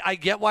 I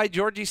get why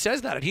Georgie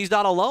says that, and he's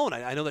not alone.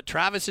 I know that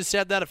Travis has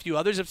said that. A few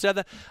others have said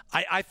that.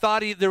 I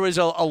thought there was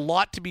a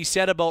lot to be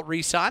said about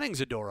re-signing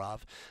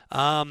Zadorov.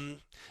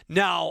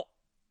 Now,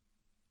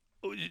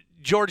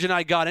 George and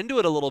I got into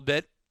it a little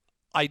bit.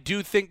 I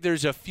do think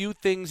there's a few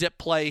things at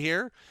play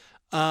here.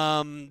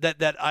 And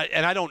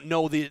I don't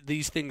know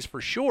these things for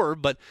sure,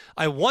 but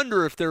I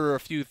wonder if there are a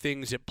few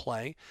things at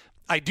play.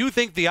 I do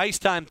think the ice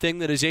time thing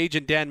that his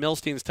agent Dan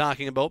Milstein's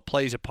talking about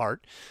plays a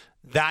part.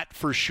 That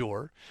for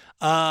sure.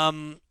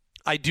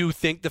 I do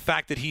think the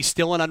fact that he's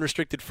still an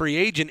unrestricted free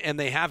agent and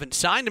they haven't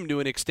signed him to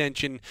an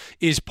extension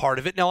is part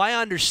of it. Now, I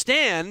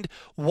understand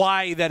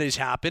why that has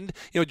happened.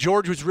 You know,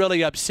 George was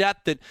really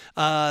upset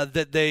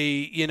that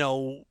they,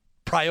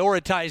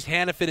 prioritized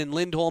Hanifin and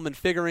Lindholm and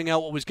figuring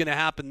out what was going to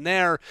happen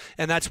there,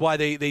 and that's why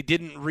they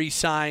didn't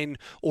re-sign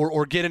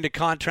or get into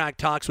contract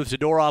talks with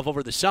Zadorov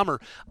over the summer.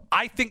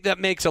 I think that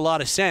makes a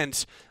lot of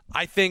sense.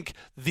 I think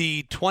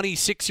the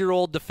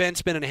 26-year-old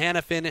defenseman in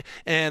Hanifin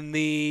and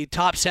the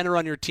top center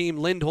on your team,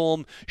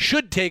 Lindholm,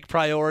 should take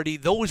priority.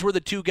 Those were the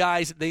two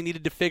guys that they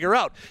needed to figure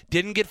out.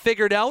 Didn't get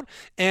figured out,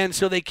 and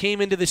so they came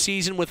into the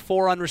season with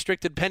 4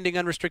 pending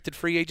unrestricted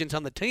free agents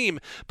on the team.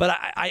 But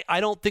I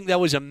don't think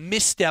that was a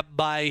misstep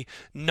by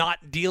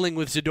not dealing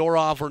with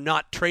Zadorov or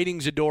not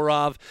trading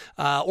Zadorov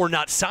or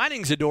not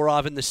signing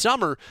Zadorov in the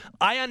summer.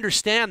 I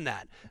understand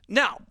that.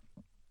 Now,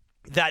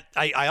 that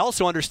I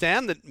also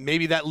understand that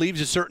maybe that leaves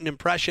a certain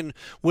impression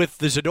with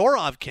the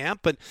Zadorov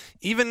camp, but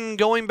even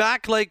going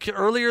back like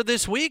earlier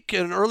this week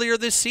and earlier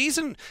this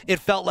season, it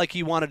felt like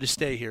he wanted to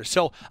stay here.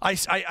 So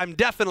I'm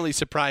definitely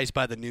surprised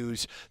by the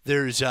news.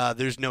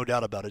 There's no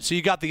doubt about it. So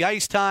you got the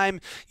ice time,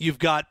 you've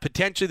got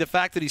potentially the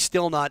fact that he's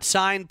still not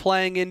signed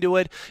playing into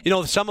it. You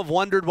know, some have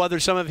wondered whether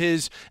some of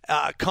his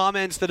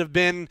comments that have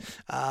been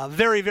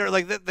very, very,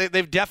 like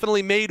they've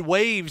definitely made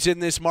waves in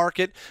this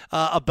market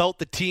about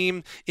the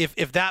team.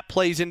 If that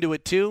plays into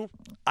it too.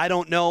 I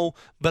don't know,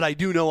 but I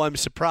do know I'm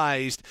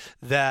surprised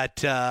that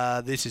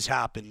this has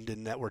happened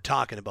and that we're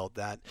talking about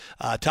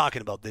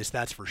this.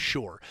 That's for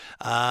sure.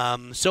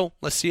 So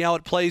let's see how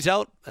it plays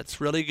out.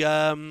 That's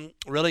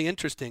really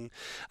interesting.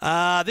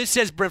 This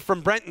says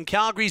from Brent in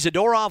Calgary,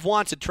 Zadorov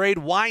wants a trade.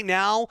 Why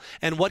now?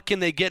 And what can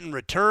they get in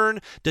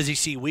return? Does he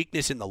see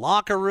weakness in the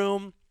locker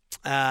room?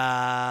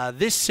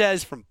 This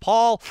says from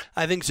Paul,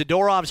 I think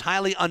Zadorov's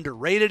highly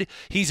underrated.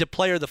 He's a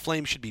player the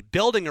Flames should be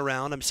building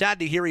around. I'm sad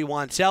to hear he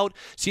wants out.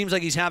 Seems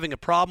like he's having a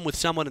problem with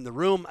someone in the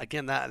room.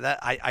 Again,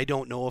 I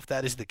don't know if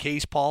that is the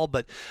case, Paul,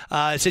 but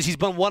it says he's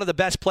been one of the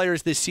best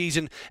players this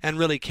season and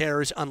really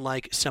cares,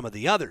 unlike some of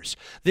the others.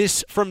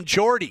 This from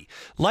Jordy.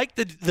 Like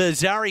the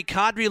Zari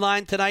Kadri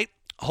line tonight,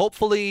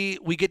 hopefully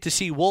we get to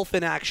see Wolf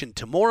in action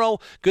tomorrow.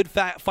 Good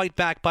fight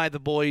back by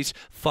the boys.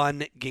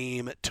 Fun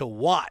game to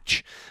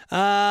watch.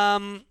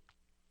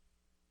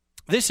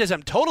 This says,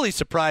 I'm totally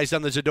surprised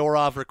on the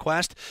Zadorov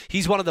request.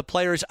 He's one of the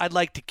players I'd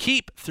like to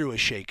keep through a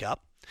shakeup.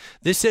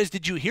 This says,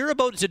 did you hear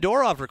about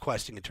Zadorov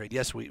requesting a trade?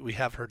 Yes, we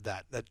have heard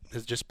that. That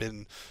has just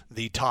been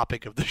the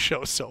topic of the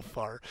show so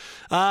far.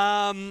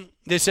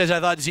 This says,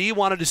 I thought Z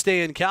wanted to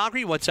stay in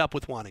Calgary. What's up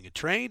with wanting a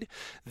trade?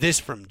 This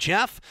from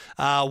Jeff.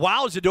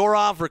 Wow,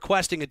 Zadorov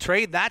requesting a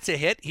trade. That's a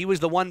hit. He was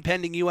the one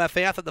pending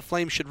UFA. I thought the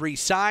Flames should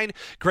re-sign.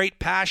 Great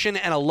passion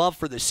and a love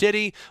for the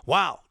city.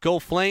 Wow, go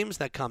Flames.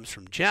 That comes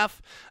from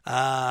Jeff.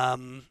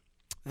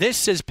 This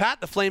says,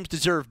 Pat, the Flames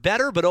deserve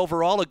better, but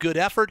overall a good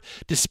effort.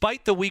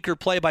 Despite the weaker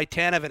play by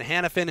Tanev and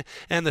Hanifin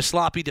and the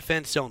sloppy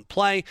defense zone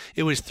play,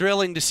 it was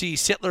thrilling to see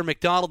Sittler,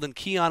 McDonald, and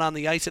Keon on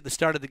the ice at the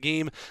start of the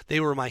game. They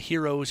were my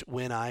heroes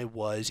when I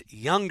was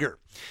younger.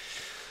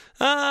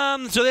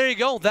 So there you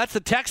go. That's the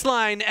text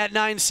line at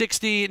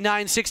 960.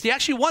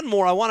 Actually, one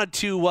more. I wanted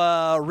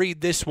to read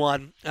this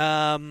one.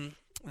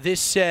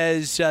 This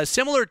says,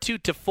 similar to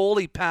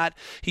Toffoli, Pat,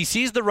 he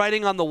sees the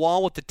writing on the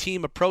wall with the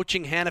team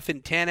approaching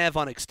Hanifin Tanev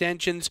on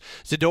extensions.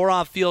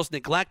 Zadorov feels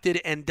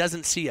neglected and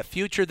doesn't see a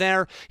future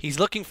there. He's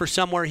looking for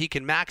somewhere he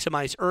can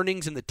maximize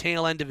earnings in the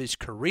tail end of his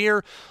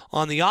career.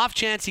 On the off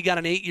chance he got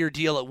an 8-year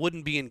deal, it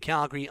wouldn't be in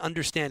Calgary.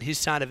 Understand his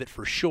side of it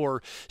for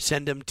sure.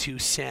 Send him to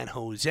San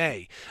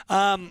Jose.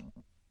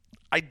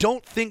 I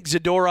don't think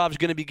Zadorov's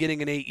going to be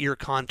getting an 8-year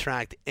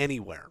contract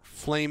anywhere,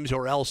 Flames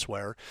or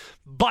elsewhere.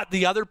 But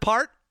the other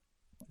part,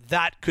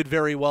 that could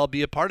very well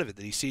be a part of it,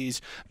 that he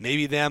sees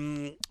maybe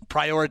them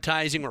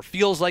prioritizing or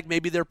feels like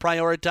maybe they're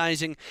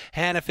prioritizing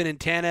Hanifin and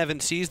Tanev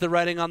and sees the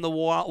writing on the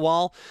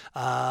wall.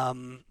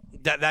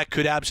 That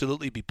could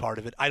absolutely be part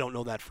of it. I don't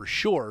know that for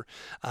sure.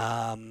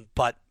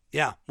 But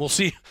yeah, we'll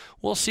see.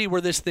 We'll see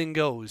where this thing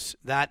goes.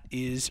 That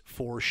is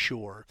for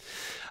sure.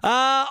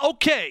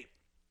 Okay.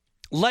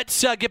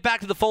 Let's get back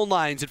to the phone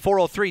lines at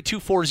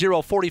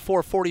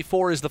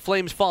 403-240-4444 as the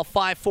Flames fall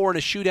 5-4 in a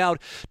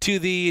shootout to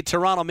the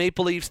Toronto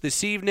Maple Leafs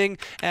this evening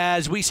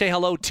as we say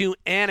hello to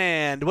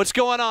Anand. What's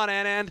going on,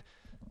 Anand?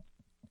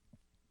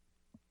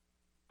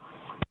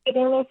 Good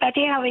evening,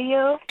 Patty. How are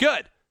you?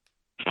 Good.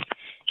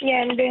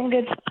 Yeah, I'm doing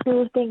good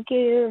too. Thank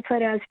you for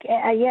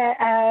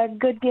asking.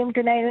 Good game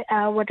tonight.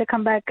 What a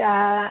comeback.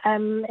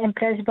 I'm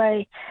impressed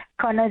by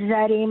Connor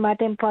Zary,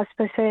 Martin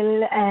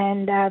Pospisil,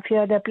 and a few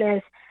other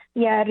players.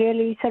 Yeah,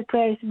 really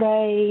surprised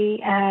by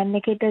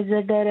Nikita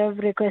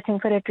Zadorov requesting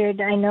for a trade.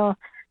 I know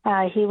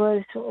he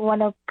was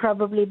one of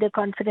probably the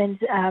confidence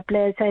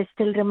players. I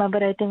still remember,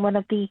 I think one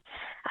of the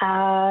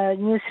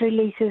news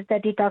releases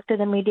that he talked to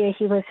the media,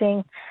 he was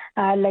saying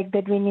like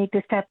that we need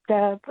to step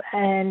up,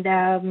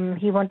 and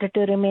he wanted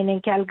to remain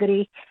in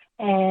Calgary.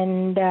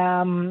 And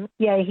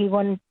he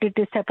wanted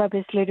to step up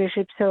his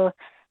leadership. So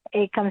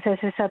it comes as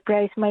a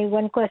surprise. My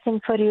one question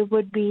for you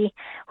would be,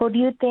 who do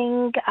you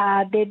think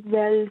did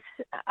well,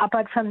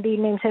 apart from the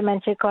names I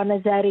mentioned,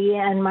 Connor Zary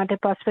and Mate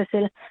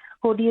Pospisil,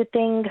 who do you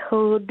think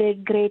who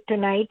did great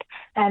tonight?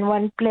 And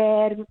one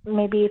player,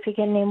 maybe if you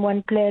can name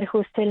one player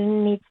who still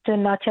needs to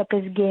notch up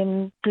his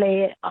game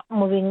play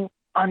moving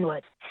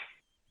onwards.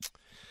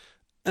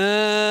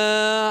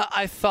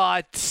 I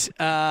thought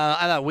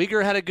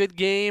Uyghur had a good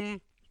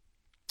game.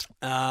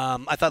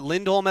 I thought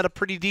Lindholm had a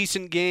pretty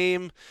decent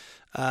game.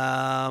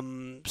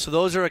 So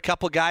those are a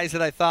couple guys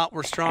that I thought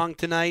were strong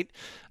tonight.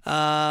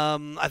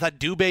 I thought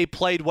Dubé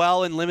played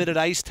well in limited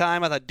ice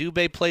time. I thought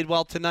Dubé played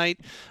well tonight.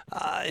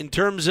 In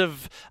terms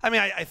of,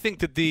 I think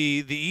that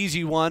the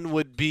easy one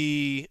would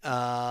be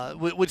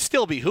would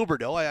still be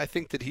Huberdeau. I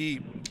think that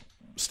he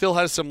still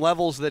has some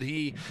levels that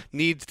he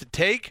needs to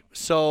take.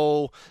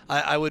 So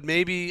I would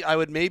maybe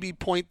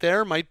point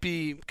there. Might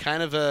be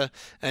kind of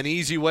an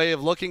easy way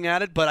of looking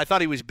at it. But I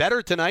thought he was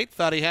better tonight.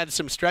 Thought he had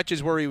some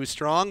stretches where he was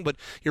strong. But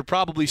you're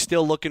probably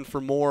still looking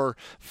for more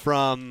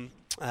from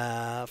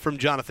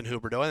Jonathan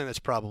Huberdeau. I think that's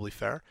probably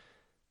fair.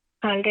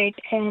 All right.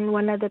 And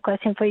one other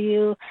question for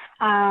you.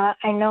 I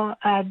know,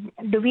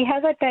 do we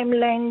have a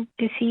timeline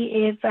to see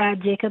if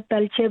Jacob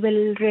Pelche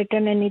will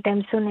return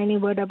anytime soon? Any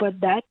word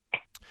about that?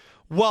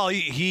 Well,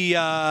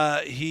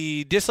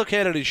 he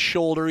dislocated his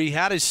shoulder. He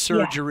had his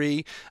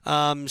surgery,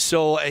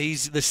 so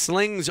the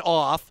sling's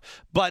off.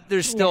 But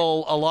there's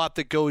still a lot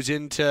that goes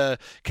into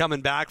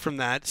coming back from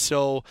that.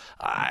 So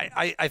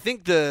I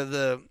think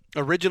the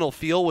original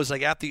feel was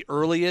like at the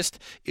earliest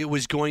it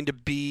was going to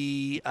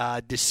be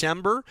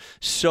December.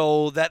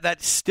 So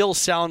that still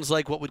sounds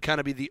like what would kind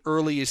of be the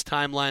earliest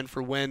timeline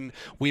for when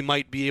we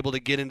might be able to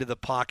get into the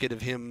pocket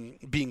of him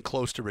being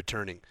close to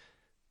returning.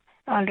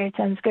 All right,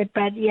 sounds good.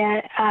 But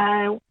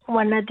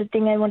one other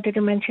thing I wanted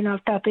to mention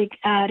off topic.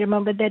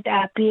 Remember that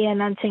PA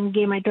announcing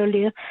game I told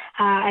you?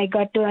 I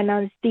got to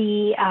announce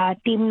the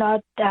Team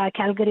North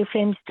Calgary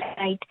Flames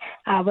tonight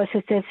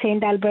versus the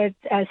St. Albert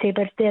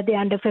Sabres. They're the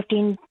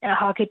under-15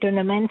 hockey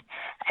tournament.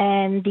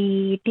 And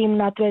the Team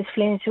Northwest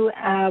Flames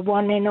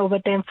won in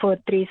overtime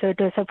 4-3. So it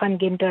was a fun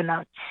game to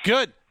announce.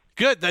 Good.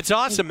 That's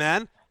awesome,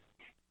 man.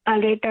 All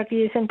right, talk to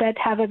you soon, Pat.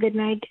 Have a good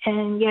night,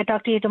 and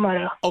talk to you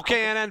tomorrow.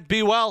 Okay, Anand,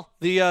 be well.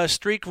 The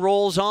streak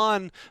rolls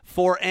on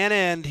for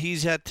Anand.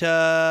 He's at,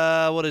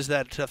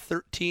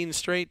 13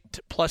 straight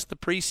plus the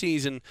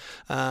preseason.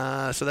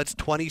 So that's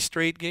 20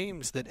 straight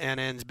games that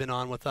Anand's been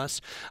on with us.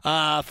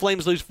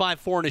 Flames lose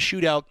 5-4 in a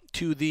shootout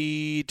to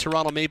the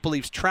Toronto Maple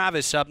Leafs.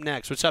 Travis up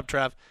next. What's up,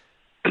 Trav?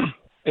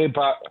 Hey,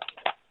 Pat.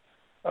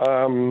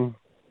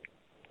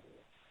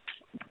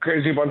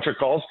 Crazy bunch of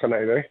calls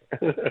tonight, eh?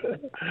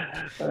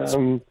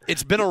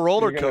 It's been a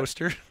roller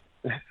coaster.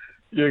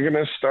 You're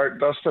gonna start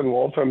Dustin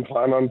Wolf and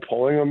plan on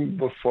pulling him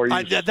before you.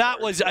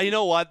 You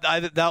know what? I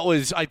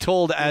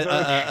told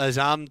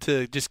Azam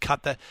to just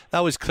cut that. That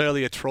was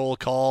clearly a troll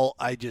call.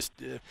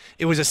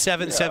 It was a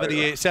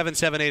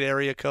 778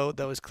 area code.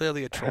 That was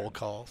clearly a troll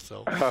call.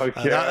 So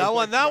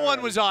that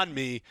one was on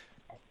me.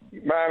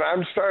 Man,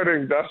 I'm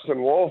starting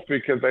Dustin Wolf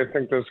because I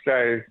think this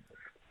guy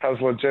has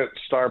legit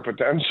star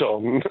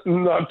potential.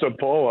 Not to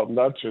pull him,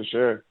 that's for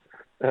sure.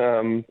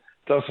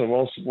 Dustin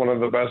Wolf's one of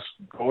the best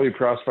goalie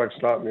prospects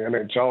not in the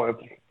NHL.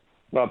 It's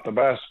not the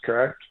best,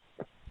 correct?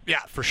 Yeah,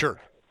 for sure.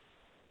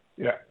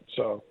 Yeah,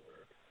 so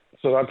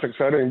that's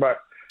exciting. But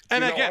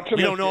and again,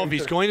 we don't know if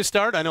he's going to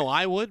start. I know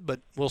I would,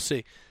 but we'll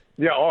see.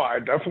 Yeah,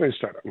 I'd definitely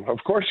start him.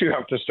 Of course you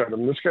have to start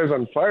him. This guy's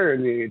on fire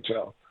in the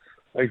AHL.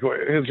 Like,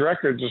 his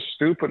record's just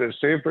stupid. His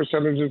save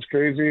percentage is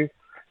crazy.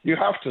 You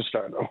have to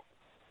start him.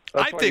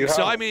 I think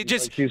so. I mean,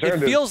 it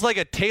feels like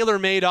a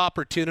tailor-made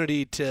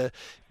opportunity to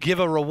give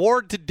a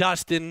reward to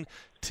Dustin.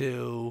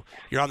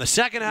 You're on the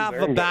second half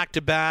of a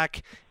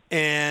back-to-back,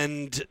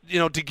 and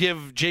to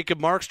give Jacob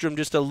Markstrom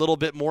just a little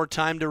bit more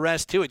time to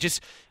rest too. It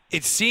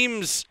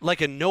seems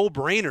like a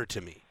no-brainer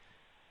to me.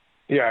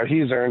 Yeah,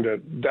 he's earned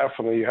it.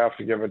 Definitely, you have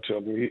to give it to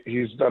him.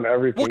 He's done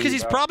everything. Well, because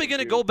he's probably going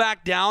to go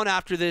back down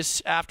after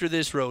this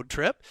road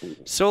trip.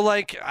 So,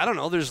 I don't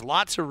know. There's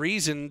lots of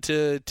reason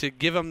to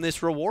give him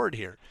this reward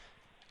here.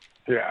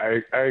 Yeah,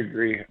 I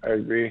agree.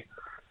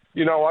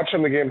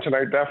 Watching the game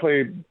tonight,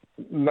 definitely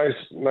nice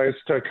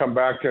to come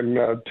back and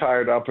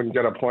tie it up and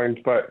get a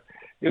point. But,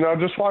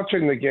 just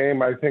watching the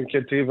game, I think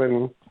it's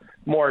even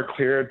more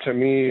clear to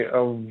me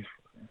of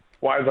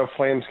why the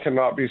Flames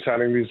cannot be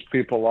signing these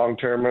people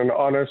long-term. And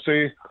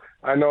honestly,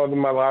 I know in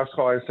my last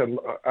call I said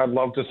I'd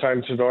love to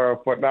sign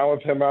Zadorov, but now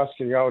with him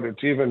asking out, it's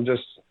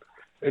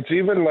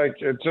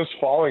just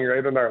falling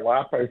right in our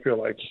lap, I feel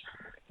like.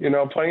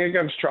 Playing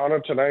against Toronto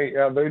tonight,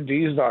 their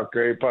D's not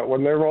great, but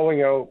when they're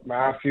rolling out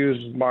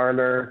Matthews,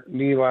 Marner,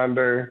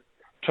 Nylander,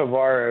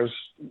 Tavares,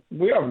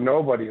 we have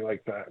nobody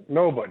like that.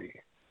 Nobody.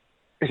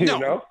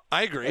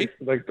 I agree.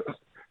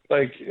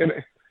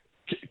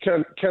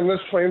 Can this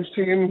Flames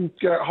team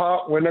get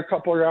hot, win a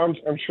couple rounds?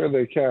 I'm sure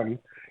they can.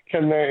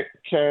 Can this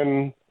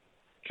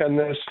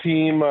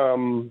team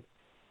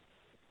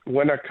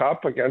win a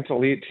cup against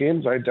elite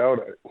teams? I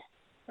doubt it.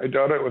 I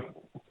doubt it with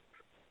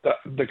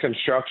the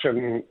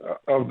construction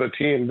of the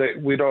team.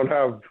 We don't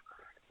have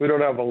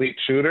elite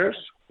shooters.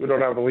 We don't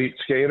have elite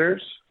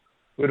skaters.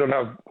 We don't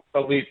have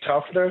elite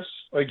toughness.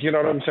 You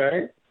know what I'm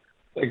saying?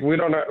 We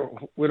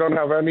don't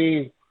have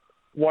any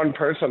one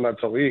person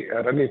that's elite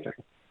at anything.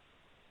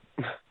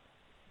 I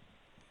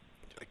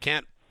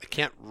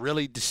can't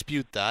really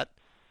dispute that.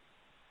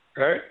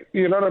 Right?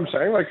 You know what I'm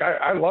saying?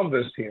 I love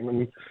this team,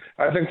 and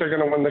I think they're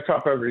going to win the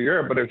cup every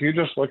year. But if you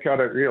just look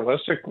at it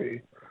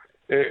realistically,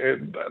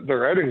 the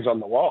writing's on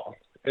the wall.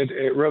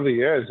 It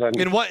really is.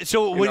 And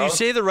when you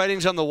say the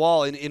writing's on the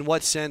wall, in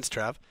what sense,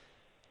 Trav?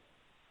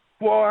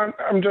 Well,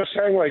 I'm just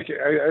saying,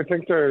 I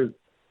think their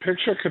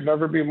picture could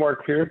never be more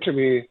clear to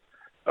me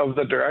of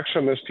the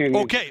direction this team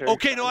needs to take.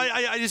 Okay. No,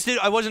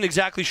 I wasn't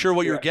exactly sure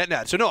what you were getting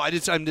at. So no, I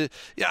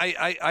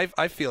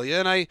feel you,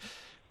 and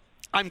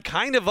I'm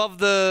kind of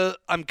the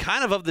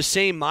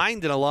same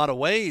mind in a lot of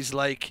ways.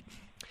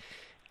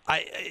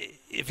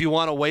 If you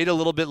want to wait a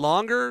little bit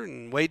longer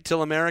and wait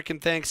till American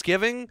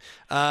Thanksgiving,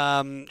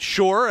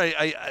 sure.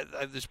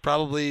 There's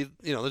probably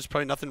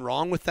nothing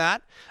wrong with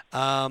that.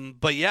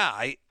 But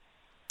yeah,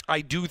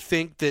 I do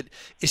think that,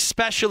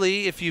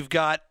 especially if you've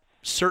got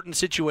certain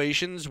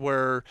situations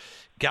where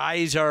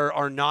guys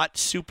are not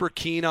super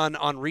keen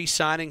on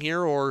re-signing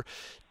here, or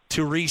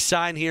to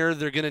re-sign here,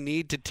 they're going to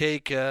need to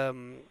take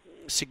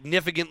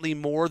significantly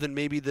more than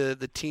maybe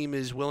the team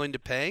is willing to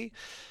pay,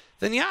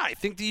 then yeah, I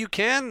think that you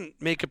can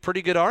make a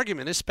pretty good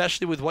argument,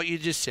 especially with what you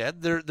just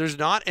said. There's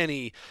not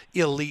any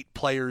elite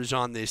players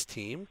on this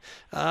team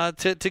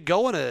to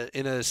go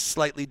in a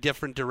slightly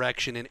different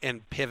direction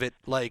and pivot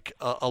like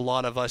a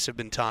lot of us have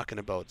been talking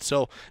about.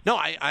 So, no,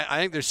 I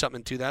think there's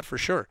something to that for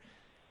sure.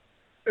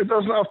 It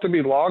doesn't have to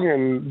be long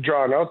and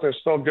drawn out. There's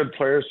still good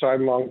players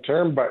signed long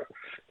term, but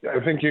I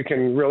think you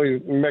can really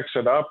mix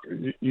it up.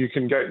 You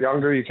can get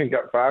younger, you can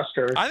get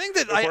faster. I think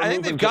that I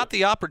think they've got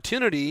the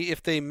opportunity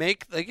if they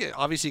make.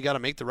 Obviously, you got to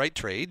make the right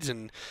trades,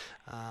 and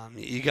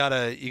you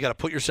gotta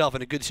put yourself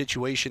in a good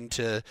situation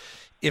to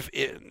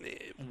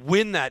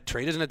win that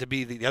trade. It doesn't have to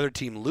be the other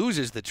team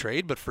loses the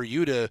trade, but for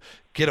you to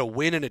get a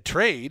win in a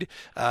trade,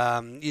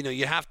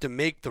 you have to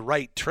make the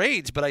right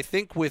trades. But I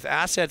think with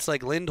assets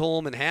like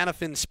Lindholm and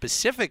Hanifin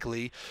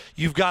specifically,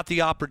 you've got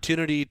the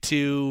opportunity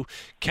to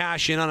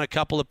cash in on a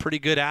couple of pretty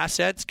good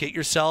assets, get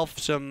yourself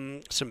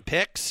some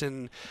picks,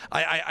 and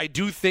I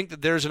do think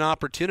that there's an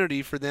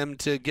opportunity for them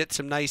to get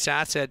some nice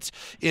assets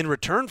in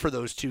return for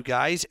those two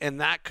guys, and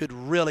that could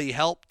really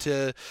help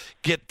to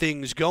get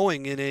things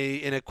going in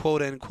a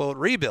quote unquote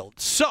rebuild.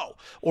 So,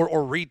 or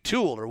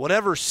retool, or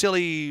whatever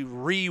silly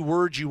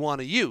word you want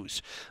to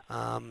use.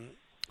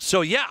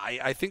 So yeah,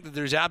 I think that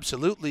there's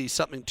absolutely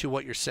something to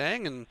what you're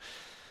saying, and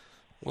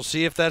we'll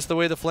see if that's the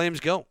way the Flames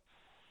go.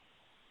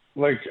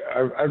 Like,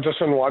 I've just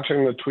been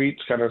watching the tweets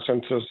kind of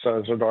since this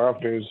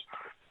Zadorov news,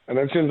 and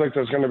it seems like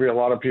there's going to be a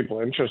lot of people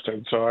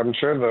interested. So I'm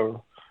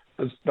sure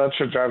that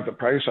should drive the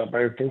price up.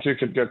 I think you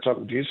could get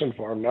something decent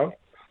for him, no?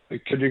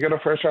 Like, could you get a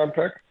first-round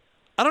pick?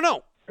 I don't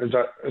know. Is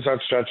that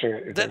stretching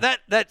it?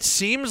 That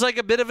seems like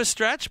a bit of a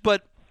stretch,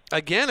 but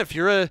again, if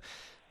you're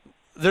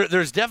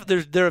there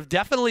have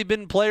definitely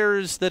been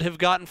players that have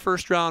gotten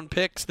first-round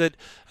picks that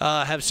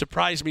have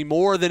surprised me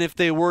more than if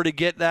they were to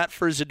get that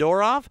for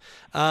Zadorov.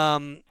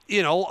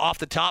 Off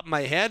the top of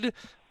my head,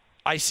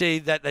 I say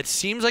that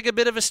seems like a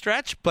bit of a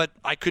stretch, but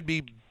I could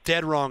be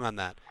dead wrong on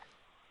that.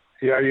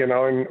 Yeah,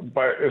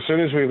 but as soon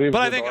as we leave,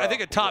 but I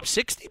think a top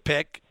 60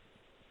 pick,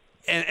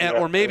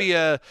 or maybe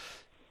a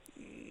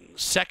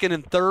second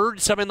and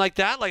third, something like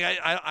that. Like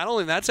I don't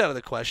think that's out of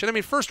the question. I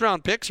mean,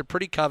 first-round picks are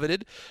pretty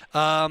coveted.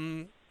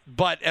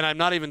 But I'm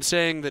not even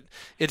saying that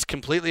it's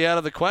completely out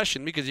of the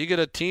question, because you get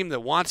a team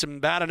that wants him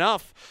bad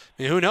enough.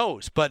 I mean, who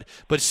knows? But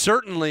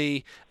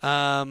certainly,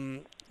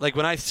 like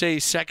when I say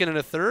second and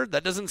a third,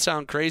 that doesn't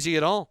sound crazy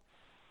at all.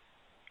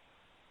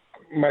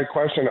 My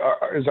question,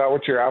 is that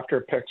what you're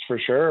after, picks for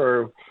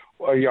sure,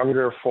 or a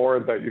younger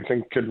forward that you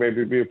think could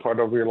maybe be a part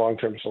of your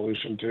long-term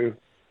solution too?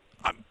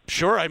 I'm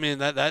sure. I mean,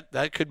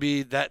 that could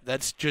be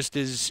that's just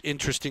as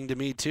interesting to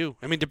me too.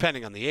 I mean,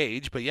 depending on the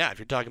age, but yeah, if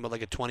you're talking about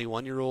like a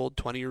 21-year-old,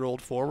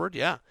 20-year-old forward,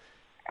 yeah.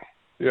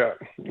 Yeah,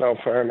 no,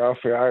 fair enough.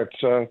 Yeah,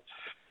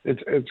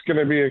 it's going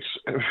to be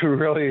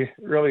really,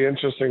 really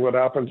interesting what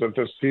happens with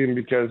this team,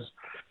 because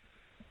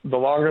the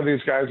longer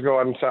these guys go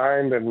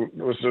unsigned, and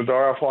with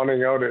Zadorov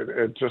wanting out,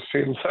 it just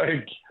seems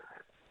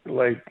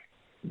like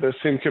this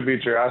team could be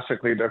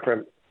drastically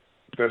different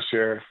this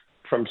year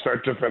from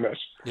start to finish.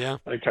 Yeah,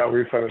 like how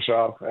we finish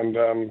off, and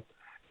I'm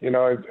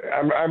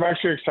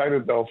actually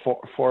excited though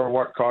for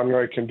what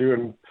Conroy can do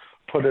and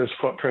put his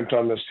footprint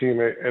on this team.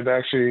 It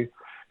actually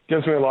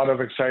gives me a lot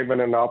of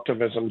excitement and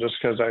optimism, just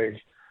because I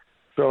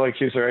feel like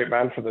he's the right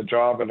man for the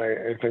job, and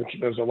I think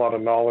there's a lot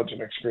of knowledge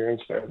and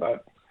experience there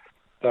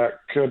that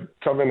could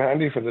come in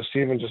handy for this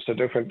team in just a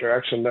different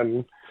direction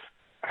than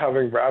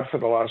having Brad for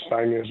the last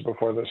 9 years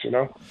before this.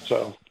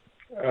 So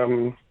it's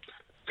going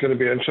to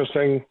be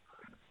interesting.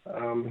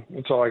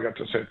 That's all I got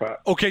to say,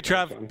 Pat. Okay,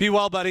 Trav. Be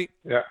well, buddy.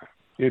 Yeah,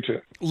 you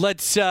too.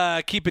 Let's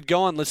keep it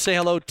going. Let's say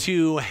hello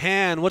to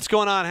Han. What's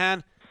going on,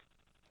 Han?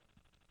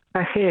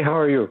 Hey, how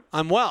are you?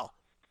 I'm well.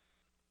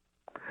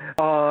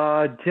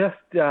 Just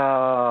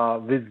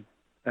with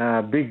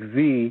Big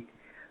Z,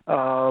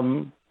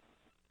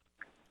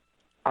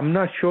 I'm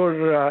not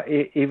sure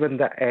even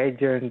the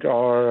agent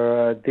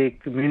or they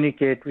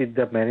communicate with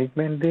the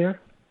management there,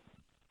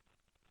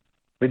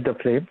 with the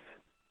Flames.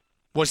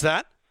 What's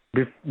that?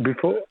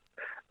 Before,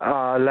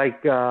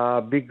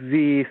 Big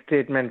Z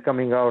statement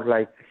coming out,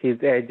 like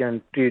his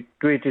agent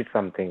tweeted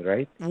something,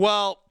 right?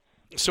 Well,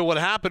 so what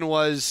happened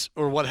was,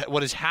 or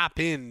what has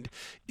happened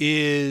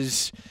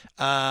is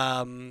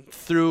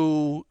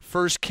through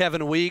first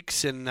Kevin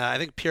Weeks, and I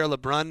think Pierre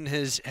LeBrun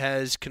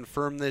has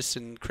confirmed this,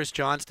 and Chris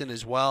Johnston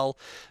as well.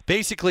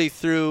 Basically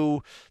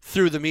through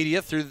the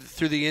media, through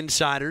the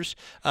insiders.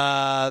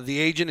 The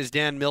agent is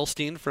Dan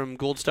Milstein from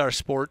Gold Star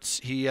Sports.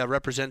 He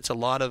represents a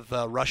lot of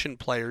Russian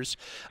players.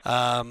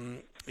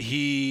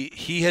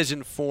 He has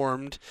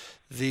informed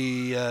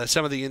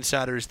some of the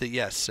insiders that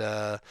yes.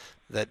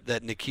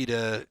 That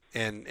Nikita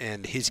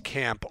and his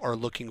camp are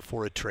looking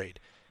for a trade.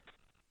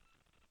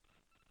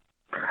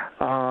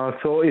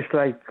 So it's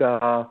like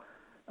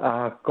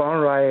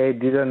Conroy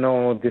didn't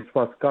know this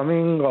was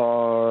coming,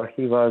 or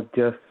he was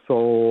just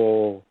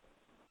so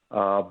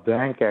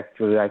blank,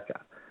 actually. Like,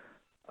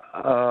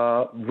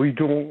 we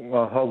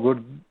know how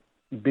good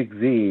Big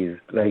Z is.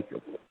 Like,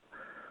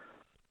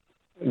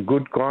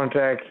 good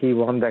contract. He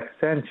won the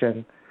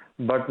extension.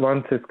 But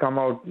once it's come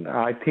out,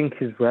 I think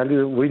his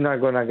value, we're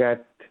not going to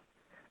get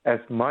as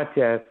much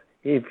as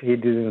if he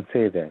didn't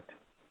say that.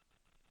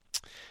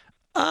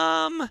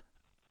 I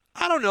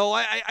don't know.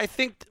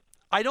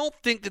 I don't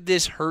think that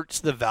this hurts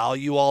the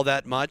value all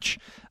that much.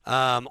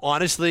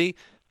 Honestly,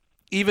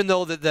 even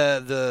though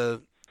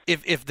that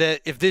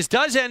if this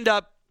does end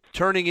up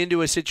turning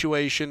into a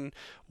situation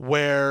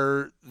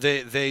where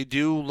they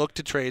do look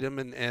to trade him,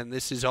 and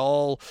this is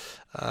all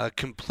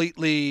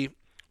completely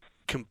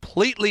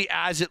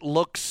as it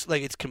looks,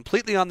 like it's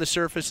completely on the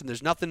surface and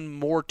there's nothing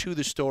more to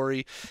the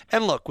story.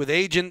 And look, with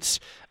agents,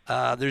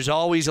 there's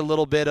always a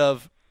little bit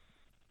of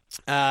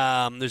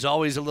I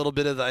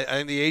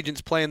think the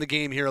agents playing the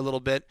game here a little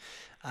bit.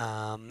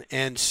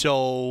 And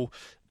so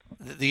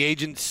the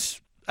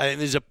agents, I think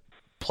there's a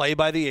play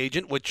by the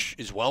agent, which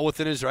is well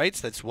within his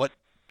rights. That's what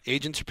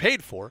agents are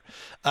paid for.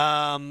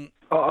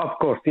 Of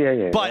course,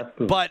 yeah.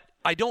 But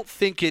I don't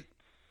think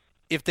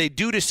if they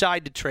do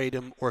decide to trade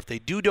him, or if they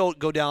don't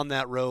go down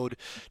that road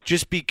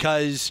just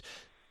because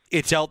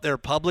it's out there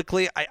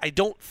publicly, I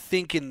don't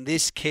think in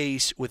this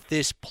case with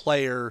this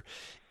player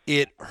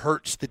it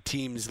hurts the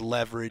team's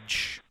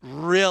leverage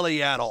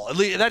really at all. At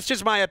least, that's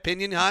just my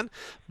opinion, hon.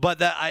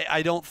 But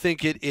I don't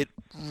think it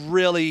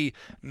really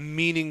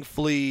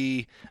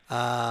meaningfully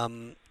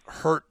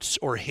hurts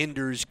or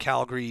hinders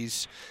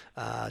Calgary's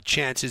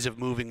chances of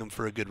moving him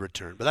for a good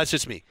return. But that's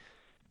just me.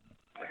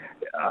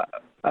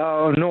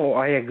 No,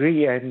 I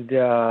agree. And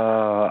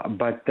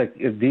but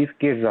these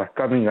kids are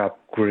coming up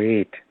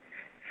great.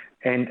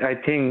 And I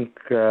think,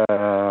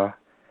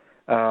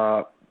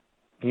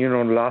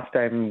 last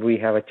time we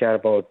have a chat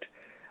about,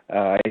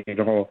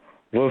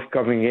 Wolf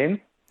coming in.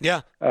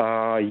 Yeah.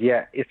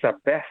 It's the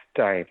best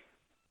time.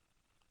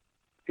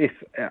 It's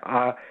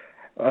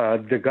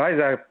the guys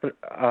are,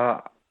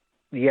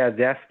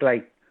 that's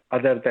like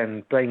other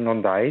than playing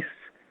on the ice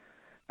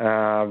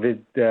with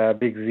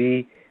Big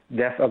Z.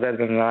 That's other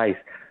than the ice.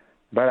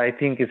 But I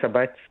think it's the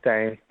best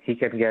time he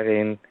can get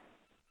in.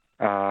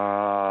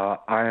 I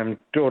am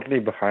totally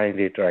behind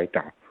it right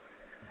now.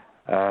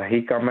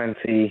 He come and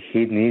see,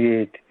 he need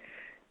it.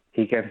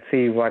 He can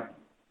see what,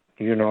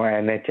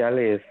 NHL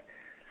is.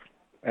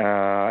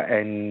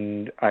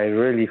 And I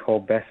really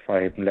hope best for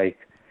him. Like,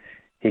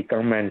 he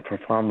come and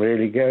perform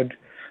really good.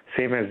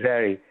 Same as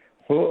Zary.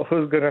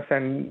 Who's going to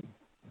send...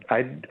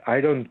 I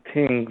don't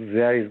think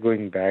Zary is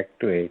going back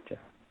to AHL.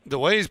 The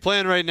way he's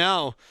playing right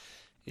now,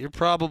 you're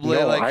probably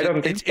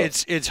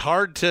it's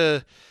hard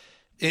to...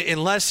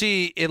 Unless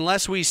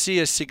we see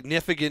a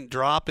significant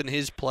drop in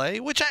his play,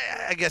 which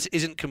I guess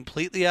isn't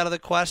completely out of the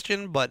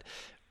question, but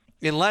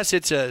unless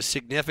it's a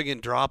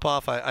significant drop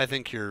off, I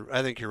think you're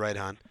right,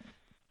 hon.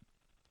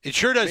 It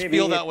sure does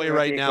feel that way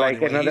right now. Like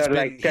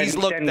anyway. He's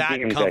looked that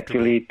comfortable.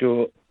 Actually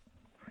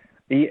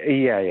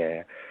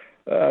yeah.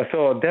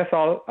 So that's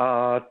all.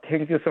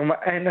 Thank you so much.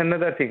 And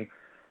another thing,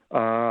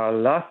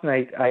 last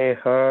night I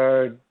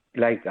heard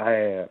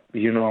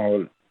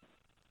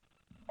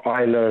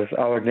Oilers,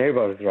 our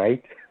neighbors,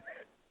 right?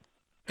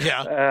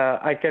 Yeah.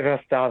 I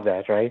cannot stop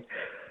that, right?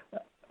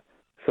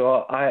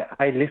 So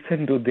I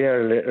listened to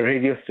their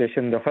radio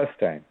station the first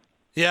time.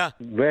 Yeah.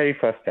 Very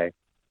first time.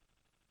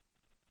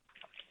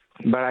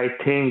 But I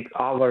think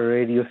our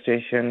radio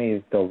station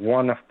is the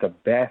one of the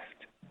best.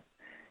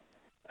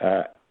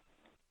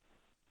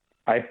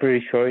 I'm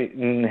pretty sure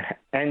in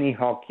any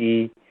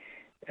hockey,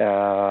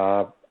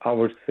 I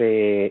would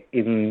say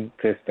in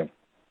system.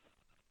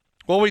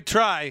 Well, we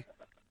try.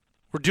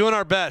 We're doing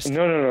our best.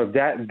 No.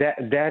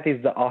 That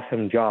is the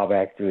awesome job,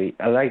 actually.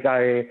 That's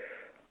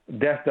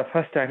the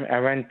first time I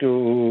went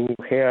to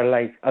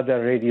hear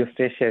other radio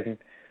stations.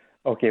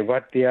 Okay,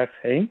 what they are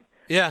saying.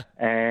 Yeah.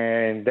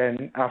 And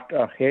then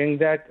after hearing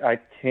that, I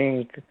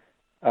think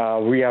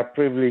we are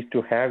privileged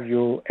to have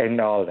you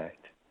and all that.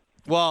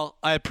 Well,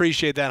 I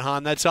appreciate that,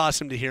 Han. That's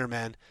awesome to hear,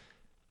 man.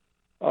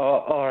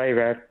 All right,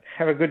 man.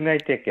 Have a good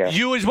night. Take care.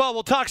 You as well.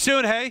 We'll talk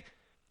soon, hey?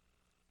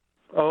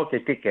 Okay,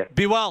 take care.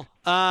 Be well.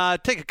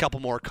 Take a couple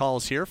more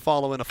calls here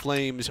following a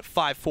Flames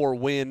 5-4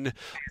 win,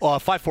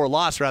 5-4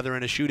 loss, rather,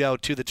 in a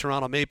shootout to the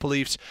Toronto Maple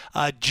Leafs.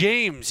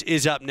 James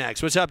is up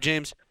next. What's up,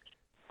 James?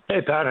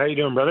 Hey, Pat. How you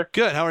doing, brother?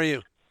 Good. How are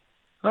you?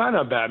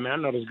 Not bad,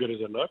 man. Not as good as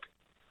I look.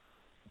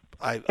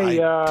 I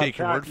take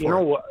your Pat, word for it. You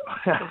know what?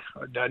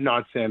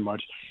 Not saying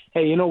much.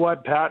 Hey, you know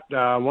what, Pat?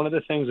 One of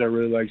the things I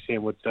really like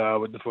seeing with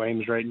the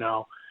Flames right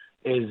now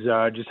is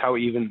just how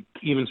even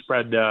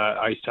spread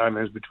ice time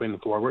is between the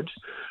forwards.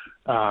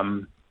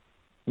 Seeing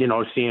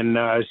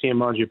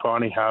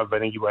Mangiapane have, I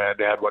think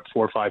they had 4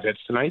 or 5 hits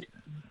tonight,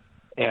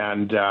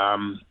 and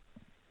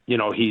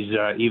he's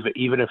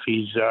even if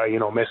he's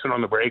missing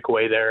on the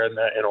breakaway there in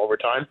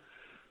overtime,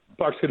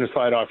 puck's going to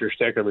slide off your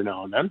stick every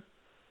now and then.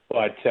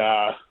 But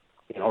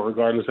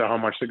regardless of how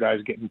much the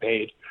guy's getting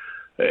paid,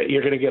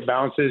 you're going to get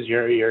bounces.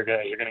 You're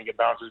going to get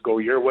bounces go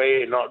your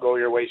way and not go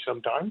your way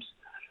sometimes.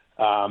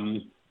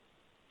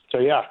 So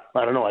yeah,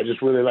 I don't know. I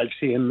just really like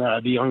seeing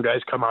the young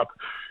guys come up.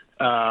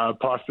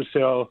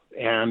 Pospisil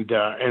and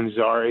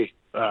Zary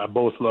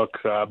both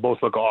look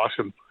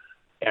awesome.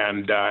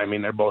 And,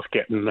 they're both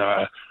getting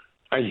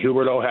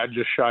Huberdeau had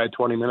just shy of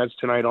 20 minutes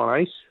tonight on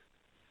ice.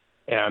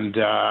 And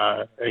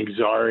I think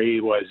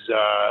Zari was,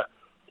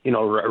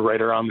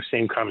 right around the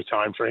same kind of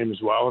time frame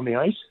as well on the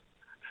ice.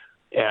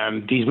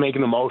 And he's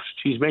making the most.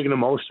 He's making the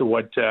most of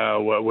what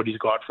he's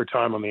got for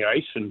time on the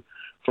ice. And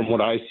from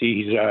what I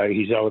see,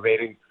 he's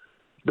elevating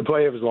the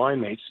play of his line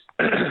mates.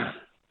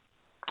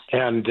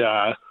 And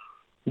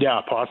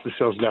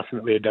Pospisil's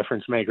definitely a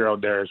difference maker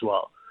out there as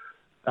well.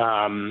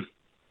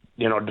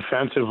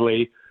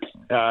 Defensively,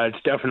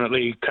 it's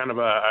definitely kind of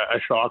a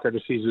shocker to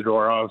see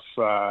Zadorov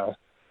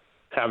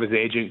have his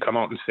agent come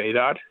out and say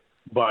that.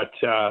 But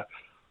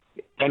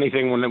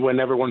anything when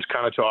everyone's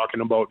kind of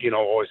talking about, is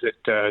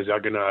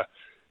that going to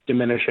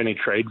diminish any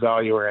trade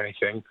value or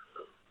anything?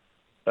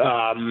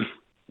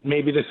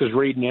 Maybe this is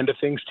reading into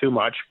things too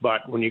much,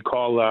 but when you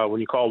call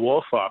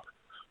Wolf up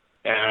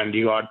and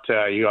you have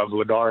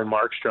Vladar and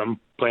Markstrom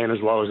playing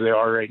as well as they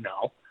are right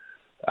now,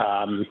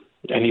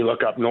 and you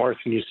look up north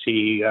and you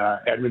see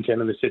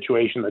Edmonton in the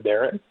situation that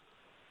they're in,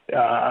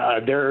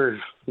 their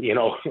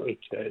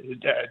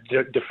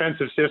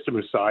defensive system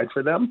aside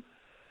for them,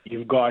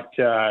 you've got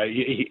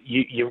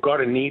you've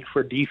got a need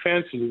for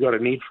defense and you've got a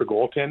need for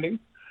goaltending,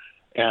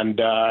 and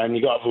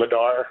you got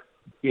Vladar,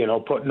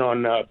 putting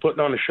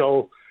on a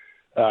show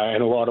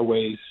in a lot of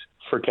ways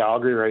for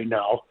Calgary right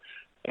now,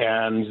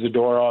 and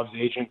Zadorov's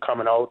agent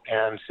coming out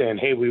and saying,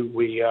 hey, we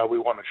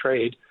want to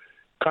trade.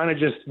 Kind of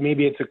just,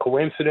 maybe it's a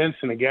coincidence,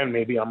 and again,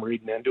 maybe I'm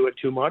reading into it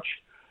too much,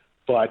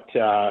 but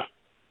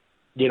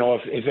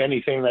if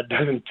anything, that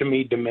doesn't to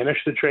me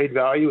diminish the trade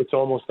value. It's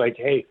almost like,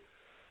 hey,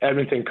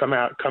 Edmonton, come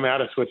at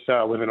us with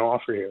an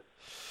offer here.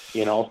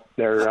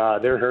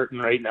 They're hurting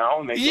right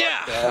now, and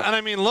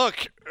look,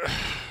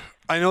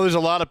 I know there's a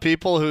lot of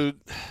people who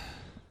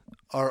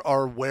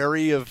are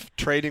wary of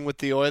trading with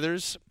the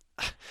Oilers.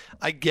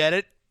 I get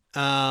it.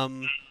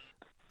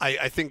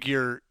 I think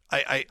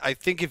I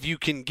think if you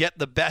can get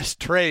the best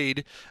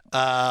trade,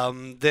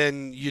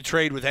 then you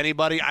trade with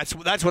anybody.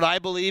 That's what I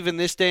believe in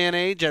this day and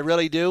age. I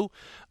really do.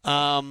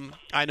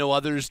 I know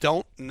others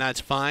don't, and that's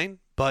fine.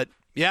 But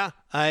yeah,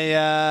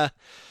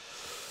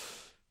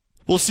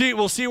 we'll see.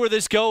 We'll see where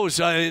this goes.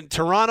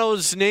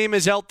 Toronto's name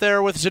is out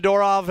there with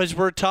Zadorov as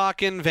we're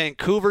talking.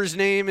 Vancouver's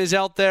name is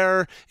out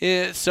there.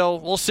 So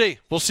we'll see.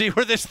 We'll see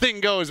where this thing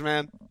goes,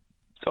 man.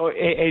 So,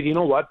 hey, you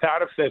know what,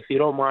 Pat? If you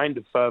don't mind,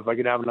 if I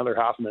could have another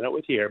half minute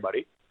with you here,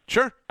 buddy.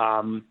 Sure.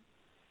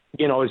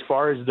 As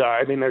far as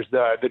there's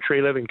the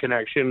Tree Living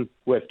connection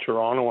with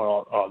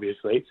Toronto,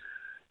 obviously,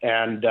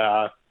 and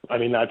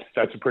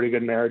that's a pretty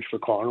good marriage for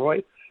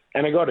Conroy.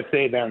 And I got to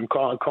say, man,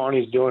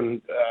 Connie's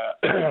doing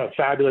a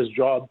fabulous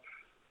job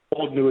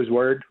holding to his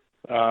word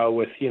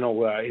with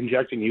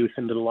injecting youth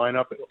into the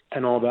lineup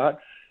and all that.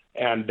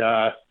 And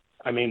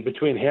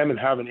between him and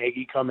having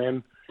Iggy come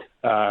in,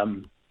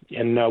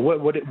 and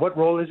what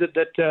role is it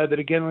that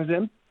again was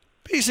in?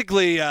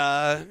 Basically,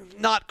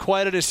 not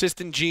quite an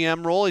assistant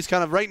GM role. He's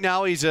kind of, right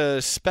now, he's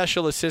a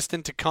special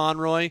assistant to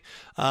Conroy,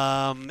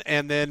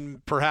 and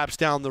then perhaps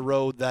down the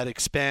road that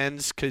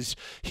expands because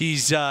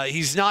he's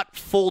not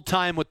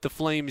full-time with the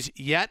Flames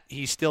yet.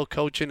 He's still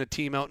coaching a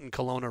team out in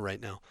Kelowna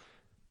right now.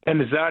 And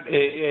is that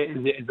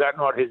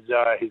not his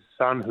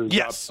son who's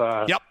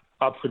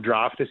up for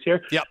draft this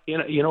year? Yep.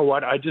 You know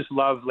what? I just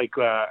love,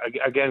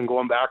 again,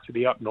 going back to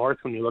the up north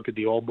when you look at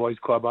the old boys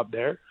club up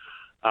there.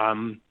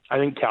 I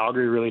think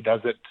Calgary really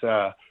does it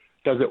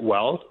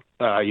well.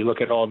 You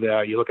look at all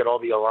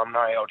the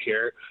alumni out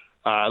here.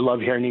 I love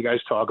hearing you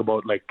guys talk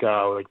about like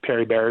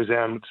Perry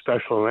Berezan with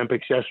Special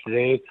Olympics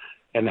yesterday,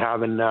 and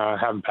having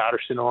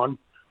Patterson on.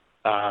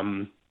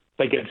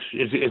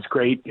 It's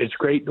great. It's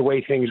great the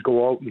way things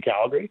go out in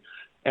Calgary,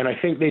 and I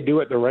think they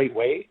do it the right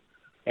way.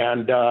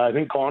 And I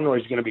think Conroy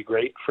is going to be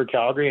great for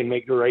Calgary and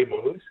make the right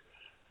moves.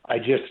 I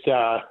just,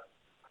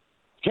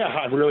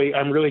 I'm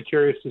really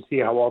curious to see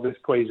how all this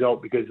plays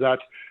out, because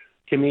that's,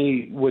 to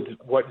me, with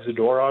what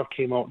Zadorov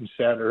came out and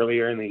said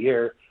earlier in the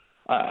year,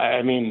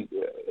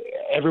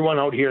 everyone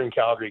out here in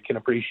Calgary can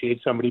appreciate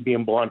somebody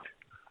being blunt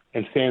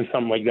and saying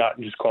something like that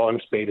and just calling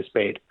a spade,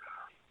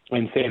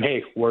 and saying,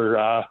 hey,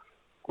 we're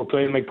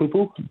playing like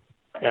poo-poo.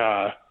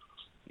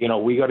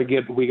 We got to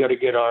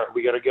get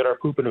our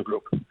poop in a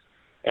group.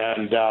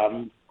 And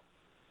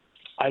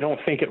I don't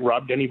think it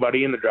rubbed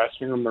anybody in the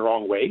dressing room the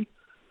wrong way.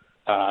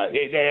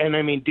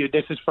 Dude,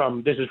 this is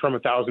from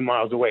 1,000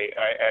 miles away.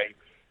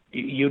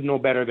 You'd know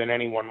better than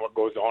anyone what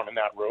goes on in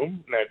that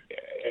room. That,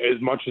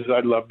 as much as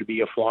I'd love to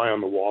be a fly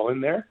on the wall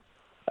in there,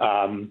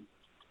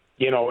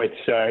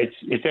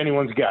 it's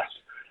anyone's guess.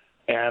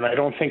 And I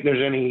don't think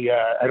there's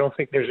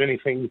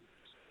anything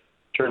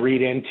to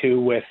read into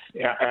with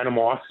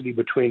animosity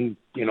between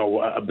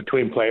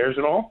players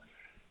and all.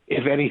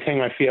 If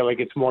anything, I feel like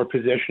it's more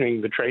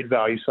positioning the trade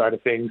value side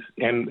of things.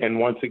 And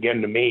once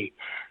again, to me,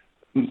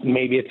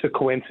 maybe it's a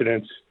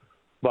coincidence,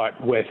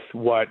 but with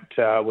what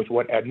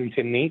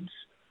Edmonton needs,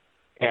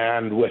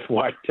 and with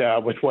what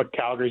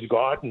Calgary's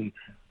got, and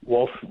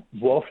Wolf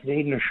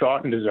needing a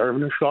shot and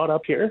deserving a shot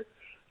up here,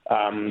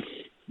 I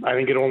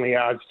think it only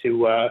adds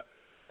to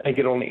I think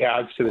it only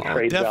adds to the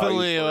trade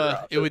definitely,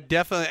 value. it would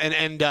definitely,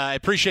 and I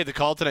appreciate the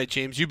call tonight,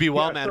 James. You be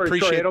well, man.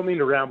 Sorry, I don't mean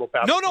to ramble,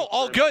 Pat. No,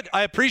 all good.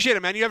 I appreciate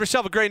it, man. You have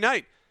yourself a great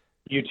night.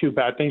 You too,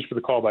 Pat. Thanks for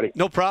the call, buddy.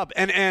 No problem.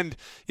 And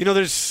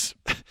there's,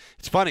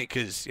 it's funny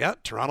because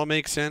Toronto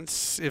makes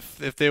sense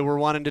if they were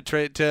wanting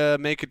to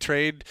make a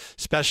trade,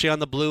 especially on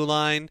the blue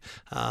line.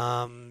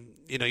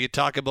 You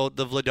talk about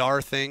the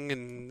Vladar thing,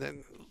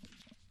 and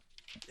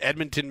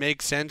Edmonton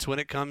makes sense when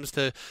it comes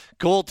to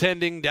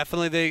goaltending.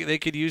 Definitely they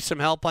could use some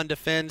help on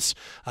defense.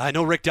 I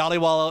know Rick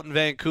Dhaliwal out in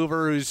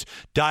Vancouver, who's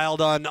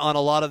dialed on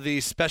a lot of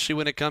these, especially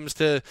when it comes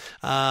to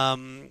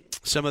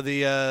some of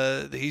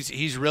the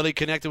he's really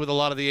connected with a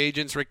lot of the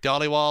agents. Rick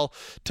Dhaliwal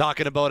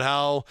talking about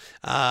how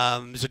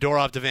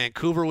Zadorov to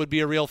Vancouver would be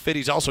a real fit.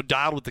 He's also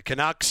dialed with the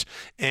Canucks,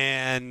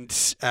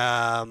 and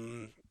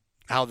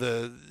how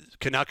the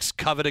Canucks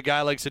covet a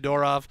guy like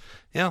Zadorov.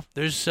 Yeah,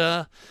 there's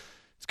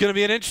it's going to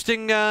be an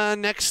interesting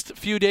next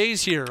few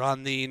days here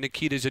on the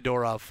Nikita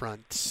Zadorov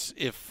front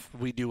if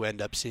we do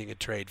end up seeing a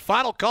trade.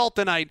 Final call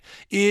tonight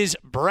is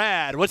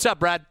Brad. What's up,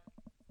 Brad?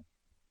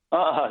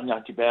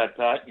 Not too bad,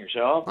 Pat. And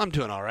yourself? I'm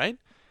doing all right.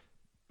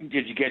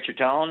 Did you get your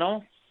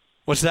Tylenol?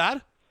 What's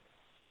that?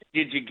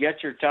 Did you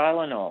get your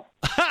Tylenol?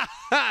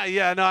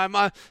 Yeah, no, I'm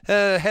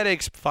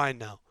headache's fine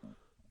now.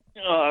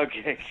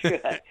 Okay,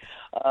 good.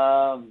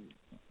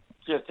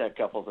 Just a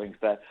couple things,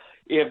 Pat.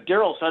 If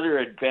Daryl Sutter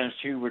had benched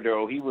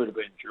Huberdeau, he would have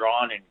been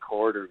drawn and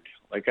quartered.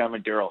 Like, I'm a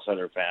Daryl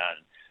Sutter fan.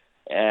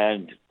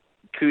 And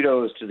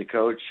kudos to the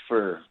coach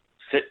for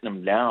sitting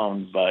him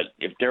down. But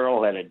if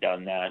Daryl had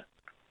done that,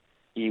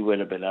 he would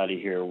have been out of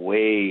here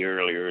way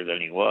earlier than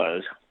he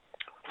was,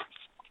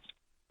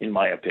 in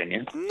my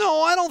opinion.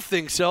 No, I don't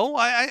think so.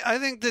 I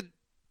think that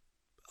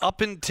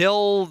up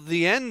until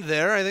the end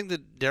there, I think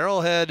that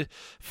Daryl had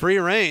free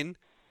reign.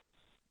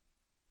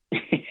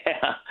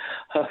 Yeah,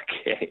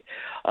 okay.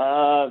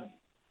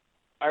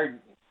 Our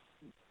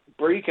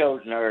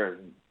breakout in our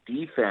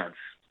defense,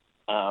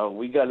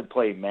 we got to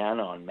play man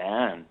on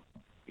man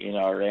in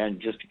our end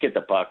just to get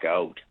the puck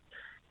out.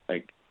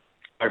 Like,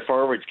 our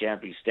forwards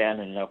can't be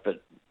standing up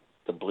at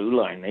the blue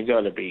line. They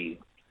got to be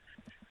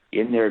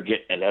in there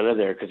getting it out of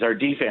there because our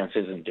defense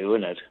isn't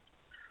doing it.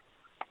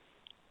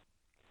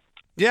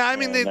 Yeah, I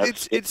mean,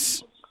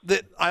 it's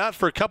that I thought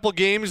for a couple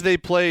games they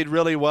played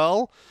really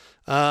well,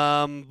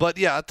 but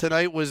yeah,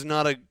 tonight was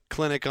not a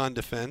clinic on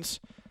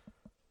defense.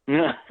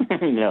 No,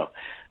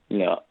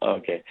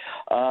 okay.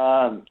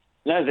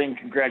 Another thing,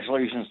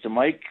 congratulations to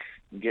Mike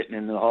getting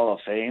in the Hall of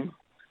Fame.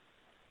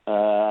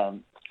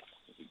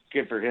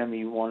 Good for him.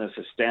 He won us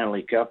a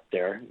Stanley Cup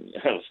there,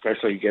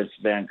 especially against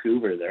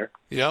Vancouver there.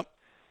 Yep.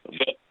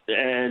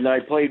 And I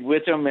played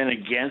with him and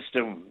against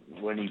him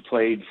when he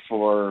played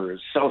for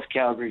South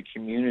Calgary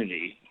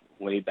Community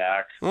way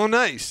back. Oh,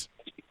 nice.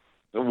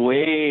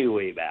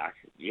 Way back,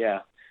 yeah.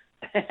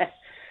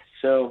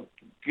 So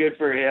good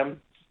for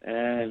him.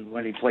 And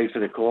when he played for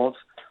the Colts,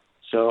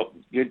 so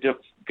good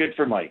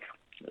for Mike.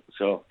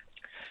 So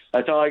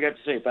that's all I got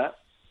to say, Pat.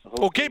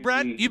 Okay,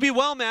 Brad, you be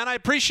well, man. I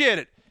appreciate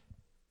it.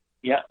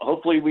 Yeah,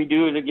 hopefully we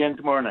do it again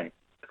tomorrow night.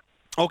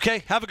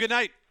 Okay, have a good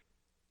night.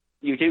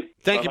 You too.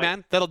 Thank you,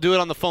 man. That'll do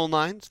it on the phone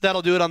lines.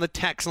 That'll do it on the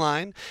text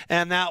line.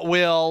 And that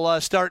will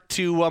start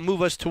to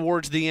move us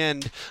towards the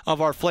end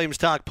of our Flames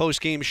Talk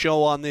postgame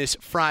show on this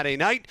Friday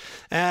night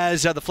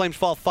as the Flames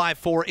fall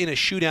 5-4 in a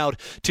shootout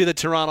to the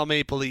Toronto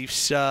Maple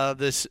Leafs.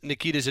 This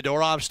Nikita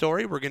Zadorov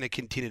story we're going to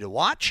continue to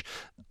watch.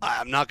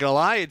 I'm not going to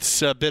lie,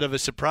 it's a bit of a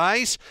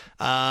surprise.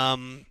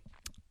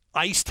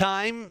 Ice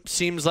time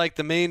seems like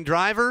the main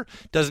driver.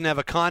 Doesn't have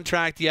a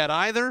contract yet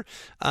either.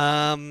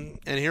 And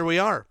here we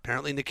are.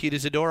 Apparently Nikita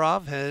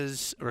Zadorov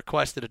has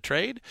requested a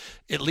trade,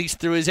 at least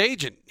through his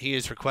agent. He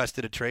has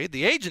requested a trade.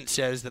 The agent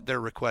says that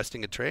they're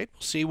requesting a trade.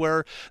 We'll see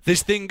where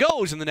this thing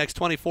goes in the next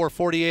 24,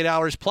 48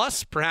 hours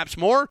plus, perhaps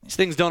more. These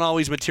things don't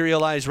always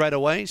materialize right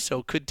away,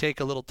 so could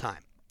take a little time.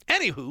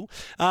 Anywho,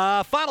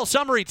 final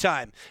summary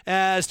time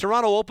as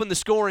Toronto opened the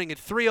scoring at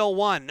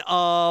 3:01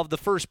 of the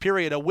first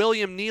period. A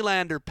William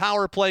Nylander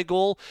power play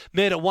goal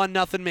made it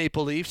 1-0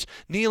 Maple Leafs.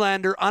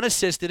 Nylander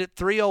unassisted at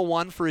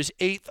 3:01 for his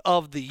 8th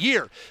of the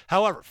year.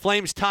 However,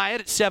 Flames tie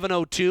it at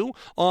 7:02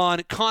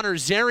 on Connor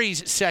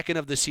Zeri's 2nd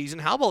of the season.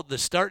 How about the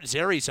start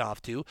Zeri's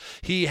off to?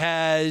 He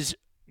has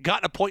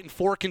gotten a point in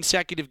 4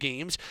 consecutive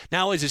games.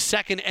 Now is his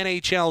 2nd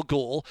NHL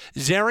goal.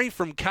 Zeri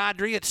from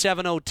Kadri at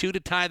 7:02 to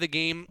tie the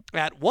game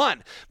at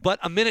 1. But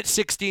a minute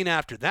 16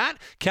 after that,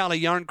 Calle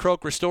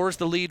Jarnkrok restores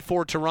the lead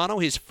for Toronto,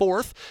 his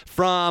 4th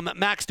from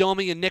Max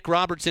Domi and Nick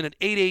Robertson at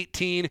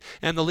 8:18,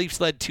 and the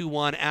Leafs led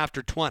 2-1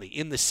 after 20.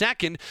 In the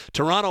second,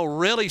 Toronto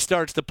really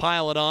starts to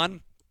pile it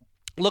on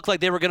looked like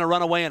they were going to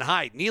run away and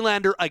hide.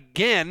 Nylander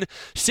again,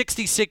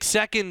 66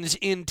 seconds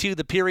into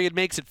the period,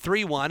 makes it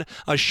 3-1.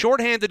 A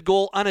shorthanded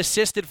goal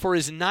unassisted for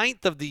his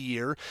 9th of the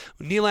year.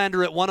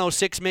 Nylander at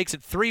 1:06 makes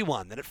it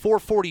 3-1. Then at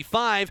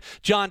 4:45,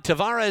 John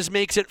Tavares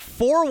makes it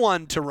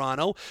 4-1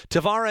 Toronto.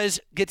 Tavares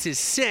gets his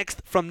 6th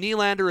from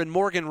Nylander and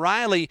Morgan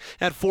Riley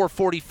at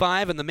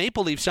 4:45, and the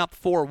Maple Leafs up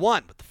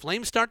 4-1. But the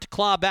Flames start to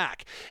claw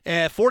back.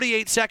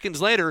 48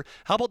 seconds later,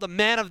 how about the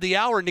man of the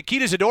hour?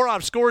 Nikita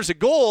Zadorov scores a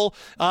goal.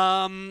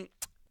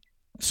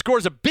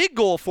 Scores a big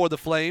goal for the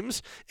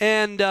Flames,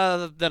 and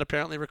that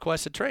apparently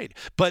requests a trade.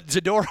 But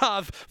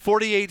Zadorov,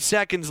 48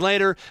 seconds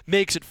later,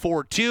 makes it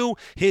 4-2.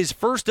 His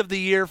first of the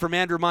year from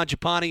Andrew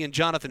Mangiapane and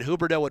Jonathan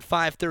Huberdeau at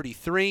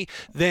 5:33.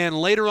 Then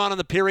later on in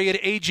the period,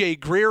 A.J.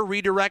 Greer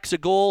redirects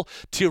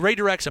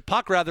a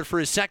puck for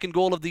his second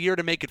goal of the year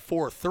to make it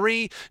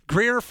 4-3.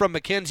 Greer from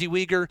Mackenzie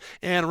Weegar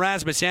and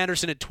Rasmus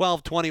Andersson at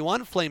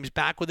 12:21. Flames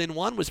back within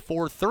one, was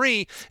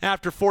 4-3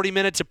 after 40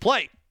 minutes of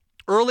play.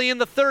 Early in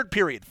the third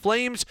period,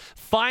 Flames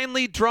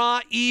finally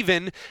draw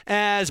even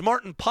as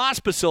Martin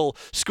Pospisil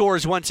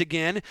scores once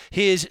again.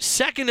 His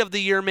second of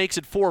the year makes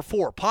it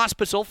 4-4.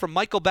 Pospisil from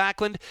Michael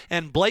Backlund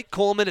and Blake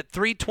Coleman at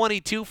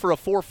 3:22 for a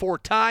 4-4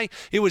 tie.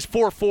 It was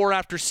 4-4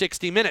 after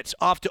 60 minutes.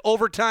 Off to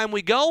overtime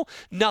we go.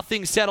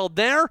 Nothing settled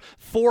there.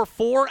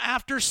 4-4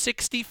 after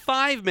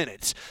 65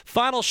 minutes.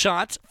 Final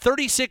shots,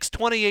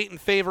 36-28 in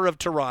favor of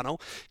Toronto.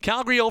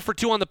 Calgary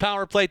 0-2 on the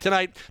power play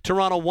tonight.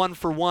 Toronto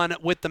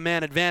 1-1 with the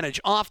man advantage.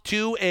 Off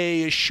to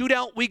a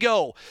shootout we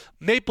go.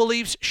 Maple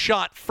Leafs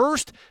shot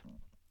first.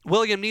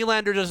 William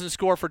Nylander doesn't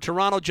score for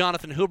Toronto.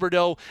 Jonathan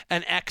Huberdeau,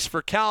 an X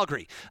for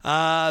Calgary.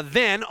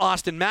 Then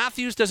Austin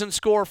Matthews doesn't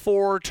score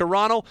for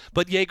Toronto,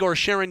 but Yegor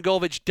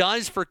Sharangovich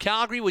does for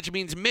Calgary, which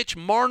means Mitch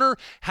Marner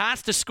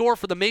has to score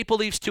for the Maple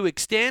Leafs to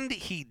extend.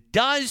 He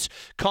does.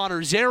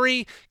 Connor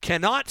Zary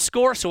cannot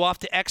score, so off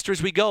to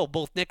extras we go.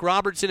 Both Nick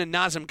Robertson and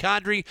Nazem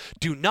Kadri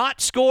do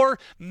not score.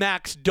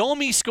 Max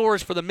Domi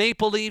scores for the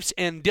Maple Leafs,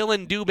 and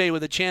Dylan Dubé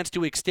with a chance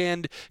to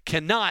extend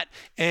cannot.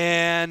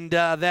 And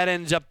that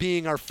ends up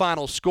being our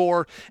final score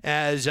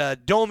as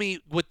Domi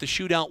with the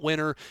shootout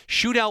winner.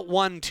 Shootout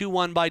 1,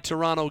 2-1 by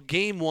Toronto.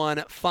 Game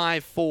 1,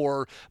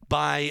 5-4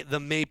 by the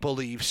Maple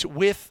Leafs.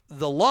 With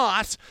the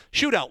loss,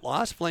 shootout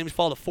loss, Flames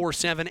fall to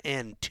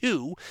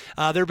 4-7-2.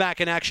 They're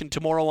back in action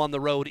tomorrow on the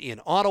road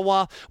in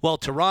Ottawa, while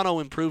Toronto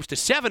improves to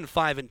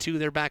 7-5-2.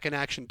 They're back in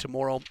action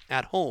tomorrow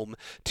at home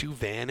to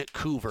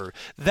Vancouver.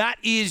 That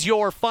is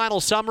your final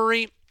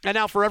summary. And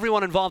now for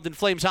everyone involved in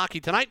Flames hockey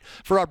tonight,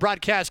 for our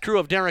broadcast crew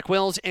of Derek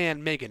Wills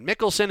and Megan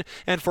Mickelson,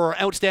 and for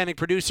our outstanding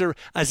producer,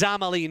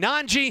 Azam Ali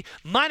Nanji,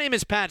 my name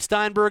is Pat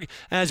Steinberg,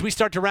 as we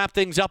start to wrap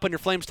things up on your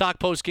Flames Talk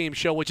postgame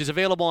show, which is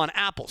available on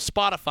Apple,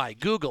 Spotify,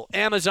 Google,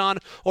 Amazon,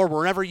 or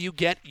wherever you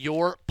get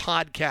your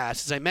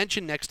podcasts. As I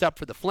mentioned, next up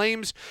for the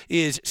Flames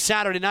is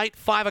Saturday night,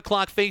 5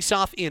 o'clock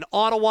face-off in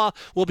Ottawa.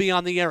 We'll be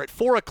on the air at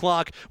 4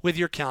 o'clock with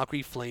your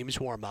Calgary Flames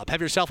warm-up.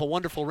 Have yourself a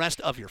wonderful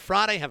rest of your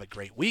Friday. Have a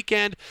great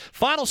weekend.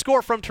 Final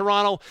score from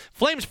Toronto.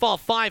 Flames fall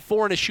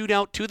 5-4 in a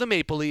shootout to the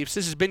Maple Leafs.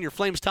 This has been your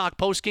Flames Talk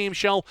postgame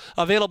show,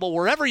 available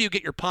wherever you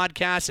get your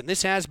podcasts, and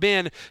this has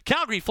been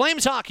Calgary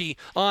Flames Hockey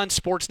on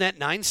Sportsnet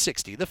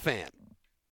 960, The Fan.